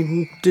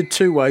I did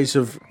two ways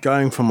of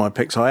going for my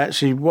picks. I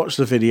actually watched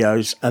the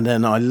videos and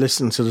then I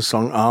listened to the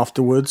song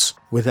afterwards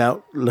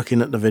without looking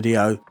at the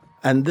video.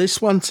 And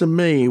this one, to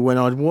me, when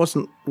I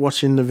wasn't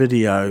watching the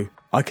video,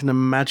 I can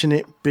imagine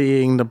it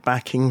being the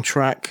backing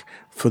track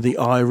for the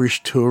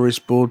Irish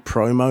Tourist Board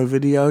promo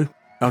video.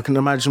 I can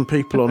imagine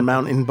people on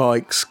mountain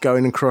bikes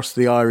going across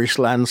the Irish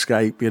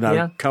landscape,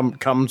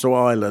 come to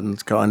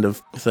Ireland kind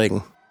of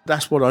thing.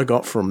 That's what I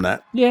got from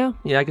that. Yeah,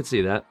 I could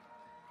see that.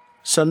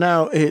 So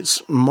now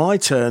it's my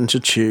turn to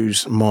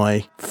choose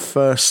my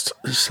first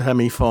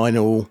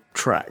semi-final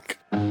track.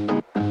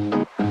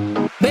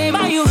 Babe,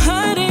 are you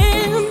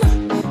hurting?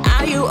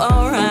 Are you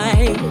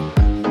alright?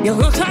 You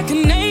look like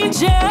an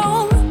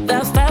angel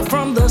that fell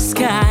from the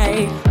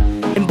sky.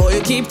 And boy,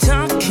 you keep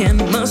talking,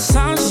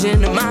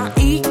 massaging my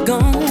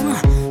ego,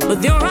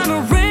 but you're on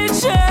a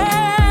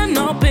region,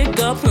 no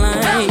pickup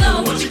line. Hell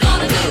no, what you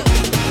gonna do?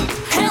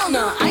 Hell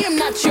no, I am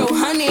not your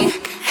honey.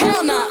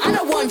 Hell no, I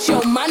don't want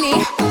your money.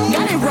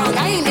 Got it wrong,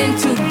 I ain't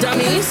into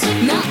dummies.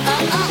 Nah,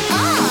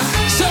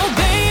 So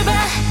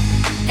baby,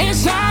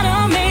 it's not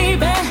a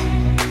maybe.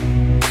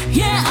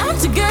 Yeah, I'm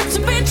too good to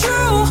be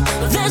true.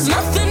 There's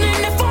nothing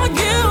in it for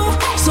you.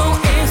 So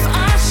if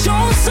I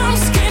show some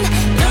skin,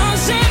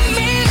 doesn't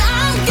mean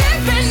I'm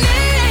giving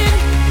in.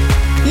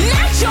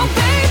 Not your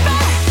baby.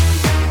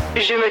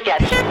 Je me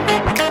cache.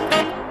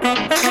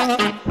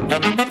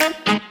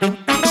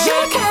 Je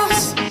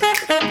casse.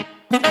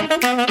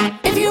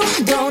 If you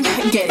don't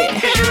get it.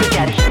 Je me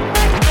cache.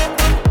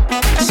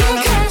 Je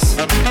casse.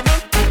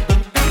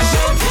 Je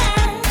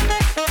casse.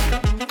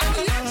 I'm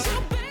not your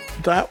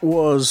baby. That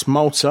was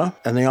Malta,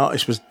 and the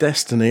artist was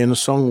Destiny, and the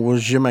song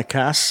was Je me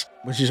casse,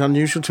 which is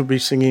unusual to be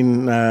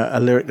singing a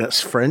lyric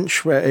that's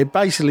French, where it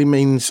basically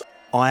means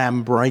I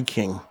am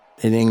breaking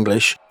in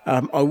English.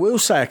 I will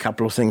say a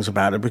couple of things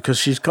about her because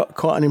she's got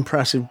quite an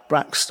impressive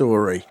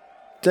backstory.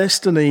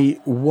 Destiny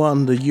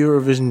won the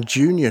Eurovision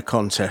Junior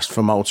contest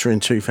for Malta in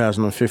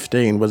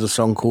 2015 with a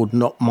song called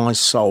Not My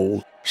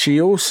Soul. She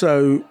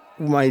also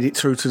made it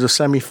through to the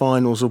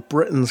semi-finals of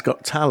Britain's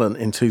Got Talent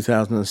in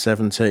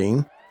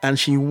 2017, and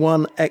she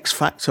won X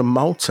Factor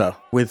Malta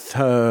with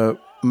her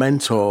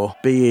mentor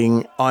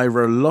being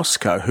Ira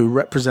Losko, who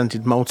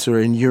represented Malta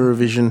in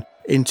Eurovision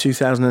in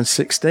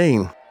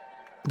 2016.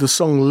 The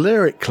song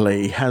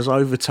lyrically has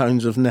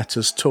overtones of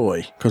Netta's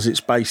Toy, because it's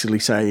basically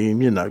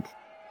saying,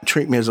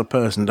 treat me as a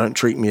person, don't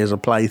treat me as a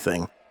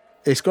plaything.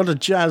 It's got a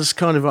jazz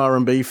kind of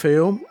R&B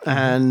feel,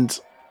 and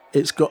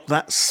it's got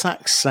that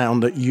sax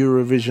sound that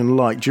Eurovision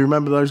liked. Do you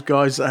remember those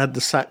guys that had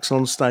the sax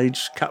on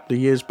stage a couple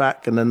of years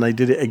back, and then they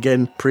did it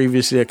again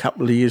previously a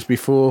couple of years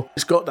before?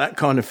 It's got that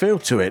kind of feel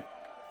to it.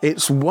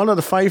 It's one of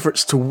the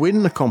favourites to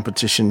win the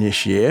competition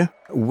this year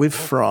with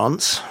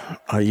France.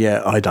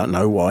 I don't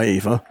know why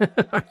either.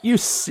 Are you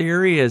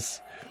serious?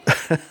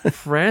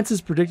 France is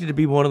predicted to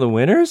be one of the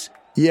winners?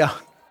 Yeah.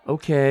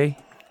 Okay.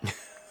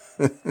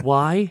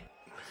 Why?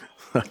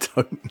 I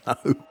don't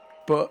know.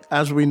 But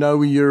as we know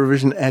with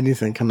Eurovision,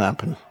 anything can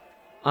happen.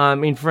 I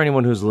mean, for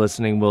anyone who's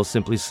listening, we'll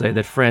simply say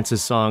that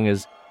France's song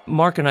is...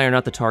 Mark and I are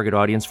not the target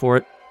audience for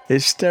it.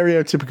 It's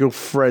stereotypical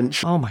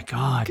French. Oh my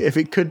God. If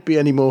it could be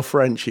any more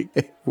French,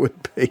 it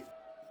would be.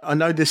 I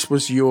know this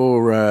was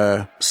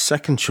your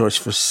second choice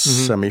for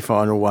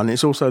semi-final one.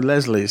 It's also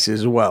Leslie's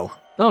as well.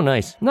 Oh,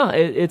 nice. No,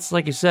 it's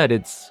like you said,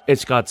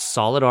 it's got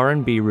solid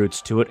R&B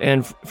roots to it.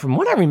 And from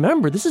what I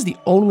remember, this is the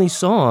only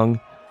song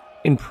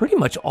in pretty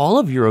much all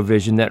of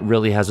Eurovision that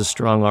really has a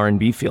strong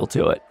R&B feel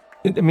to it.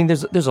 I mean,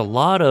 there's a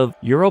lot of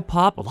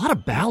Europop, a lot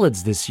of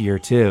ballads this year,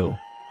 too.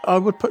 I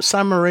would put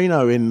San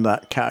Marino in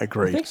that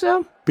category. I think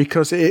so.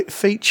 Because it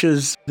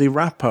features the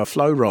rapper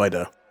Flo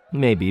Rida.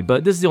 Maybe,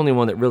 but this is the only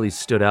one that really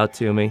stood out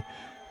to me.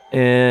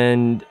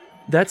 And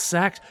that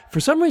sax,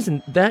 for some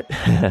reason, that...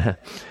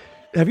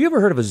 Have you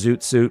ever heard of a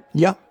zoot suit?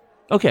 Yeah.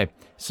 Okay,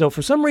 so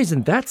for some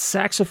reason, that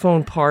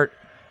saxophone part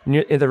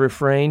in the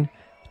refrain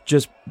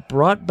just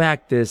brought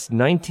back this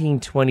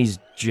 1920s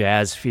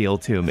jazz feel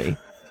to me.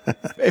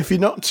 If you're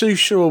not too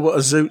sure what a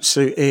zoot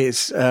suit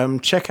is,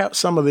 check out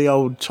some of the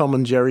old Tom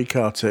and Jerry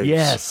cartoons.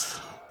 Yes.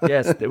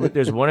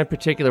 There's one in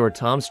particular where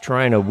Tom's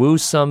trying to woo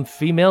some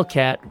female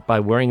cat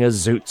by wearing a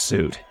zoot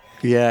suit.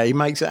 Yeah, he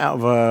makes it out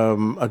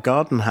of a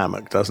garden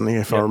hammock, doesn't he,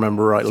 if I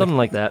remember rightly? Something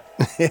like that.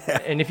 Yeah.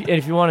 And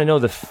if you want to know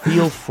the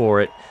feel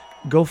for it,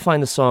 go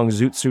find the song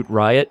Zoot Suit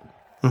Riot.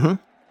 Mm-hmm.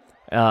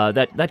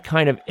 That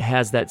kind of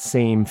has that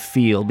same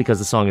feel because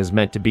the song is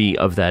meant to be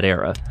of that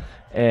era.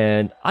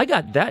 And I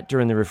got that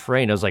during the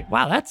refrain. I was like,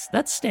 wow,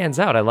 that stands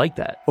out. I like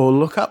that. Or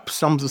look up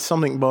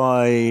something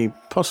by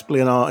possibly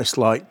an artist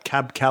like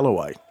Cab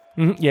Calloway.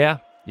 Mm-hmm. Yeah.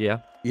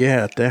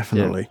 Yeah,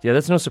 definitely. Yeah,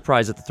 that's no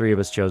surprise that the three of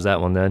us chose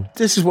that one then.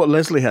 This is what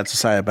Leslie had to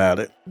say about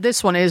it.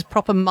 This one is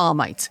proper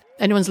Marmite.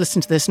 Anyone's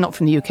listening to this, not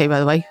from the UK, by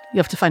the way, you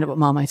have to find out what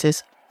Marmite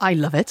is. I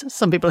love it.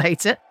 Some people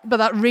hate it. But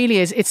that really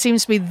is, it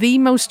seems to be the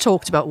most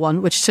talked about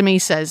one, which to me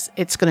says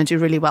it's going to do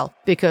really well.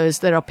 Because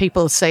there are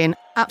people saying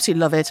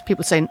absolutely love it,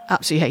 people saying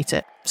absolutely hate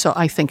it. So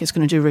I think it's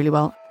going to do really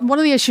well. One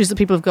of the issues that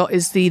people have got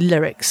is the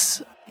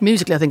lyrics.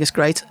 Musically, I think it's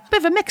great. Bit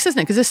of a mix, isn't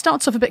it? Because it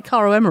starts off a bit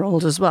Caro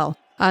Emerald as well.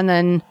 And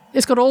then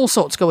it's got all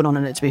sorts going on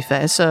in it, to be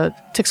fair. So it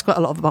ticks quite a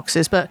lot of the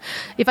boxes. But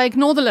if I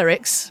ignore the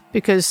lyrics,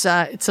 because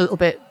it's a little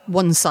bit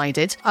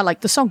one-sided, I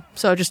like the song.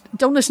 So I just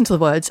don't listen to the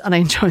words and I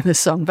enjoy this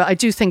song. But I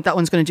do think that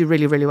one's going to do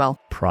really, really well.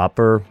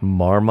 Proper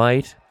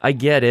Marmite? I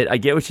get it. I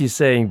get what she's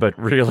saying, but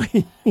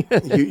really?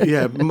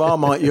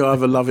 Marmite, you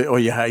either love it or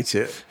you hate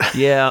it.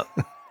 Yeah.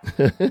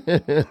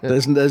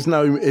 There's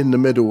no in the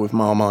middle with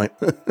Marmite.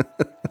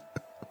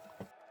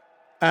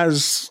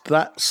 As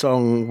that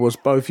song was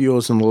both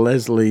yours and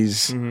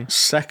Leslie's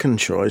second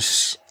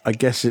choice, I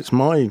guess it's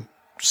my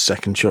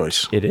second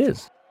choice. It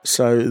is.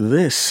 So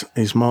this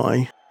is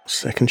my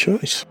second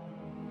choice.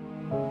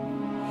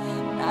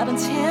 Not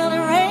until the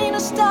rain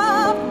has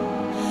stopped,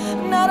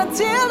 not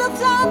until the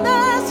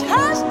thunder's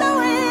hushed, no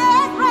we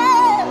at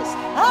rest,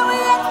 are we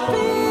at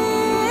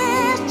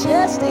peace?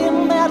 Just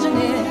imagine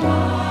it.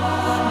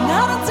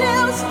 Not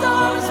until the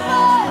storm is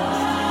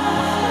past,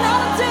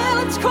 not until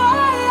it's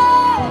quiet.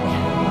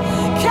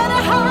 Can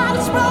a heart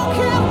is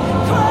broken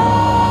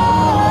cry?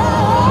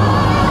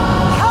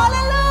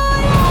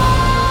 Hallelujah,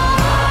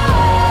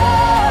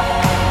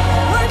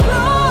 we're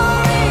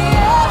glorious.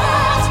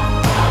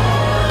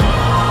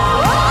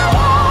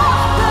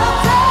 The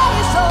day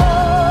is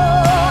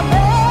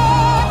over.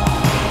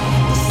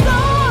 The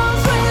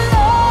storms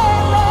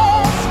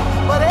relentless,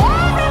 but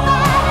everybody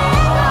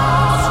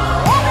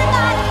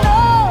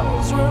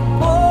knows we're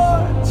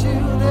born to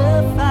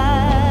defy.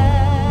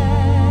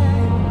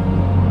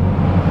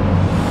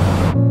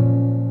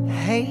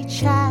 Hey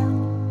child,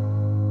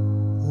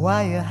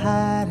 why you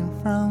hiding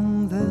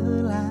from the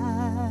light?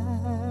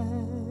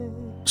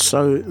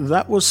 So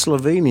that was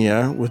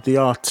Slovenia with the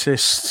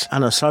artist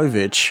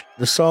Anasovic.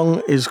 The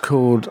song is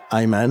called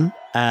Amen,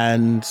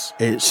 and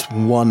it's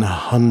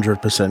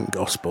 100%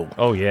 gospel.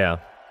 Oh, yeah.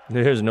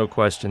 There's no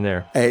question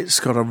there. It's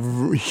got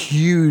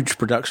huge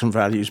production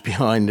values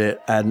behind it,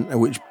 and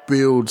which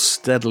builds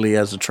steadily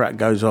as the track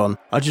goes on.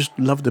 I just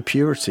love the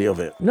purity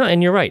of it. No,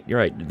 and you're right.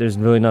 There's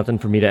really nothing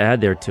for me to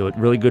add there to it.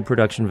 Really good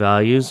production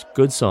values,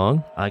 good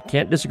song. I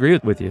can't disagree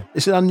with you.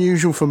 It's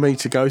unusual for me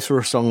to go through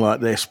a song like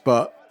this,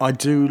 but I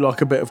do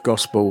like a bit of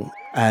gospel.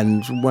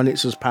 And when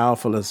it's as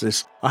powerful as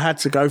this, I had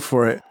to go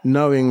for it,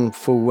 knowing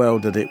full well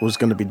that it was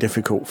going to be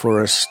difficult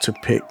for us to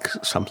pick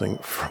something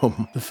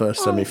from the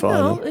first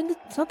semi-final. No, and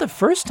it's not the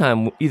first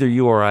time either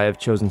you or I have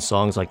chosen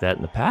songs like that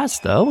in the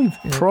past, though.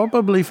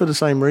 Probably for the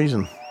same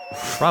reason.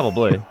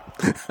 Probably.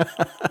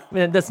 I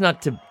mean, that's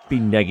not to be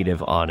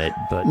negative on it,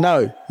 but...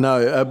 No,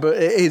 but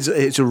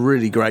it's a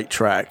really great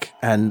track,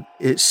 and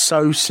it's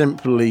so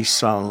simply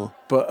sung,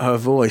 but her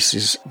voice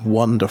is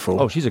wonderful.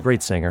 Oh, she's a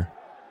great singer.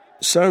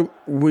 So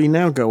we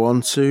now go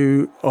on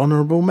to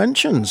honourable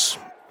mentions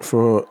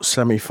for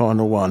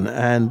semi-final one,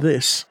 and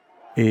this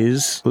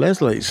is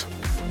Leslie's.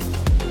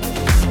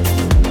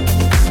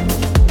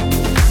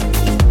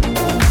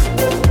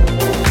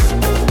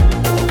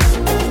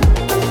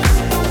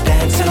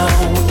 Dance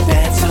alone,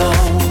 dance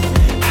alone,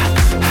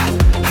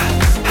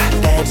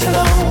 dance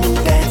alone,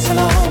 dance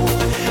alone.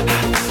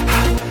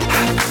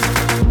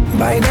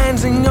 By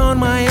dancing on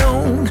my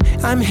own,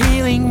 I'm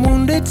healing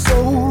wounded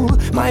soul.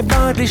 My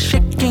body's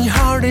shaking,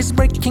 heart is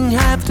breaking,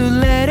 have to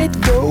let it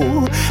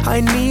go.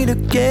 I need to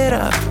get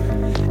up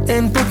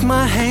and put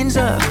my hands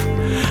up.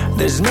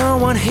 There's no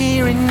one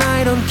here and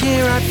I don't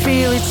care, I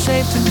feel it's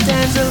safe to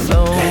dance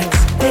alone.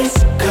 Let's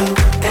disco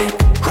and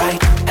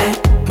right at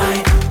my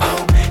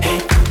home.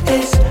 It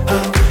is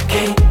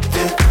okay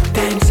to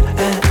dance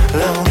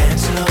alone.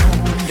 Dance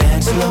alone,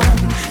 dance alone,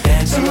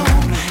 dance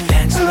alone,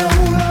 dance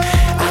alone.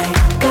 I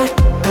got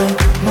the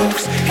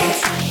moves,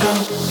 it's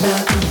gonna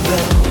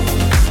blow.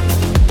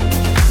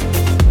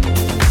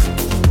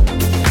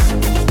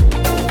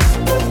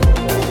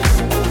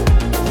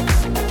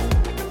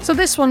 So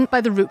this one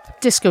by the Roop,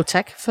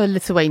 Discotheque for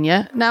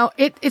Lithuania. Now,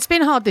 it's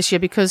been hard this year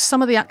because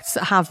some of the acts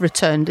that have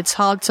returned, it's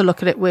hard to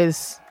look at it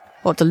with,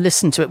 or to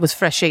listen to it with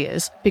fresh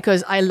ears,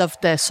 because I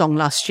loved their song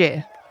last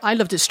year. I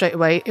loved it straight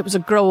away. It was a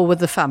grower with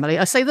the family.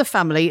 I say the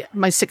family,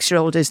 my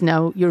 6-year-old is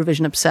now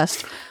Eurovision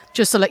obsessed.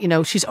 Just to let you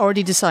know, she's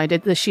already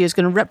decided that she is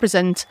going to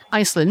represent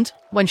Iceland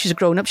when she's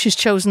grown up. She's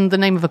chosen the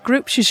name of a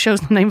group. She's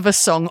chosen the name of a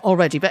song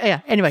already. But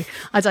yeah, anyway,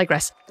 I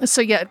digress. So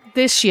yeah,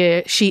 this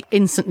year she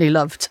instantly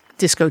loved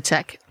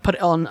Discotheque, put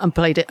it on and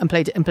played it and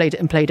played it and played it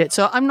and played it.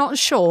 So I'm not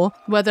sure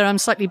whether I'm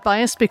slightly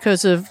biased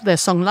because of their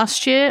song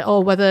last year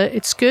or whether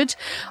it's good.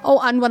 Oh,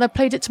 and when I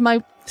played it to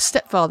my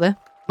stepfather,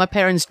 my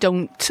parents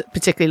don't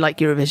particularly like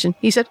Eurovision.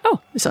 He said,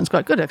 oh, this sounds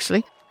quite good,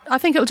 actually. I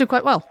think it'll do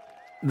quite well.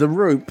 The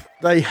Roop,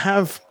 they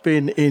have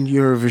been in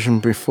Eurovision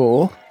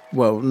before,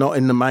 well, not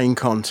in the main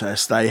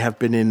contest. They have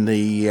been in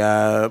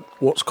the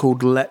what's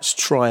called Let's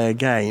Try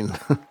Again.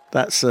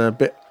 That's a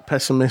bit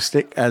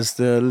pessimistic as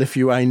the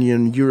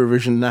Lithuanian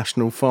Eurovision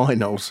National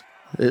Finals.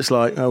 It's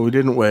like, oh, we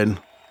didn't win.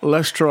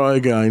 Let's try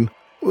again.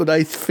 Well,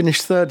 they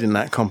finished third in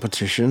that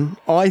competition.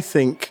 I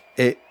think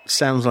it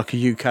sounds like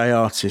a UK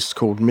artist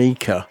called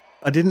Mika.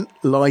 I didn't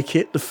like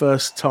it the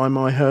first time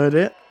I heard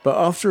it, but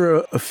after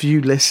a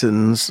few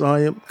listens,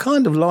 I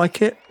kind of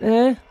like it.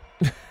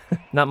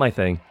 Not my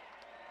thing.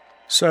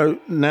 So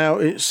now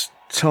it's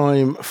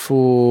time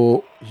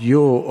for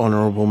your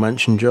honourable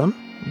mention, John.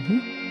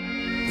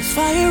 There's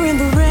fire in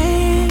the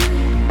rain,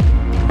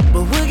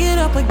 but we'll get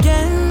up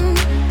again.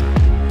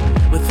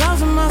 We're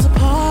 1,000 miles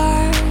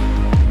apart,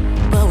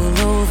 but we'll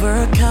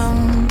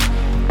overcome.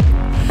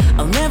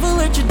 I'll never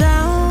let you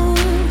down.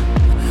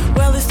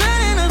 Well, they're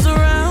turning us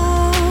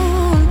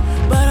around,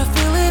 but I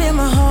feel it in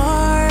my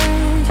heart.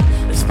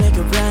 Let's make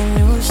a brand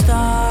new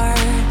start.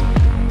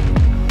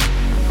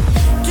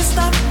 Just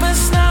stop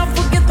us now,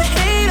 forget the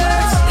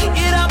haters.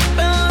 Get up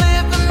and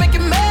live and make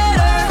it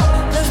matter.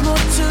 There's more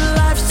to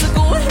life, so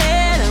go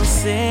ahead and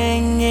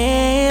sing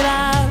it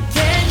out.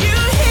 Can you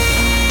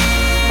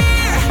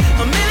hear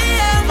a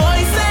million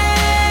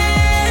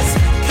voices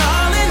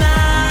calling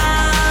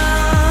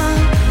out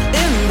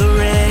in the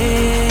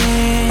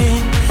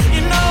rain?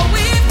 You know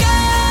we've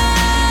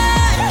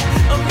got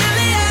a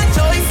million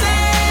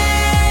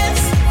choices.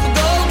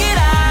 Go get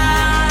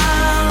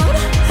out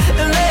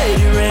and let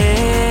it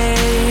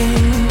rain.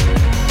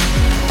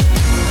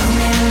 A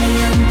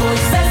million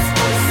voices,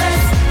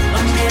 voices.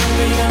 A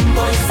million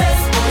voices,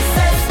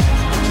 voices.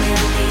 A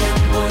million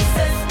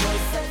voices,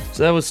 voices. So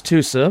that was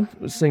Tusa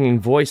singing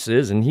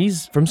Voices, and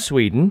he's from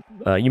Sweden.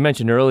 You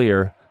mentioned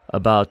earlier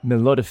about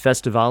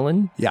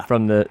Melodifestivalen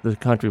from the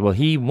country. Well,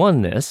 he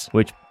won this,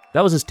 which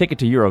that was his ticket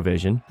to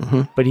Eurovision,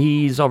 but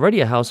he's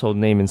already a household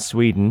name in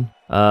Sweden.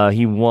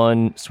 He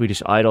won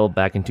Swedish Idol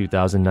back in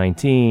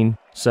 2019,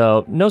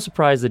 so no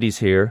surprise that he's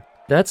here.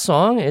 That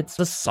song, it's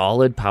a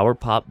solid power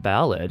pop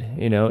ballad.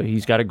 You know,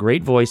 he's got a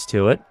great voice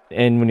to it.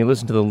 And when you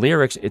listen to the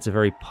lyrics, it's a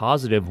very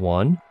positive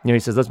one. You know, he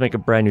says, let's make a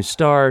brand new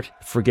start.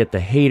 Forget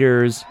the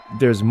haters.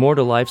 There's more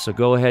to life, so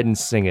go ahead and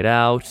sing it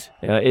out.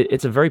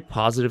 It's a very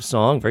positive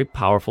song, very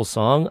powerful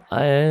song.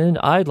 And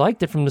I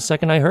liked it from the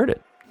second I heard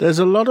it. There's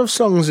a lot of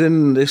songs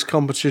in this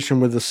competition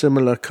with a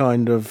similar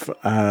kind of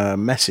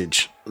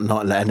message,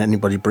 not letting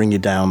anybody bring you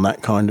down,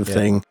 that kind of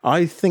thing.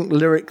 I think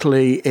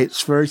lyrically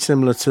it's very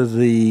similar to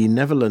the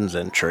Netherlands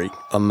entry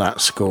on that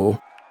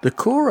score. The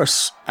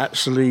chorus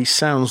actually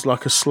sounds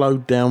like a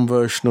slowed down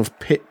version of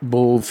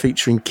Pitbull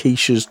featuring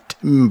Keisha's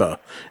Timber,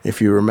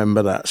 if you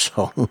remember that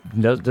song.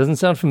 Doesn't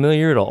sound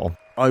familiar at all.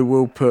 I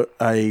will put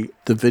the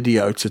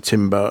video to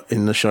Timber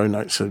in the show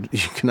notes so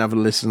you can have a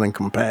listen and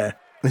compare.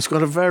 It's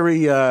got a very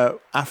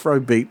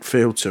Afrobeat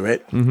feel to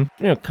it. You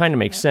know, kind of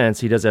makes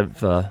sense. He does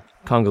have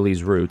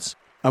Congolese roots.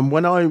 And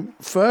when I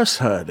first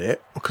heard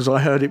it, because I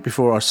heard it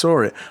before I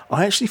saw it,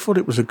 I actually thought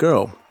it was a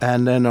girl.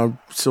 And then I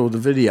saw the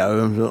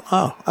video and thought,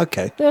 oh,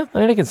 okay. Yeah, I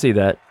mean, I can see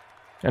that.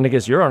 And I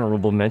guess your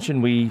honorable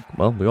mention, we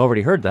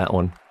already heard that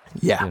one.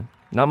 Yeah.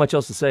 Not much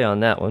else to say on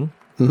that one.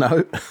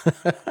 No.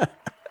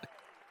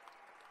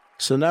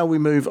 So now we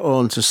move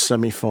on to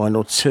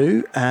semi-final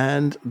 2,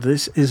 and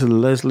this is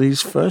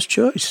Leslie's first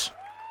choice.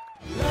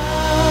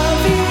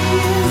 Love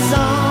is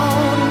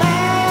on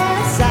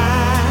my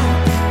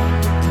side.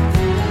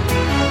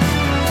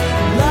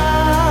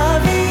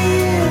 Love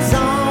is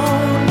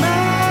on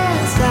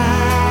my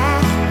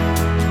side.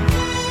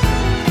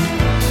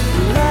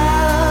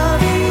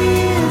 Love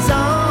is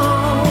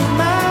on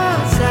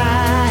my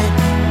side.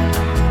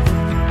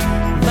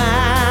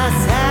 My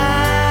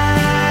side.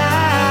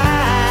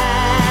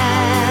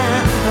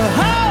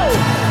 Oh,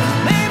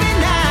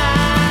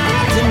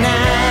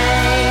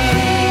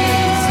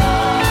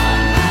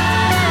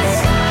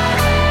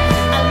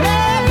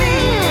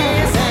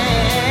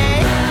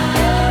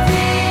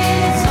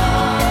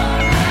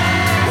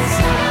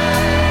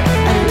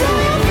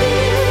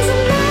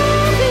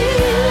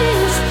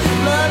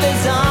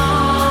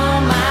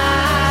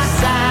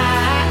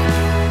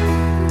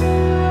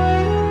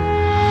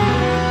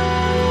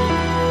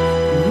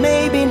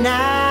 maybe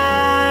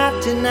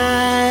not tonight.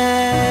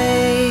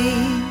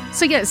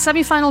 So yeah,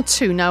 semi-final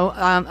 2 now.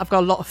 I've got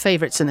a lot of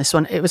favourites in this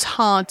one. It was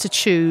hard to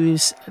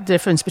choose the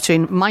difference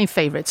between my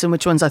favourites and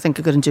which ones I think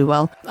are going to do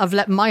well. I've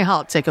let my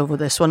heart take over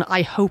this one.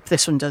 I hope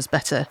this one does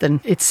better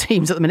than it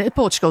seems at the minute.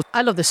 Portugal.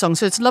 I love this song.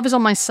 So it's Love Is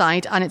On My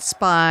Side, and it's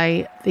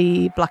by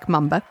the Black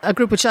Mamba, a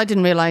group which I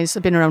didn't realise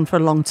had been around for a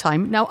long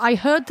time. Now, I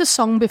heard the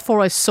song before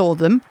I saw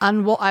them,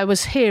 and what I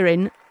was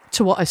hearing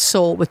to what I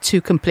saw were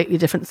two completely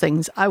different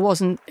things. I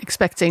wasn't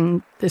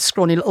expecting this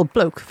scrawny little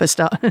bloke, for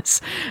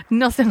starters.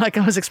 Nothing like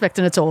I was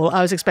expecting at all.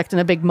 I was expecting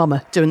a big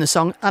mama doing the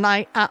song, and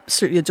I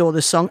absolutely adore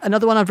this song.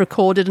 Another one I've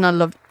recorded, and I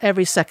loved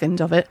every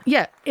second of it.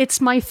 Yeah, it's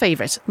my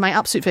favourite, my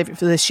absolute favourite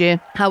for this year.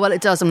 How well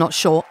it does, I'm not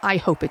sure. I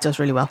hope it does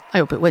really well. I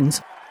hope it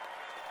wins.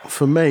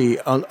 For me,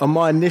 on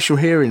my initial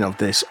hearing of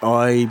this,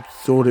 I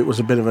thought it was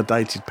a bit of a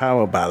dated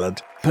power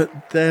ballad.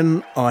 But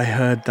then I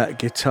heard that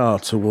guitar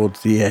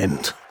towards the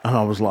end, and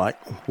I was like,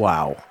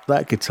 wow,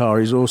 that guitar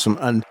is awesome.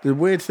 And the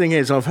weird thing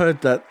is, I've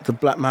heard that the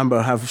Black Mambo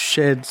have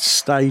shared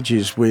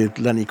stages with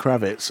Lenny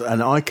Kravitz,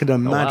 and I could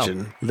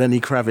imagine Lenny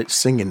Kravitz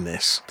singing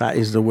this. That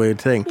is the weird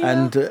thing.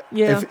 And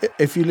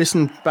if you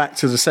listen back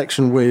to the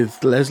section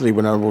with Leslie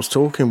when I was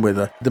talking with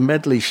her, the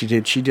medley she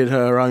did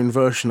her own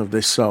version of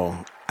this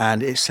song,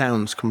 and it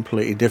sounds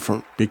completely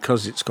different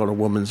because it's got a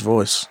woman's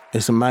voice.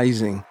 It's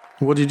amazing.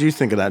 What did you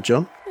think of that,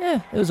 John?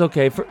 Yeah, it was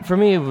okay. For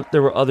me,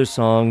 there were other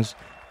songs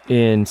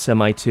in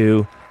Semi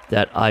 2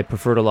 that I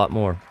preferred a lot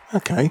more.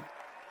 Okay.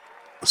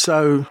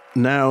 So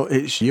now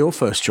it's your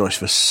first choice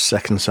for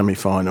second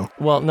semi-final.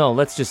 Well, no,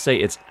 let's just say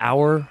it's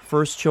our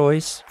first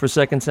choice for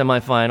second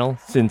semi-final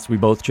since we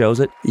both chose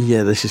it.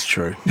 Yeah, this is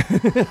true.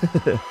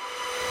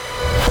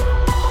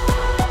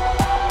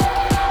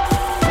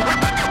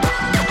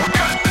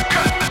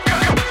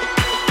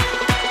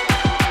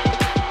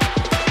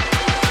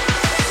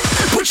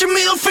 Put your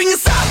middle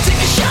fingers up, take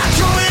a shot,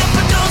 throw it up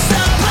and don't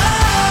stop.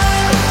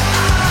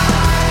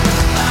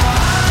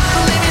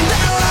 Living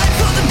that life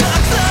on the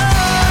dark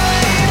side.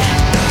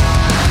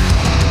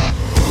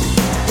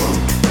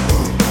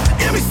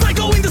 Every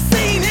cycle in the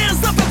scene,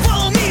 hands up and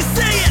follow me,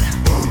 say it.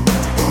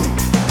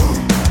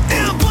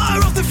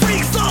 Empire of the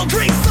freaks, all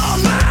drinks, all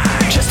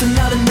night. Just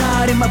another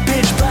night in my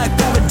pitch black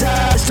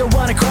paradise. Don't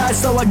wanna cry,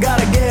 so I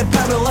gotta get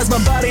paralyzed. My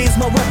body is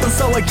my weapon,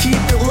 so I keep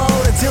it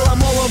loaded till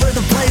I'm all over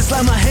the place,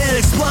 like my head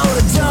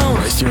exploded. Don't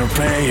waste your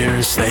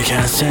prayers, they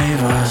can't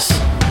save us.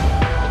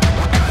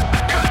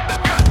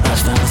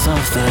 Lifestyles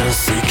of the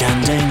sick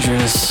and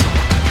dangerous.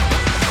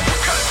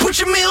 Put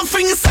your middle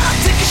fingers up,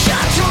 take a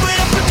shot, throw it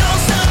up and don't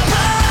stop.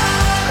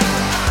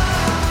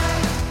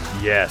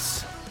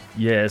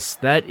 Yes,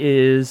 that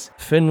is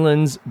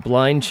Finland's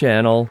Blind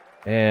Channel,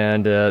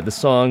 and the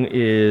song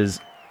is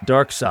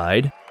Dark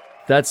Side.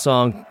 That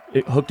song,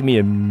 it hooked me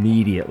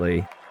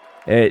immediately.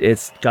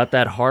 It's got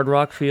that hard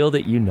rock feel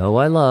that you know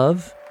I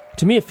love.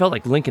 To me, it felt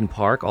like Linkin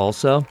Park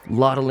also. A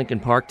lot of Linkin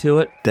Park to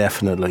it.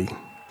 Definitely.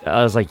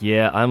 I was like,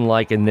 yeah, I'm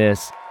liking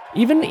this.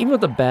 Even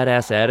with a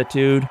badass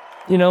attitude,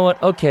 you know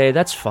what? Okay,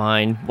 that's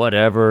fine,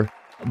 whatever.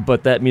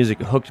 But that music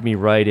hooked me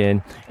right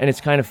in. And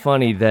it's kind of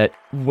funny that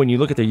when you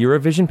look at the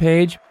Eurovision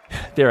page,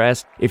 they're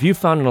asked, if you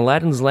found an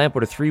Aladdin's lamp,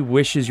 what are 3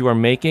 wishes you are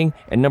making?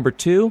 And number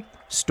 2,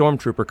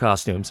 stormtrooper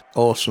costumes.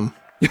 Awesome.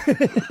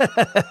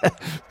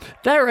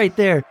 That right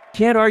there,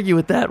 can't argue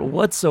with that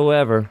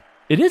whatsoever.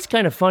 It is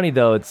kind of funny,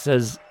 though. It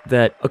says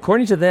that,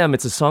 according to them,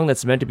 it's a song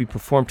that's meant to be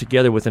performed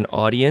together with an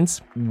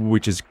audience,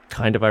 which is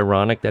kind of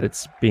ironic that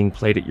it's being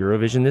played at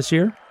Eurovision this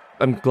year.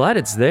 I'm glad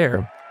it's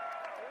there.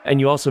 And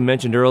you also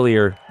mentioned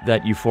earlier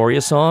that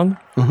Euphoria song.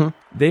 Mm-hmm.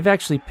 They've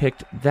actually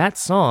picked that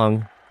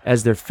song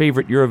as their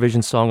favorite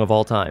Eurovision song of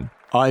all time.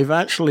 I've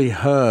actually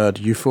heard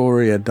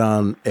Euphoria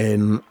done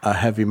in a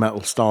heavy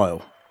metal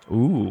style.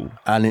 Ooh.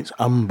 And it's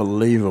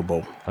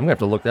unbelievable. I'm going to have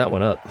to look that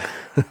one up.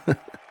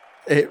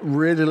 It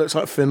really looks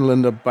like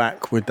Finland are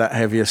back with that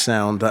heavier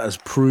sound that has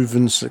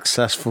proven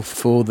successful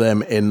for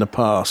them in the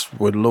past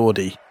with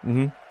Lordi.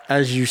 Mm-hmm.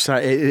 As you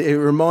say, it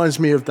reminds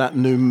me of that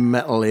new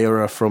metal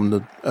era from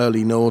the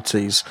early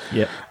noughties.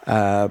 Yep.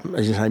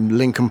 As you say,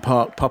 Linkin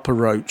Park, Papa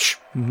Roach,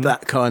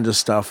 that kind of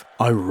stuff.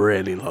 I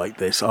really like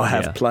this. I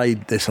have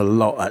played this a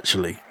lot,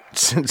 actually,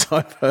 since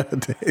I've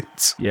heard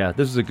it. Yeah,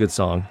 this is a good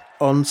song.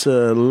 On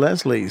to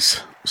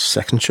Leslie's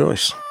second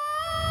choice.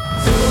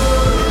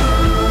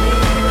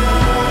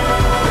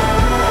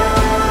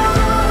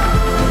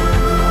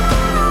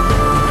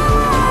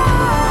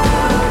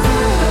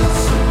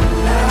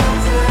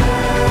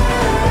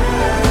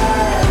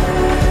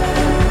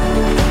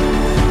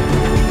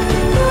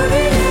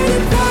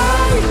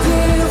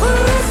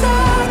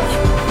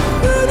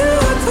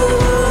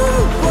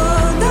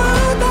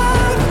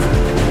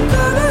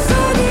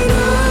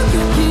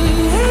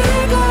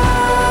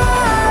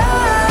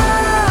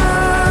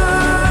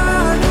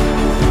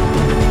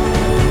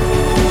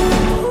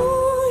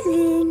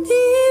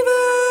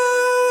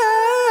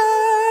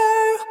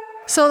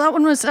 So that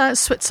one was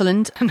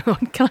Switzerland.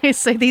 Can I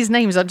say these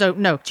names? I don't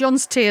know.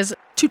 John's Tears,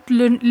 Tout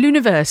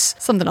l'Univers,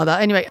 something like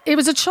that. Anyway, it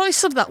was a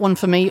choice of that one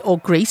for me or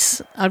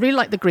Greece. I really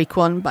like the Greek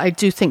one, but I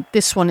do think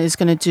this one is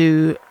going to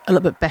do a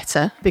little bit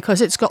better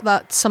because it's got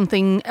that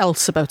something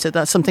else about it,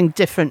 that's something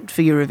different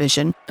for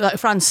Eurovision. Like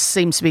France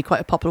seems to be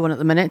quite a popular one at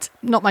the minute.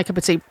 Not my cup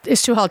of tea.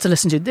 It's too hard to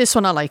listen to. This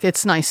one I like.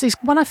 It's nice.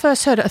 When I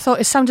first heard it, I thought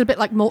it sounded a bit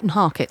like Morten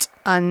Harket,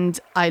 and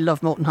I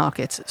love Morten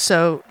Harket.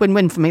 So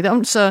win-win for me.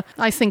 So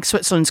I think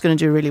Switzerland's going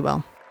to do really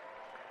well.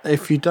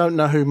 If you don't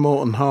know who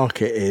Morten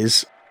Harket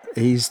is,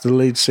 he's the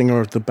lead singer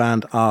of the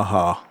band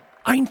Aha.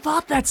 I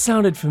thought that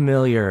sounded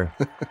familiar.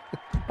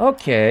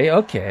 Okay.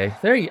 All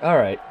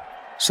right.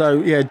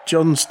 So, yeah,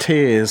 John's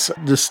Tears.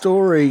 The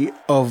story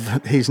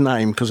of his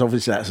name, because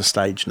obviously that's a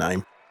stage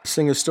name. The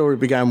singer's story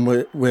began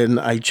when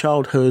a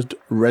childhood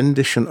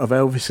rendition of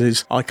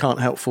Elvis's I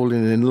Can't Help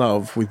Falling in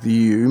Love with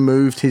You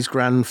moved his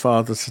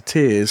grandfather to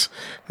tears.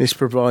 This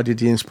provided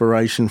the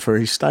inspiration for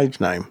his stage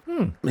name.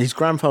 His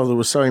grandfather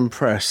was so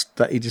impressed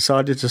that he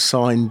decided to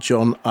sign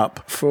John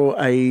up for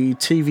a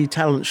TV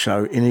talent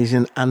show in his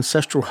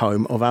ancestral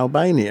home of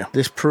Albania.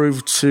 This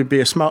proved to be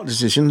a smart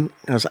decision,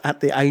 as at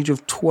the age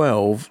of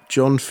 12,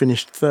 John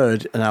finished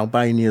third in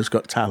Albania's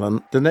Got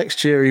Talent. The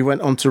next year, he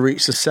went on to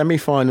reach the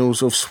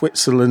semi-finals of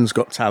Switzerland's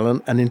Got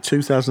Talent, and in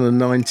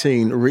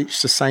 2019,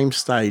 reached the same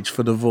stage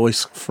for The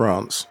Voice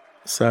France.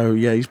 So,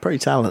 yeah, he's pretty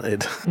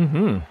talented.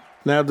 Mm-hmm.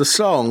 Now, the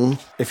song,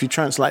 if you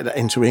translate that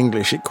into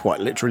English, it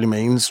quite literally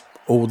means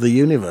all the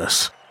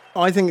universe.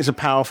 I think it's a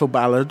powerful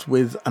ballad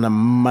with an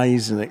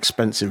amazing,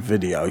 expensive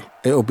video.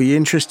 It'll be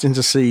interesting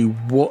to see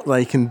what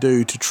they can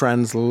do to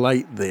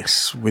translate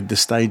this with the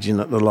staging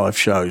at the live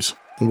shows.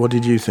 What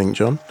did you think,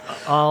 John?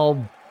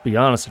 I'll be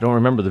honest, I don't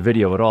remember the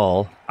video at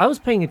all. I was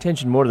paying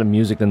attention more to the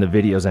music than the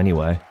videos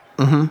anyway.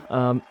 Mm-hmm.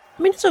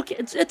 I mean, it's okay.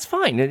 It's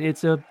fine.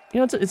 It's a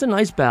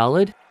nice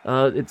ballad.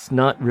 It's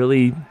not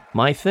really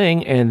my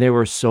thing, and there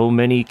were so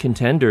many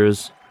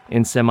contenders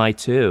in Semi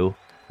 2.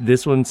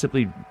 This one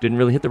simply didn't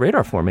really hit the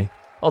radar for me.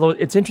 Although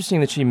it's interesting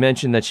that she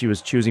mentioned that she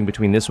was choosing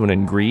between this one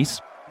and Grease,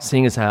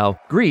 seeing as how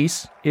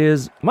Grease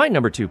is my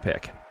number 2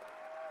 pick.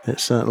 It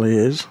certainly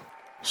is.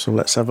 So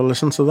let's have a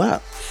listen to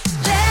that.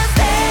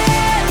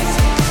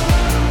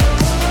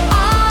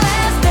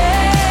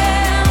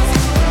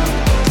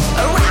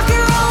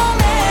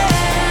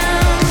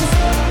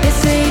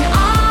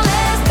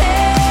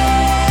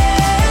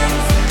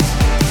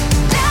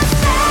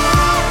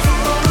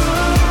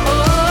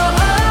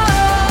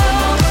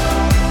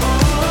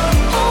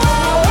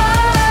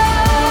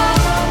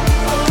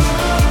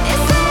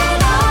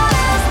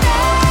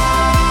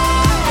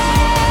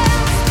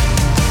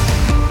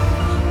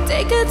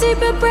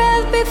 Deeper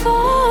breath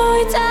before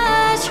we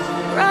touch.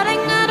 Running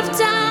out of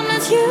time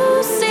as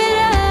you sit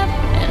up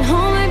and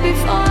hold me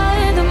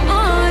before the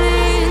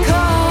morning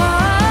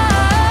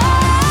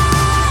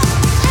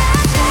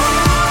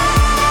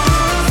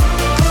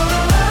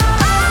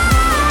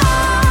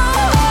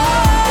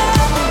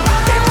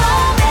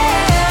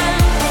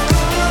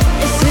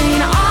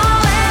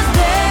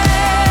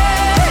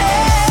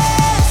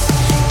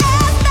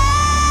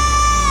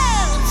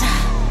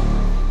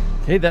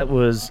Hey, that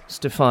was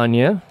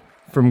Stefania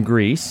from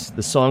Greece.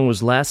 The song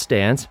was Last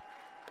Dance.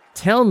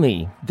 Tell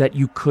me that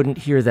you couldn't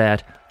hear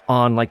that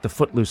on, like, the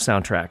Footloose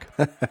soundtrack.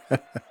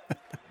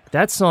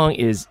 That song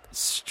is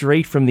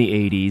straight from the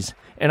 80s,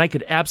 and I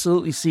could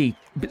absolutely see,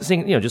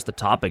 seeing, just the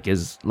topic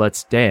is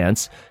Let's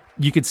Dance,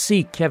 you could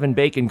see Kevin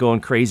Bacon going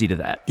crazy to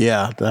that.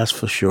 Yeah, that's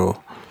for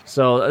sure.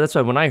 So that's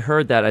why when I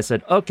heard that, I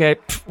said, okay,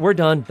 we're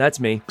done. That's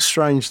me.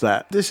 Strange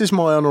that. This is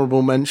my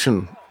honourable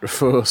mention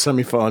for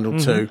semi-final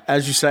 2.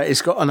 As you say,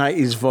 it's got an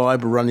 80s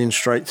vibe running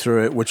straight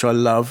through it, which I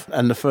love.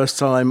 And the first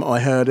time I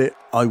heard it,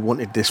 I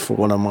wanted this for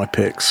one of my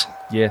picks.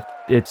 Yeah,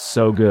 it's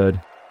so good.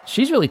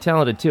 She's really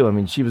talented too. I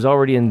mean, she was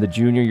already in the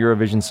Junior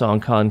Eurovision Song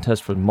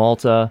Contest for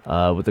Malta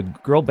with a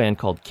girl band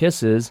called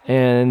Kisses,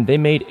 and they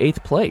made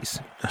 8th place.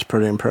 That's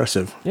pretty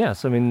impressive. Yeah,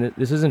 so I mean,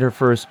 this isn't her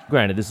first.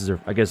 Granted,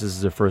 I guess this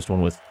is her first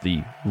one with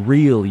the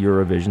real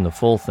Eurovision, the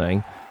full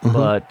thing.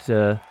 But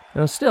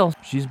still,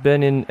 she's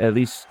been in at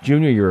least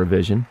Junior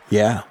Eurovision.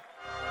 Yeah.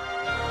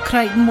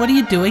 Crichton, what are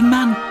you doing,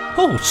 man?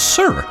 Oh,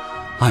 sir,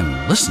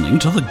 I'm listening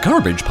to the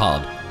Garbage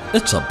Pod.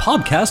 It's a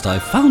podcast I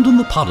found in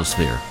the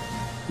podosphere.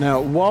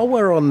 Now, while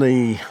we're on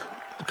the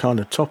kind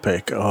of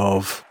topic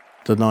of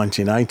the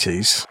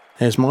 1980s,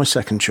 here's my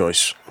second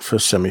choice for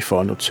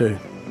semi-final 2.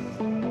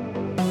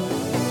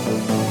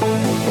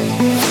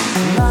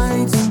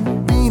 Lights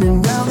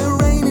beating down the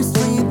rainy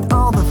street,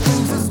 all the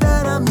faces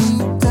that I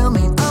meet tell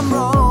me I'm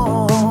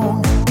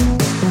wrong.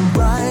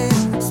 Bright,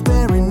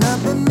 staring at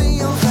the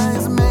neon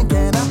signs,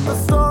 making up a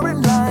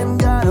storyline,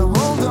 gotta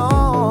hold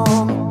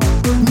on.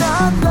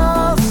 Not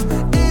lost,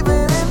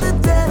 even in the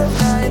dead of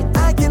night,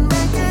 I can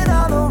make it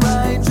out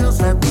alright,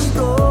 just let me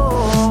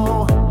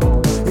go.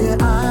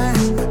 Yeah,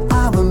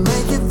 I will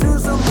make it through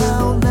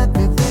somehow, let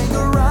me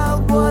figure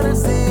out what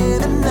is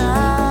in and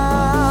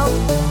out.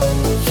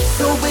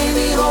 So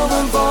baby, hold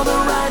on for the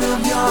ride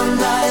of your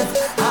life,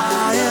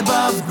 high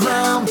above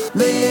ground,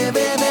 living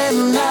it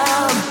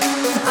now.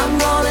 I'm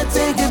gonna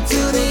take it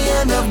to the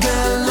end of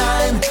the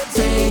line,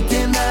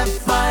 taking that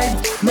fight,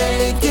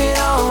 make it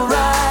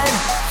alright.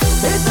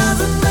 It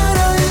doesn't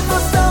matter if I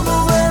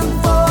stumble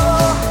and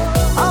fall,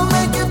 I'll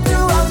make it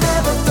through, I'll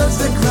never touch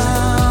the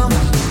ground.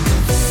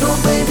 So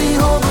baby,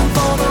 hold on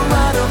for the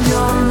ride of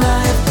your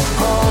life,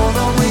 hold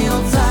on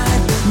real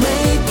tight,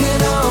 make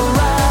it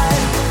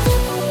alright.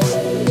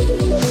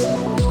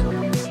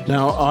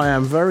 Now, I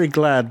am very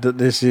glad that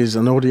this is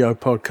an audio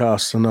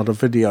podcast and not a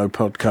video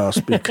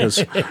podcast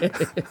because...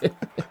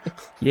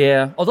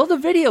 Yeah, although the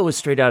video was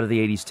straight out of the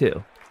 80s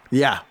too.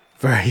 Yeah,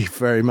 very,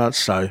 very much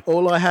so.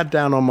 All I had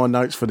down on my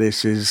notes for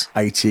this is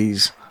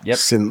 80s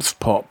synth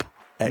pop,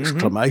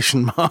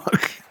 exclamation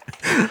mark.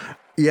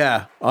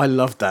 Yeah, I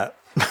love that.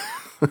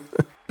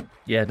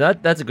 Yeah,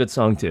 that's a good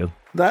song too.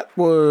 That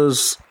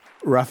was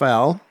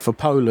Rafał for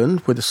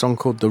Poland with a song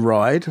called The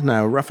Ride.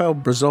 Now, Rafał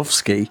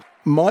Brzozowski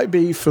might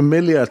be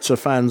familiar to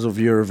fans of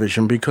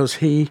Eurovision because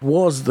he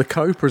was the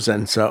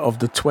co-presenter of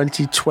the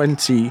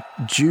 2020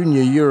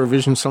 Junior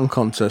Eurovision Song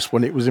Contest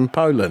when it was in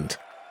Poland.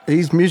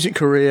 His music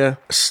career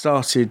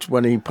started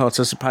when he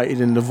participated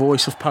in The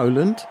Voice of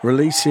Poland,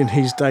 releasing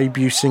his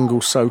debut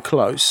single So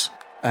Close,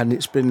 and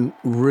it's been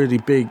really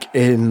big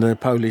in the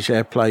Polish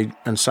airplay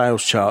and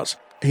sales charts.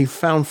 He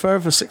found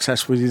further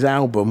success with his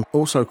album,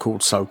 also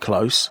called So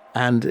Close,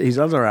 and his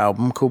other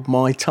album called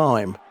My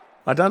Time.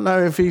 I don't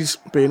know if he's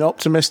being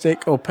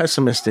optimistic or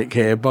pessimistic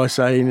here by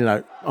saying, you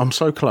know, I'm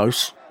so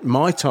close,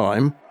 my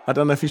time. I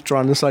don't know if he's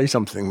trying to say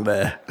something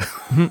there.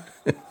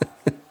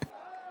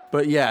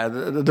 But yeah,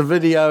 the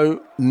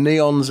video,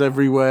 neons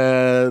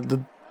everywhere,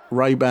 the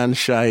Ray-Ban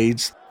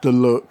shades, the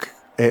look,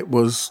 it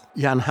was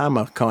Jan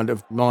Hammer kind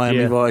of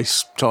Miami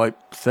Vice type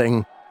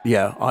thing.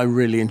 Yeah, I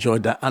really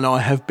enjoyed that, and I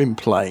have been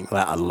playing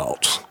that a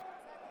lot.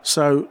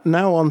 So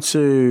now on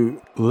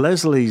to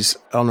Leslie's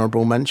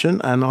honourable mention,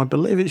 and I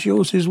believe it's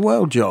yours as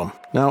well, John.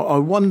 Now, I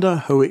wonder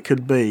who it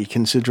could be,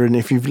 considering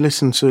if you've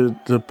listened to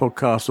the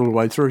podcast all the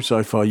way through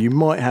so far, you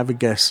might have a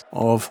guess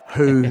of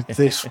who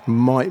this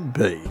might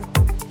be.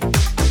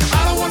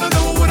 I don't wanna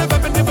know what would have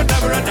happened if I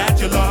never had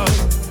your love.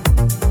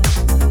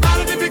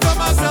 I didn't become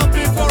myself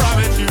before I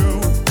met you.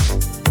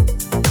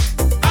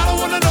 I don't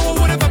wanna know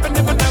what would have happened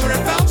if I never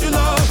had found your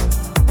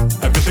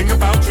love. Everything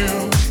about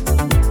you,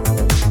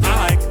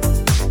 I like.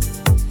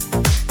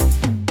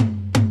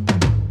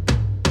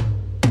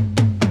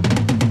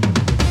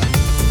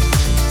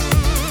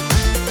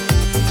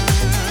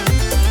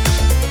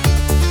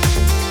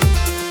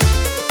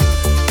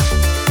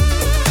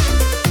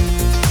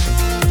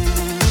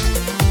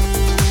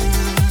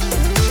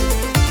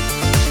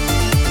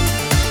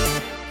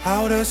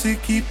 How does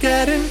it keep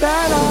getting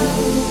better?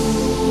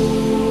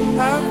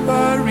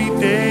 Every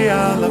day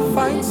I'll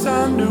find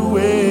some new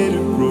way to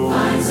grow.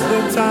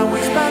 The time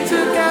we spend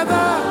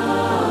together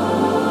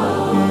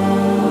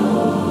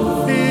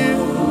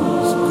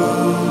feels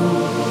good.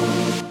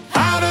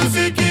 How does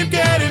it keep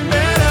getting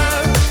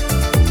better?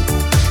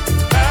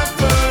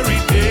 Every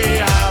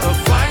day I'll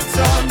find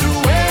some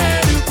new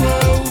way to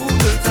grow.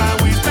 The time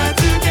we spend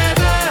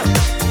together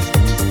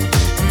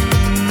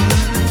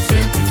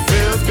simply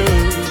feels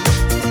good.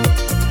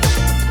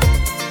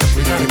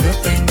 We got a good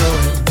thing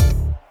going.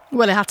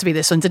 Well, it had to be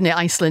this one, didn't it?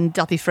 Iceland,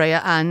 Daddy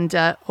Freya and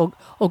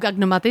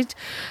Ogagnamadid.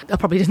 I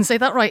probably didn't say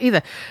that right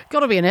either. Got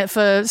to be in it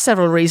for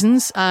several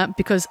reasons,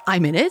 because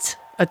I'm in it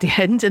at the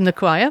end in the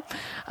choir.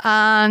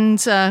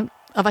 And have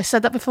I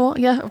said that before?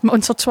 Yeah,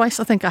 once or twice,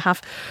 I think I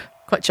have.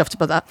 Quite chuffed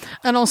about that.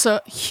 And also,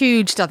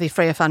 huge Daddy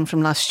Freya fan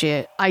from last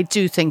year. I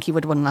do think he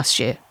would have won last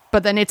year.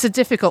 But then it's a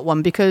difficult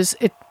one because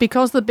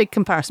of the big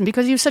comparison,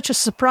 because he was such a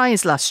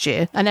surprise last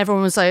year and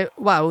everyone was like,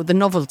 wow, the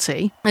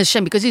novelty. It's a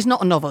shame because he's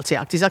not a novelty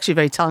act. He's actually a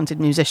very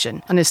talented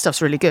musician and his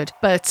stuff's really good.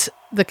 But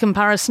the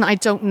comparison, I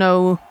don't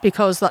know,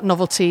 because that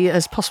novelty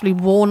has possibly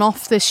worn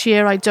off this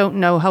year. I don't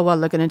know how well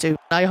they're going to do.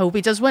 I hope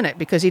he does win it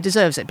because he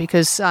deserves it,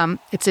 because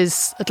it's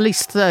his at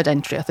least third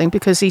entry, I think,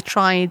 because he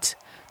tried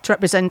to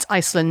represent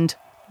Iceland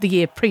the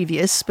year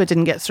previous but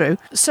didn't get through.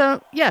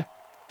 So, yeah,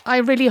 I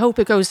really hope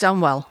it goes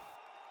down well.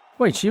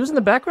 Wait, she was in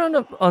the background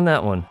on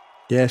that one?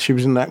 Yeah, she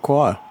was in that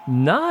choir.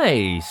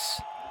 Nice.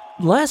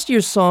 Last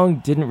year's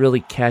song didn't really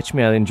catch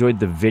me. I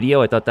enjoyed the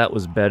video. I thought that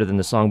was better than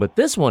the song, but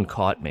this one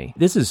caught me.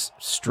 This is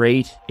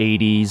straight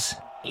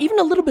 80s, even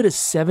a little bit of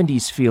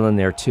 70s feel in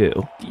there too.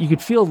 You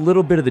could feel a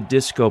little bit of the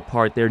disco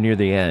part there near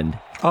the end.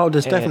 Oh,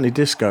 there's definitely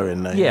disco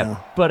in there. Yeah,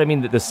 but I mean,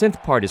 the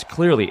synth part is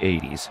clearly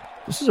 80s.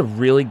 This is a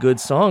really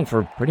good song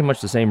for pretty much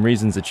the same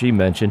reasons that she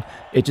mentioned.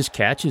 It just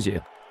catches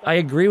you. I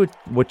agree with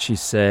what she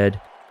said.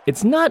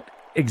 It's not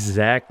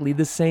exactly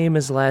the same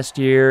as last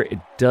year. It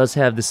does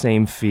have the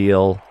same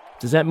feel.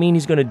 Does that mean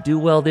he's going to do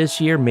well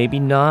this year? Maybe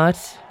not.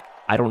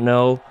 I don't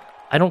know.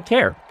 I don't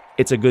care.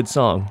 It's a good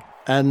song.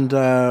 And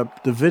the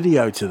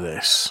video to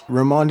this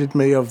reminded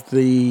me of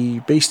the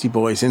Beastie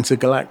Boys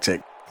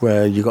Intergalactic,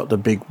 where you got the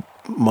big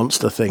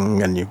monster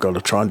thing and you've got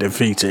to try and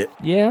defeat it.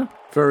 Yeah.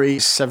 Very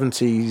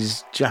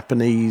 70s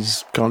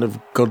Japanese kind of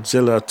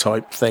Godzilla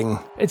type thing.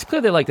 It's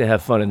clear they like to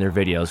have fun in their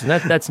videos, and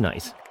that's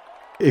nice.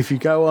 If you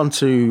go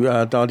onto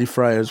Daddy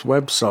Freya's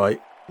website,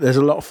 there's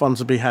a lot of fun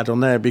to be had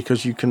on there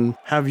because you can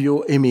have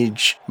your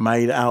image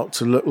made out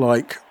to look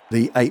like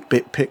the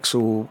 8-bit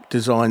pixel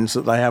designs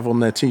that they have on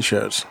their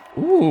T-shirts.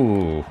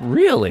 Ooh,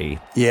 really?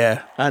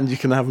 Yeah, and you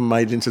can have them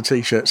made into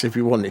T-shirts if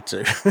you wanted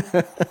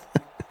to.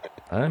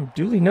 I'm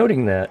duly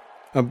noting that.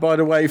 And by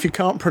the way, if you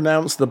can't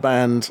pronounce the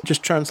band,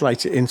 just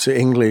translate it into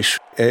English.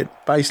 It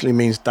basically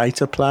means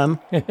data plan.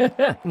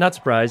 Not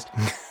surprised.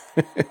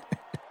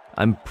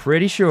 I'm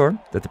pretty sure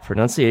that the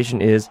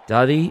pronunciation is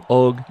Daddy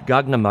Og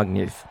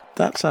Gagnamagniv.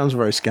 That sounds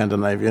very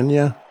Scandinavian,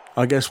 yeah.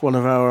 I guess one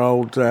of our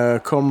old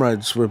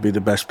comrades would be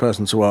the best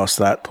person to ask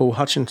that. Paul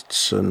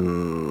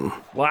Hutchinson.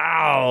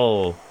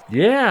 Wow.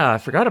 Yeah, I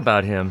forgot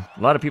about him.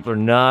 A lot of people are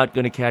not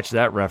going to catch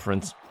that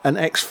reference. An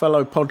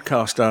ex-fellow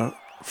podcaster,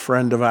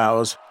 friend of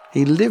ours.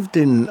 He lived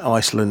in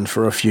Iceland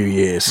for a few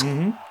years.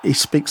 Mm-hmm. He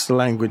speaks the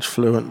language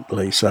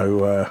fluently,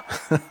 so...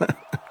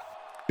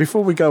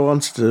 Before we go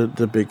on to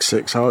the Big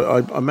Six,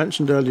 I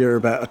mentioned earlier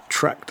about a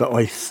track that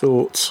I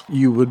thought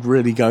you would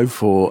really go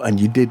for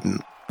and you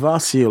didn't.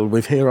 Varsil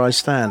with Here I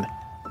Stand.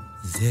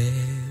 There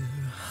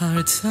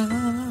are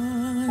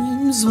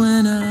times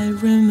when I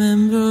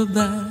remember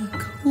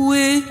back,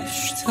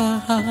 wish to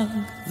hug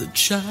the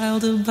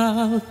child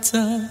about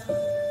to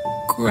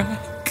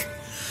crack.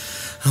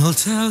 I'll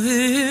tell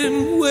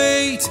him,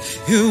 wait,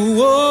 it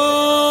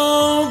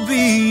won't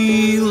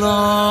be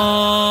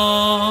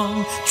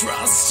long.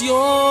 Trust your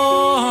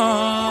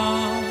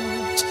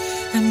heart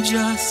and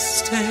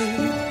just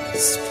stay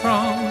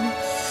strong.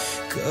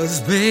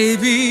 'Cause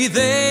baby,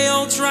 they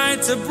all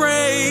tried to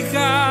break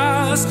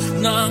us,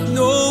 not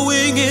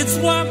knowing it's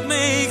what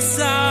makes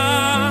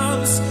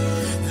us.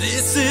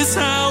 This is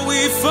how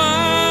we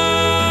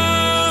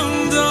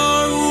found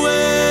our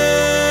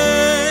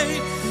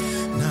way.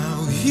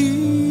 Now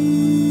here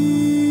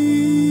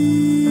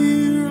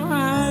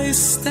I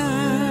stand,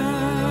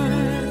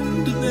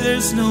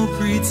 there's no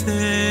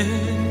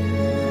pretend.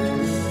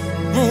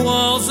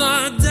 Walls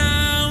are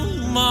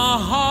down, my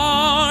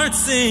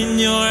heart's in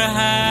your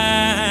hand.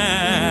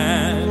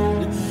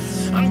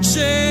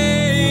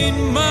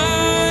 Unchain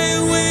my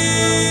wings,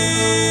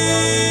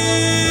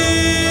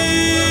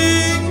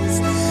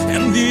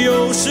 and the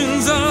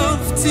oceans of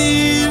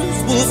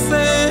tears will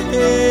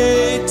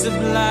fade to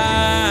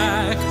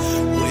black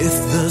with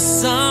the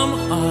sum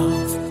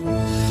of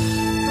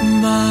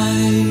my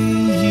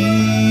years.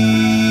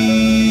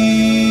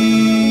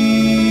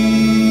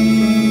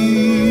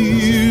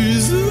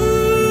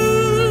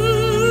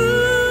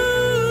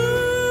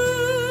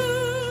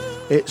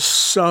 It's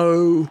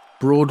so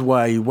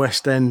Broadway,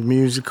 West End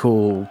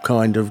musical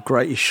kind of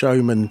Greatest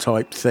Showman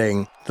type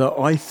thing that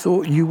I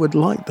thought you would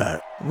like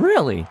that.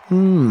 Really?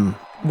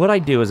 What I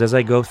do is as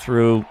I go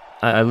through,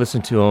 I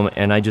listen to them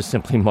and I just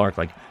simply mark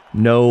like,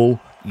 no,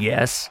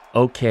 yes,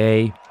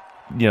 okay,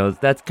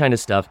 that kind of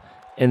stuff.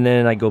 And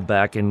then I go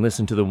back and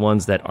listen to the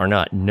ones that are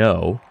not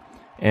no.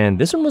 And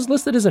this one was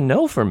listed as a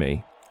no for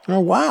me.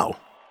 Oh, wow.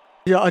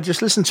 Yeah, I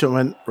just listened to it and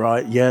went,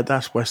 right, yeah,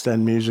 that's West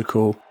End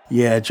musical.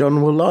 Yeah,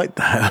 John will like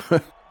that.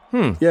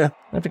 Yeah.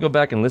 I have to go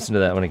back and listen to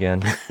that one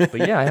again.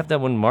 But yeah, I have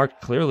that one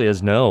marked clearly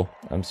as no.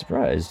 I'm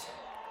surprised.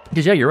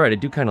 Because yeah, you're right. I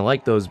do kind of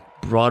like those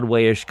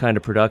Broadway-ish kind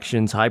of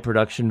productions, high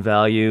production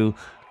value,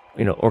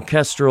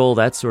 orchestral,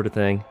 that sort of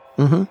thing.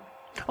 Mm-hmm.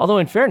 Although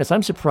in fairness,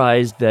 I'm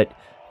surprised that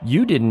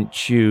you didn't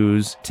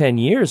choose 10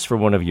 Years for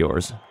one of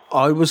yours.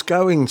 I was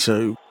going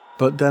to,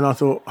 but then I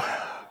thought,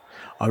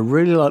 I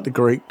really like the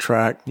Greek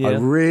track. Yeah. I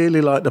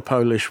really like the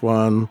Polish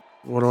one.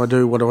 What do I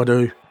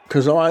do?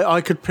 Because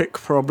I could pick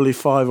probably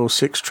 5 or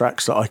 6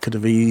 tracks that I could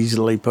have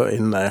easily put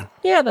in there.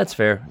 Yeah, that's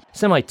fair.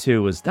 Semi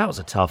 2 was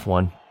a tough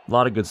one. A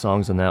lot of good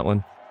songs on that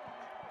one.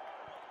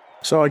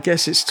 So I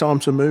guess it's time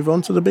to move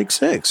on to the Big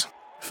Six.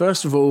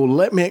 First of all,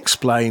 let me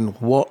explain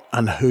what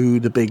and who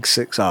the Big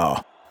Six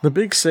are. The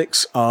Big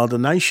Six are the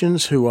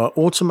nations who are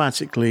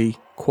automatically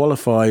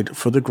qualified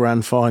for the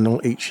grand final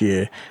each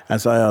year,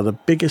 as they are the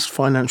biggest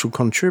financial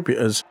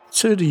contributors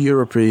to the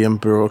European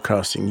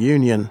Broadcasting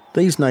Union.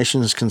 These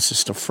nations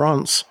consist of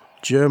France,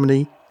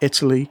 Germany,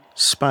 Italy,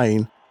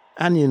 Spain,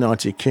 and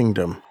United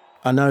Kingdom.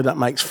 I know that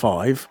makes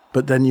 5,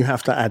 but then you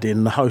have to add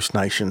in the host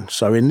nation.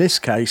 So in this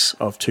case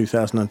of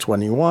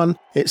 2021,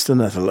 it's the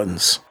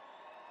Netherlands.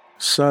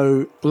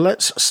 So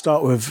let's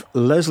start with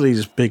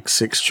Leslie's Big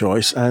Six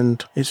choice,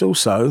 and it's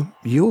also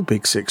your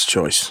Big Six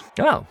choice.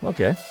 Oh,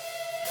 okay.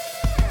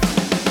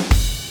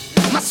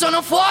 Ma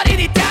sono fuori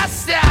di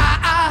testa,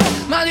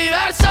 ma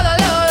diverso da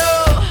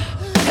loro.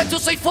 E tu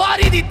sei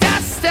fuori di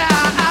testa,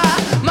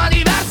 ma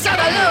diversa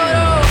da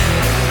loro.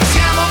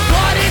 Siamo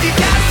fuori di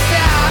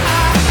testa,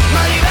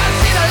 ma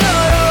diversi da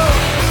loro.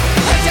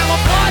 E siamo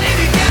fuori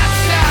di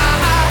testa,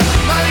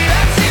 ma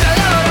diversi da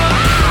loro.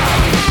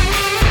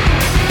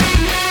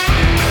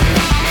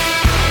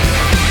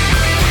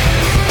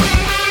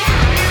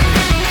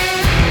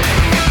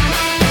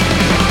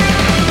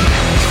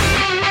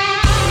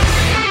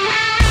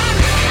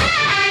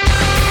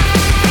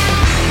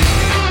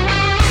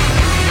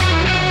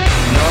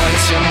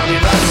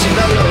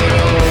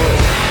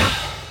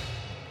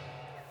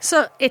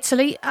 So,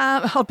 Italy,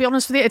 I'll be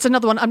honest with you, it's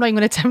another one. I'm not even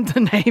going to attempt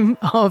the name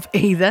of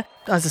either.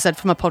 As I said,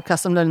 for my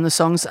podcast, I'm learning the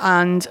songs.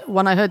 And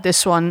when I heard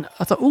this one,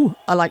 I thought, ooh,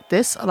 I like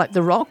this. I like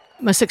the rock.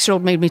 My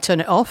 6-year-old made me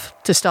turn it off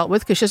to start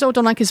with because she says, oh, I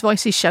don't like his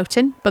voice, he's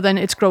shouting. But then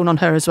it's grown on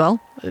her as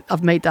well.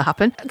 I've made that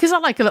happen. Because I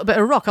like a little bit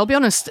of rock. I'll be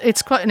honest,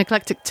 it's quite an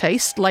eclectic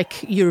taste, like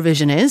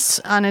Eurovision is.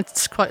 And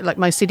it's quite like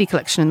my CD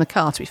collection in the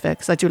car, to be fair,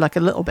 because I do like a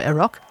little bit of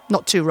rock.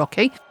 Not too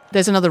rocky.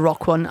 There's another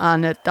rock one,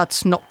 and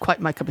that's not quite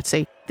my cup of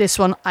tea. This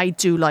one I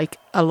do like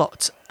a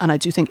lot, and I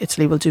do think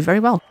Italy will do very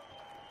well.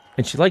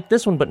 And she liked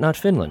this one, but not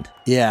Finland.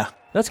 Yeah.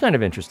 That's kind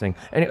of interesting.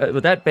 And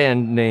that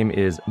band name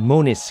is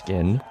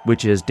Måneskin,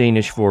 which is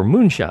Danish for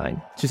moonshine.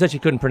 She said she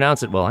couldn't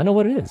pronounce it well. I know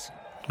what it is.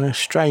 It's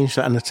strange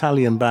that an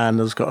Italian band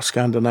has got a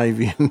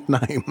Scandinavian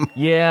name.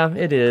 Yeah,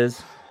 it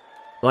is.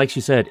 Like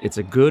she said, it's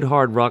a good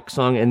hard rock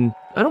song, and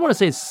I don't want to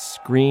say it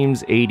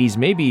screams 80s,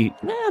 maybe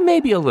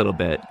a little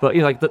bit, but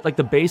you know, like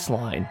the bass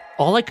line.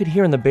 All I could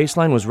hear in the bass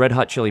line was Red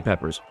Hot Chili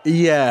Peppers.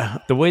 Yeah.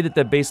 The way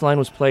that bass line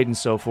was played and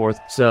so forth.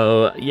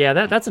 So, yeah,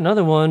 that's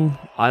another one.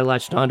 I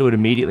latched onto it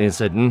immediately and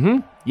said,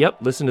 yep,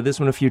 listen to this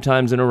one a few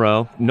times in a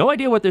row. No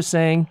idea what they're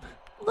saying.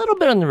 A little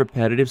bit on the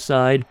repetitive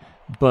side,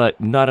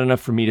 but not enough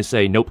for me to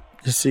say nope.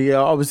 You see,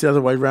 I was the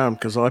other way round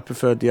because I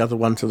preferred the other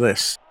one to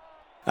this.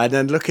 And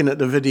then looking at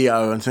the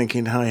video and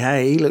thinking,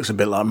 hey, he looks a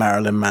bit like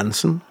Marilyn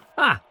Manson.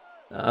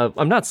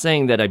 I'm not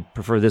saying that I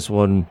prefer this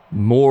one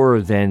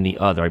more than the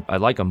other. I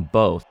like them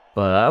both.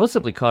 But I was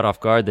simply caught off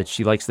guard that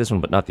she likes this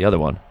one but not the other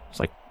one. It's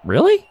like,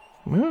 really?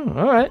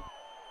 All right.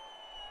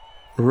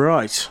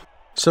 Right.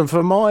 So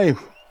for my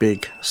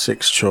big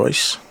sixth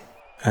choice,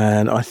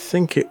 and I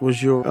think it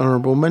was your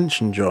honourable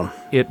mention, John.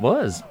 It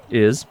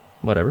is,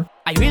 whatever.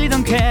 I really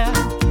don't care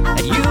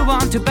that you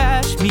want to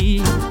bash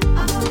me.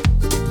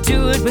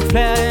 Do it with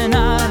flair and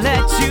I'll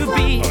let you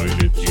be.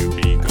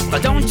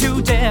 But don't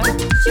you dare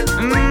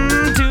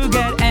to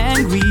get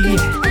angry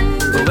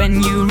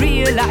when you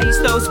realize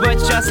those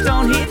words just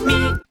don't hit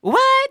me.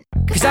 What?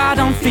 Cause I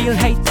don't feel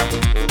hate,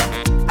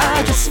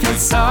 I just feel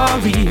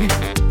sorry.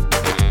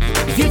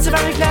 You feel so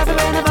very clever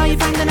whenever you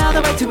find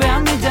another way to wear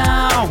me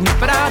down.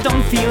 But I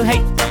don't feel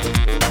hate,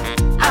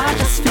 I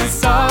just feel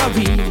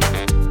sorry.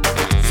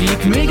 So you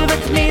can wiggle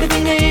back to me, the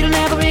finger, it'll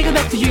never wiggle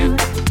back to you.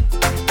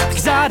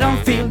 Cause I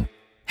don't feel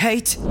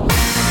hate.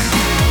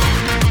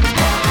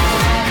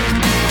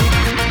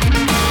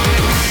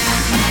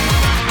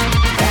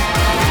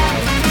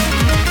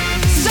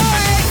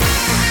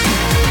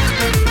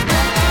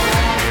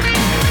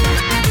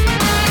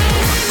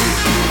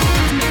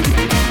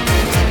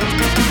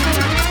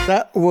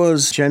 That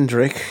was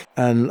Jendrik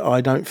and I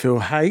Don't Feel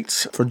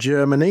Hate for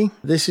Germany.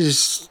 This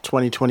is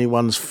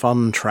 2021's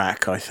fun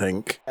track, I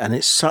think, and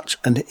it's such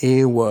an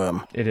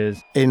earworm. It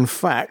is. In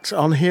fact,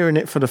 on hearing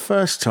it for the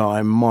first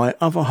time, my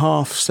other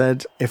half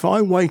said, if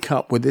I wake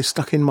up with this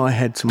stuck in my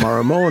head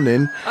tomorrow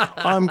morning,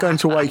 I'm going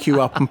to wake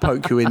you up and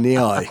poke you in the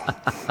eye.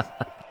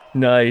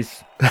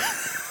 Nice.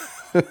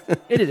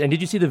 It is. And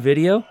did you see the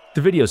video?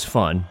 The video's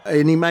fun.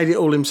 And he made it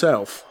all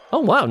himself.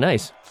 Oh, wow,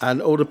 nice.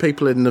 And all the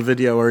people in the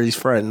video are his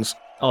friends.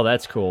 Oh,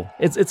 that's cool.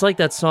 It's like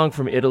that song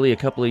from Italy a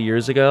couple of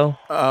years ago.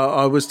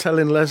 I was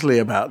telling Leslie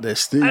about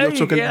this. You're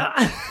talking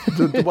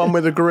the one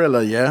with the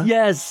gorilla, yeah?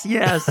 Yes.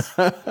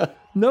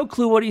 No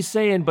clue what he's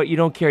saying, but you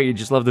don't care. You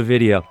just love the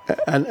video.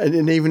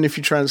 And even if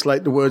you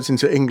translate the words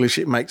into English,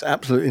 it makes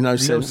absolutely no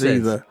sense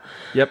either.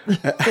 Yep.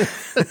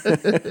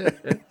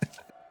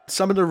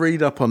 Some of the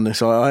read up on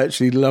this, I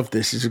actually love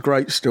this. It's a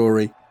great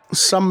story.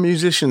 Some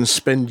musicians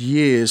spend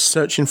years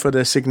searching for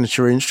their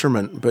signature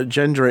instrument, but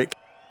Jendrik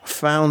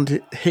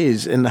found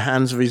his in the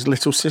hands of his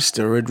little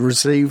sister who had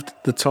received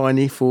the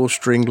tiny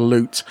 4-string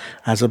lute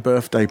as a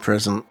birthday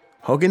present.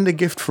 Hogging the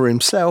gift for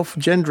himself,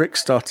 Jendrik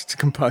started to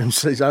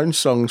compose his own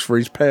songs for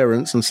his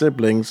parents and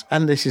siblings,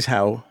 and this is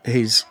how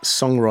his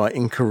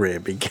songwriting career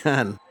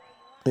began.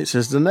 It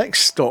says, the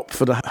next stop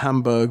for the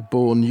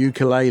Hamburg-born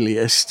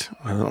ukuleleist,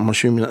 I'm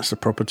assuming that's the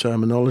proper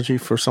terminology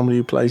for somebody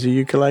who plays a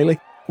ukulele,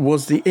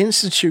 was the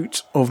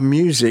Institute of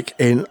Music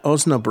in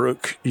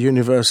Osnabrück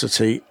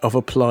University of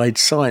Applied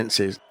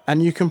Sciences.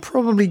 And you can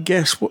probably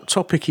guess what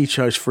topic he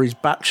chose for his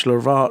Bachelor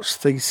of Arts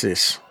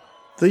thesis.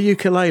 The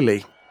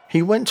ukulele.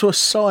 He went to a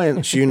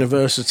science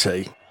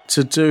university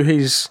to do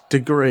his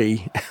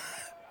degree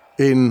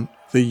in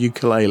the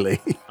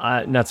ukulele.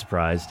 Not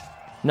surprised.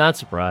 Not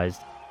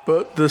surprised.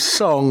 But the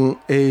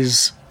song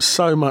is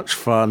so much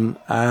fun.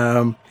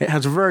 It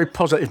has a very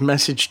positive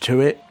message to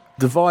it.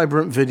 The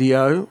vibrant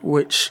video,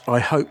 which I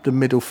hope the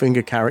middle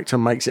finger character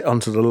makes it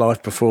onto the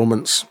live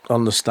performance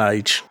on the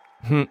stage.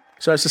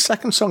 So it's the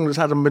second song that's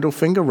had a middle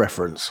finger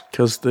reference,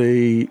 because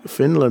the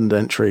Finland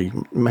entry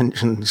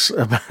mentions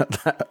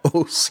about that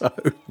also.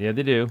 Yeah,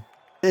 they do.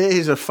 It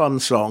is a fun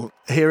song.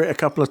 Hear it a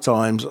couple of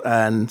times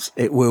and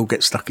it will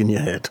get stuck in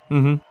your head.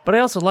 Mm-hmm. But I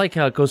also like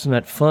how it goes from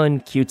that fun,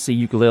 cutesy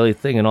ukulele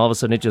thing and all of a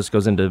sudden it just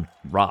goes into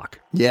rock.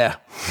 Yeah.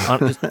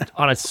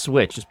 on a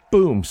switch. Just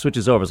boom,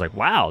 switches over. It's like,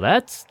 wow,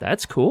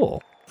 that's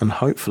cool. And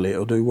hopefully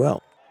it'll do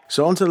well.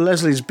 So on to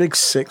Leslie's Big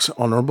Six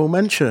honourable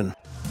mention.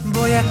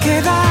 Voy a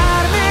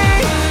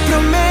quedarme,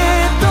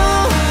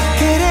 prometo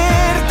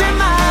quererte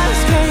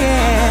más que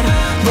ayer.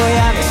 Voy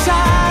a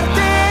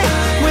besarte,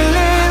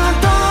 huele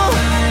todo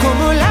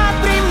como la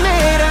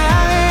primera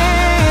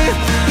vez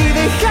y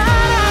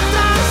dejar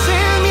atrás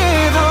el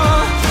miedo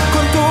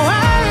con tu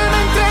alma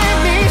entre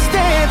mis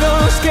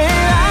dedos.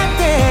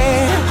 Quédate,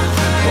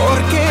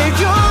 porque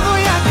yo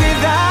voy a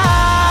quedarme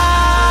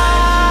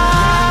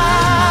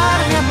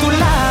a tu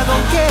lado,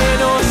 aunque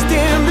nos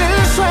tiemble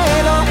el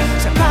suelo,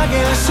 se apague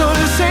el sol,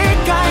 se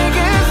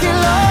caiga el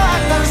cielo a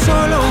tan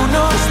solo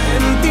unos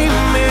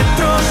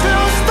centímetros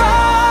los dos.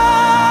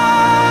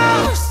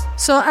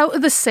 So out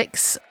of the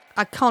six,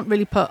 I can't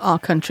really put Our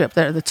Country up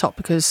there at the top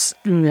because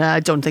I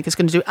don't think it's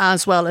going to do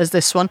as well as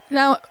this one.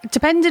 Now,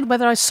 depended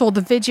whether I saw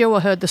the video or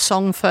heard the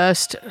song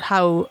first,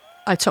 how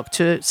I took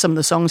to some of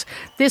the songs.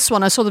 This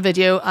one, I saw the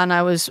video and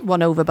I was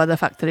won over by the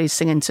fact that he's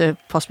singing to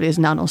possibly his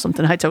nan or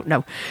something. I don't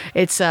know.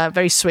 It's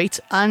very sweet.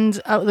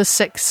 And out of the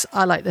 6,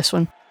 I like this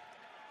one.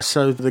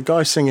 So the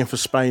guy singing for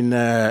Spain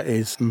there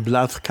is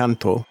Blas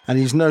Canto, and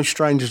he's no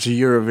stranger to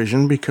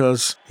Eurovision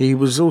because he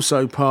was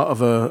also part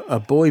of a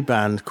boy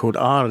band called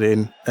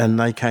Arin, and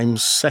they came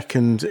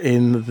second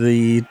in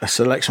the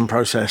selection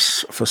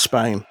process for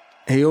Spain.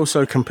 He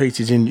also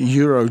competed in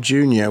Euro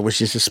Junior,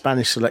 which is the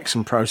Spanish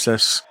selection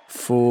process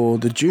for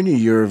the Junior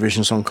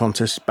Eurovision Song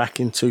Contest back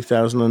in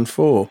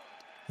 2004.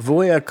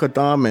 Voy a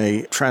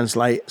quedarme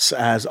translates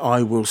as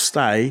I will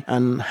stay,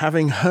 and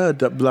having heard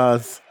that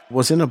Blas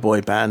was in a boy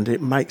band,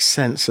 it makes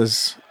sense,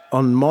 as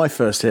on my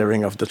first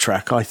hearing of the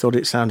track, I thought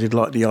it sounded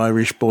like the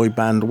Irish boy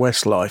band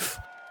Westlife.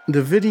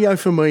 The video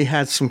for me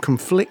had some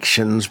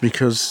conflictions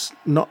because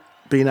not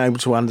being able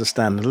to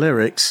understand the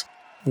lyrics.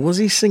 Was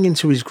he singing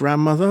to his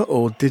grandmother,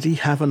 or did he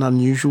have an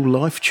unusual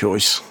life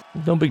choice?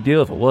 No big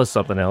deal if it was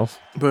something else.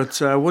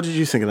 But what did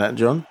you think of that,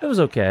 John? It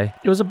was okay.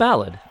 It was a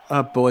ballad.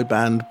 A boy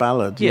band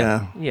ballad,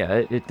 yeah. Yeah,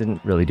 it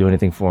didn't really do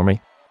anything for me.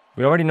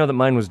 We already know that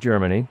mine was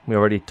Germany. We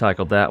already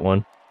tackled that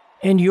one.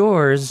 And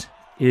yours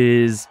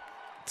is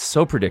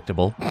so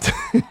predictable,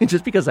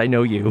 just because I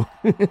know you.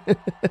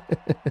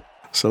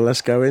 So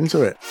let's go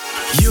into it.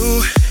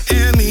 You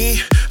and me,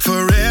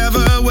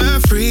 forever we're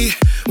free.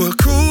 We're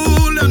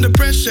cool under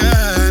pressure,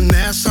 and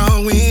that's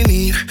all we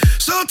need.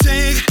 So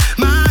take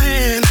my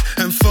hand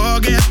and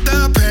forget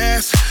the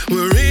past.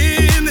 We're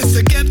in this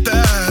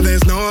together,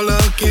 there's no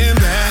looking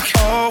back.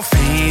 All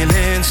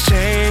feelings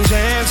change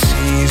and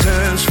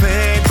seasons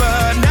fade,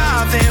 but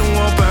nothing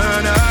will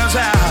burn us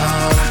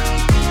out.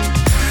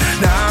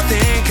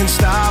 Nothing can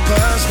stop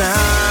us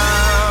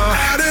now.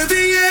 Out of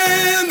the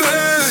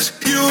embers,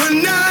 you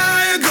and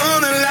I are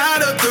gonna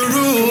light up the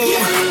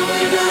room.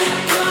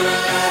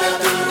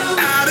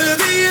 Out of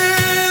the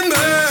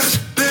embers,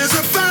 there's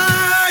a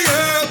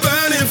fire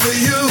burning for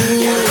you.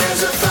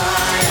 There's a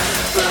fire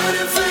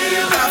burning for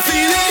you. I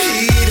feel it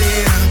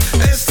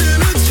heating. There's still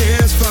a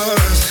chance for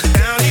us.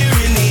 Down here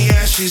in the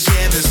ashes,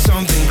 yeah, there's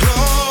something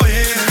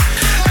glowing.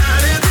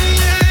 Out of the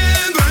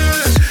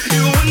embers,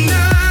 you and I.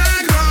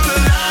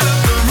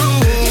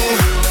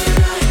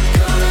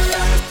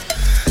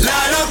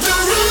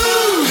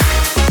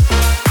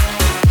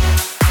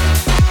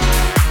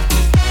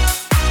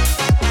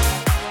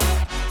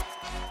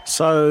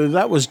 So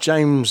that was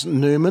James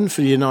Newman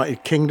for the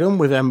United Kingdom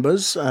with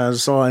Embers,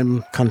 as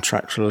I'm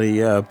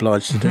contractually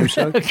obliged to do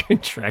so.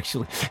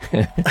 Contractually.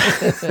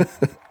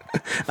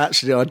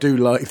 Actually, I do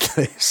like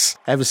this.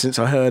 Ever since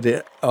I heard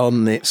it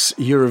on its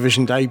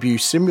Eurovision debut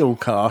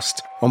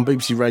simulcast on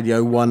BBC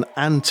Radio 1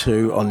 and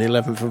 2 on the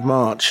 11th of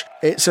March.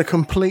 It's a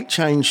complete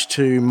change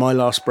to My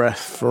Last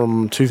Breath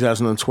from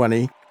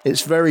 2020.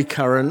 It's very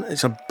current.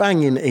 It's a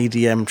banging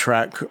EDM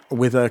track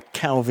with a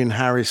Calvin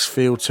Harris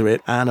feel to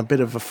it and a bit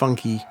of a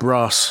funky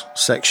brass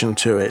section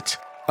to it.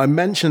 I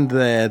mentioned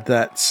there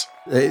that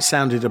it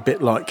sounded a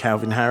bit like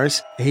Calvin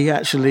Harris. He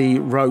actually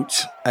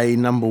wrote a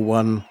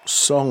 #1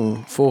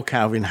 song for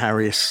Calvin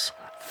Harris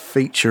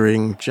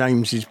featuring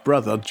James's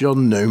brother,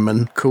 John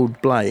Newman,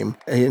 called Blame.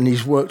 And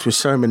he's worked with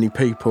so many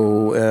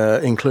people,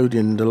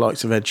 including the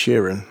likes of Ed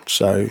Sheeran.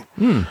 So,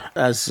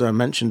 as I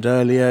mentioned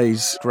earlier,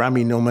 he's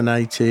Grammy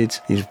nominated.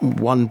 He's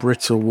won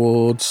Brit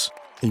Awards.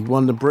 He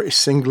won the British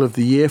Single of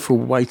the Year for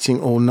Waiting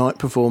All Night,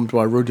 performed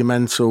by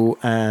Rudimental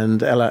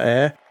and Ella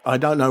Eyre. I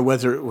don't know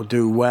whether it will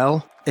do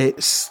well.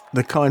 It's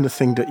the kind of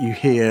thing that you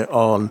hear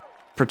on,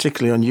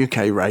 particularly on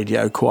UK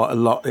radio, quite a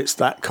lot. It's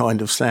that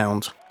kind of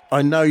sound.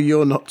 I know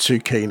you're not too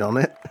keen on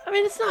it. I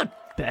mean, it's not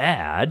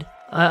bad.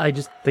 I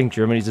just think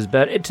Germany's is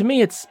better. To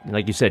me, it's,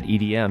 like you said,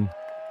 EDM.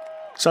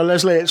 So,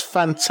 Leslie, it's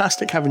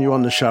fantastic having you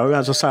on the show.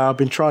 As I say, I've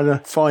been trying to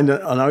find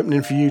an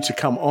opening for you to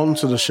come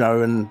onto the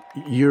show, and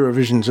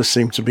Eurovision just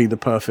seemed to be the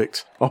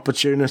perfect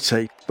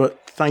opportunity. But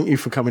thank you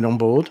for coming on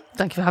board.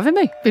 Thank you for having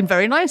me. Been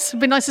very nice. It'd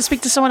been nice to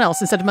speak to someone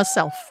else instead of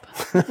myself.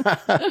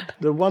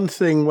 The one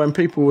thing, when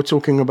people were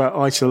talking about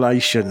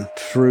isolation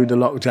through the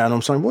lockdown,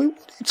 I'm saying, what are you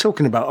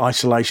talking about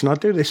isolation? I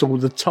do this all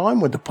the time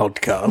with the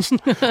podcast.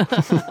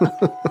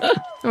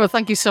 Well,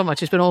 thank you so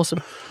much. It's been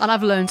awesome. And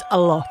I've learned a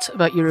lot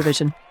about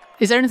Eurovision.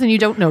 Is there anything you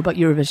don't know about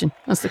Eurovision?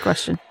 That's the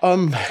question.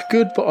 I'm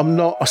good, but I'm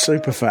not a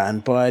super fan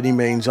by any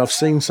means. I've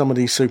seen some of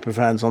these super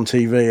fans on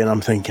TV and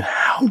I'm thinking,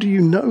 how do you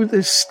know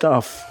this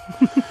stuff?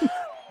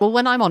 Well,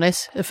 when I'm on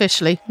it,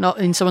 officially, not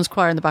in someone's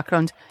choir in the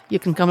background, you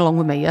can come along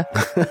with me, yeah?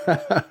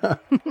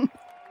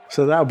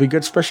 So that'll be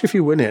good, especially if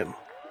you win it.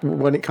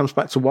 When it comes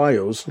back to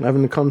Wales,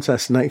 having the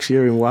contest next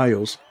year in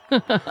Wales.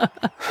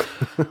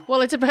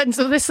 Well, it depends.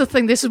 So this is the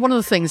thing. This is one of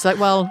the things. Like,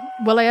 well,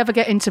 will I ever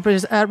get in to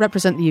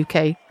represent the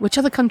UK? Which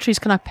other countries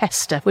can I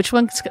pester? Which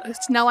ones?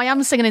 Now, I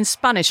am singing in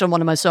Spanish on one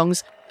of my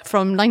songs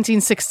from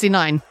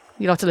 1969.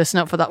 You'll have to listen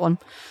out for that one,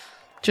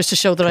 just to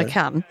show that I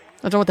can.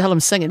 I don't know what the hell I'm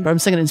singing, but I'm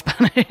singing in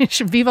Spanish.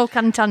 Vivo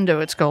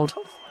Cantando, it's called.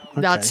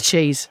 Okay. That's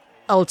cheese.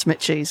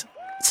 Ultimate cheese.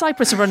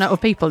 Cyprus have run out of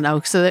people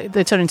now, so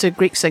they're turning to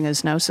Greek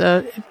singers now.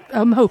 So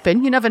I'm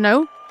hoping. You never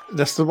know.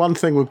 That's the one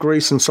thing with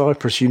Greece and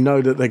Cyprus, you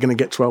know that they're going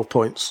to get 12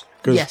 points.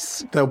 Because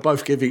Yes. they'll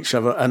both give each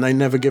other, and they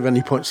never give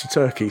any points to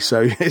Turkey.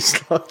 So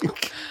it's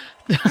like...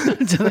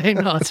 Do they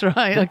not?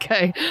 Right,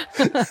 okay.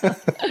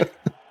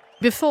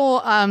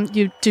 Before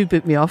you do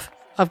boot me off,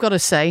 I've got to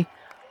say,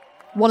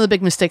 one of the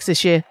big mistakes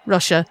this year,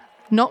 Russia,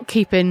 not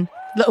keeping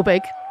Little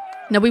Big.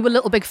 Now, we were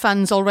Little Big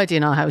fans already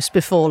in our house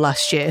before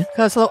last year.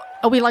 Because I thought,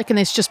 are we liking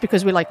this just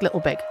because we like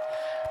Little Big?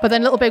 But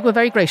then Little Big were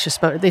very gracious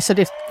about it. They said,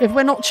 if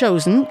we're not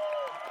chosen,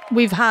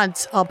 we've had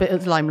our bit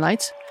of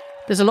limelight.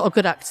 There's a lot of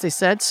good acts, they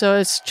said, so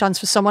it's a chance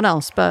for someone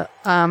else. But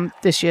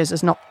this year's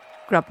has not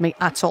grabbed me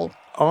at all.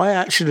 I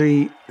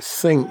actually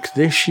think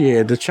this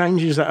year the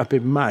changes that have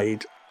been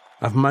made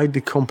have made the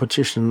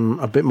competition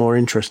a bit more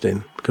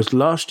interesting, because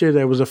last year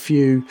there was a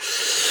few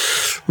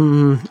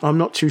I'm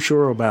not too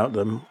sure about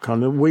them.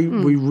 Kind of, we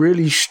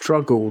really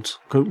struggled.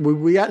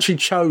 We actually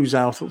chose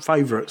our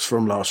favourites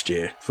from last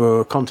year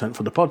for content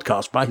for the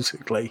podcast,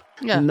 basically,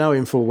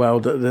 knowing full well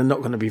that they're not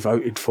going to be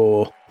voted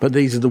for, but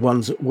these are the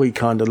ones that we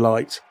kind of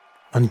liked.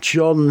 And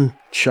John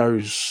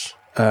chose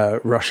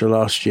Russia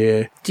last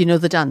year. Do you know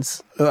the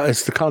dance?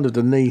 It's the kind of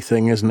the knee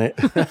thing, isn't it?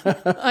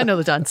 I know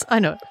the dance. I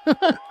know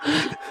it.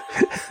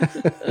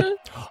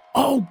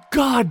 Oh,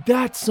 God,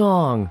 that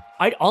song.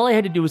 All I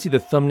had to do was see the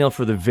thumbnail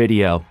for the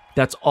video.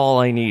 That's all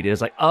I needed.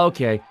 It's like,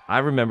 okay, I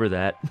remember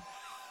that.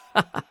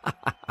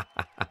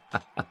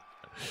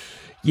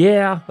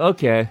 Yeah,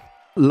 okay.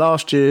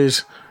 Last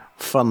year's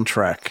fun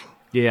track.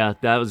 Yeah,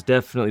 that was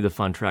definitely the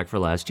fun track for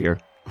last year.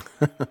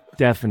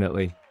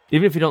 Definitely.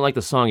 Even if you don't like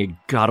the song, you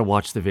gotta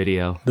watch the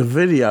video. The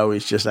video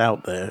is just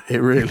out there.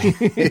 It really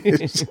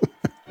is.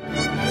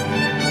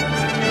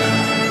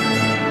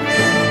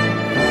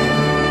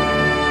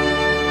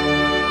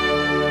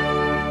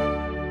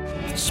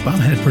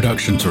 Spanhead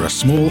Productions are a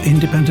small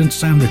independent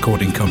sound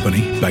recording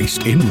company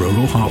based in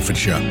rural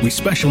Hertfordshire. We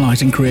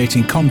specialise in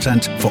creating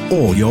content for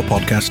all your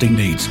podcasting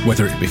needs,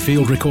 whether it be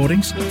field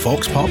recordings,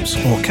 vox pops,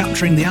 or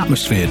capturing the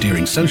atmosphere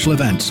during social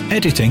events.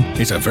 Editing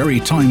is a very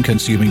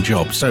time-consuming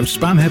job, so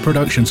Spanhead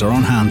Productions are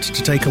on hand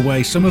to take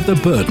away some of the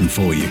burden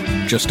for you.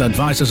 Just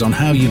advise us on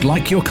how you'd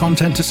like your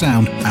content to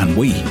sound, and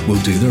we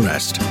will do the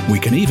rest. We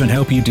can even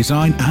help you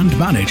design and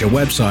manage a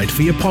website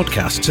for your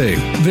podcast too.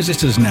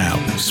 Visit us now,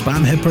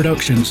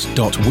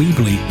 spamheadproductions.weebly.com.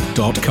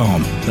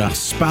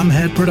 That's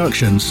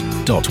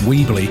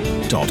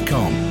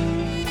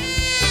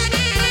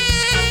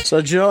spamheadproductions.weebly.com.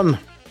 So, John.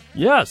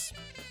 Yes.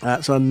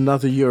 That's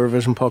another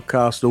Eurovision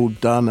podcast all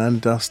done and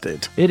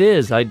dusted. It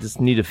is. I just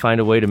need to find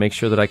a way to make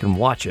sure that I can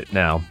watch it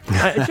now.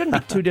 It shouldn't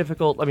be too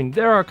difficult. I mean,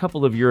 there are a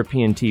couple of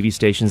European TV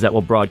stations that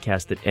will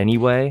broadcast it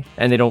anyway,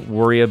 and they don't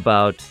worry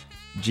about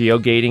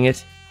geogating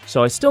it.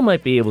 So I still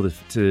might be able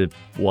to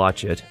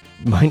watch it.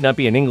 Might not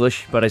be in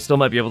English, but I still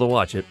might be able to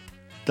watch it.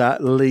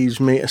 That leaves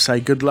me to say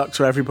good luck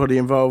to everybody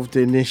involved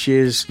in this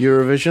year's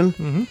Eurovision.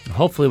 Mm-hmm.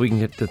 Hopefully we can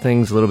get to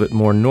things a little bit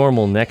more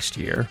normal next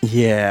year.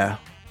 Yeah.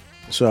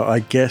 So I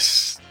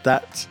guess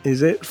that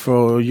is it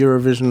for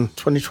Eurovision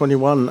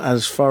 2021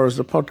 as far as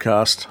the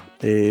podcast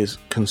is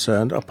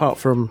concerned, apart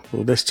from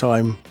this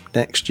time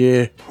next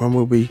year when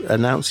we'll be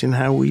announcing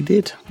how we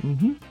did.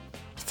 Mm-hmm.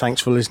 Thanks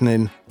for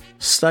listening.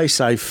 Stay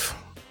safe,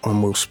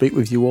 and we'll speak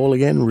with you all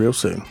again real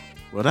soon.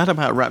 Well, that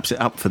about wraps it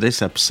up for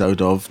this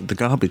episode of The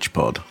Garbage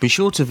Pod. Be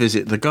sure to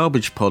visit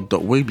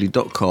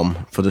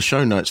thegarbagepod.weebly.com for the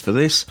show notes for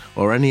this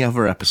or any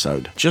other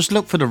episode. Just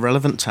look for the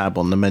relevant tab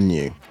on the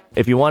menu.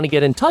 If you want to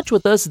get in touch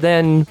with us,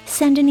 then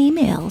send an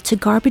email to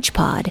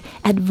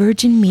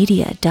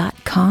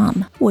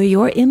garbagepod@virginmedia.com, where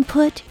your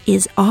input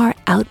is our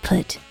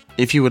output.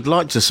 If you would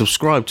like to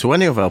subscribe to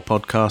any of our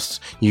podcasts,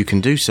 you can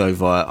do so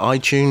via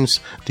iTunes,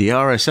 the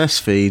RSS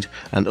feed,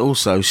 and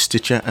also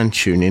Stitcher and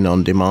TuneIn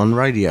On Demand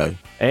Radio.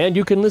 And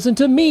you can listen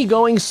to me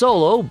going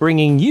solo,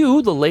 bringing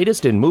you the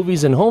latest in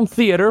movies and home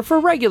theater for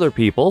regular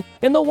people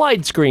in the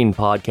Widescreen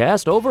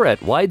podcast over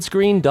at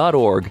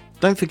widescreen.org.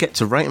 Don't forget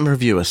to rate and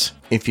review us.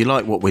 If you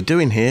like what we're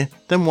doing here,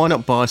 then why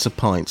not buy us a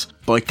pint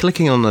by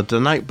clicking on the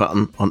donate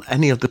button on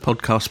any of the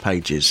podcast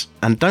pages.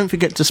 And don't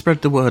forget to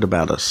spread the word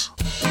about us.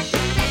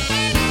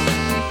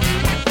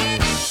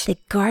 The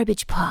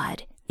Garbage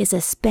Pod is a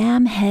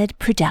Spamhead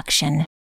production.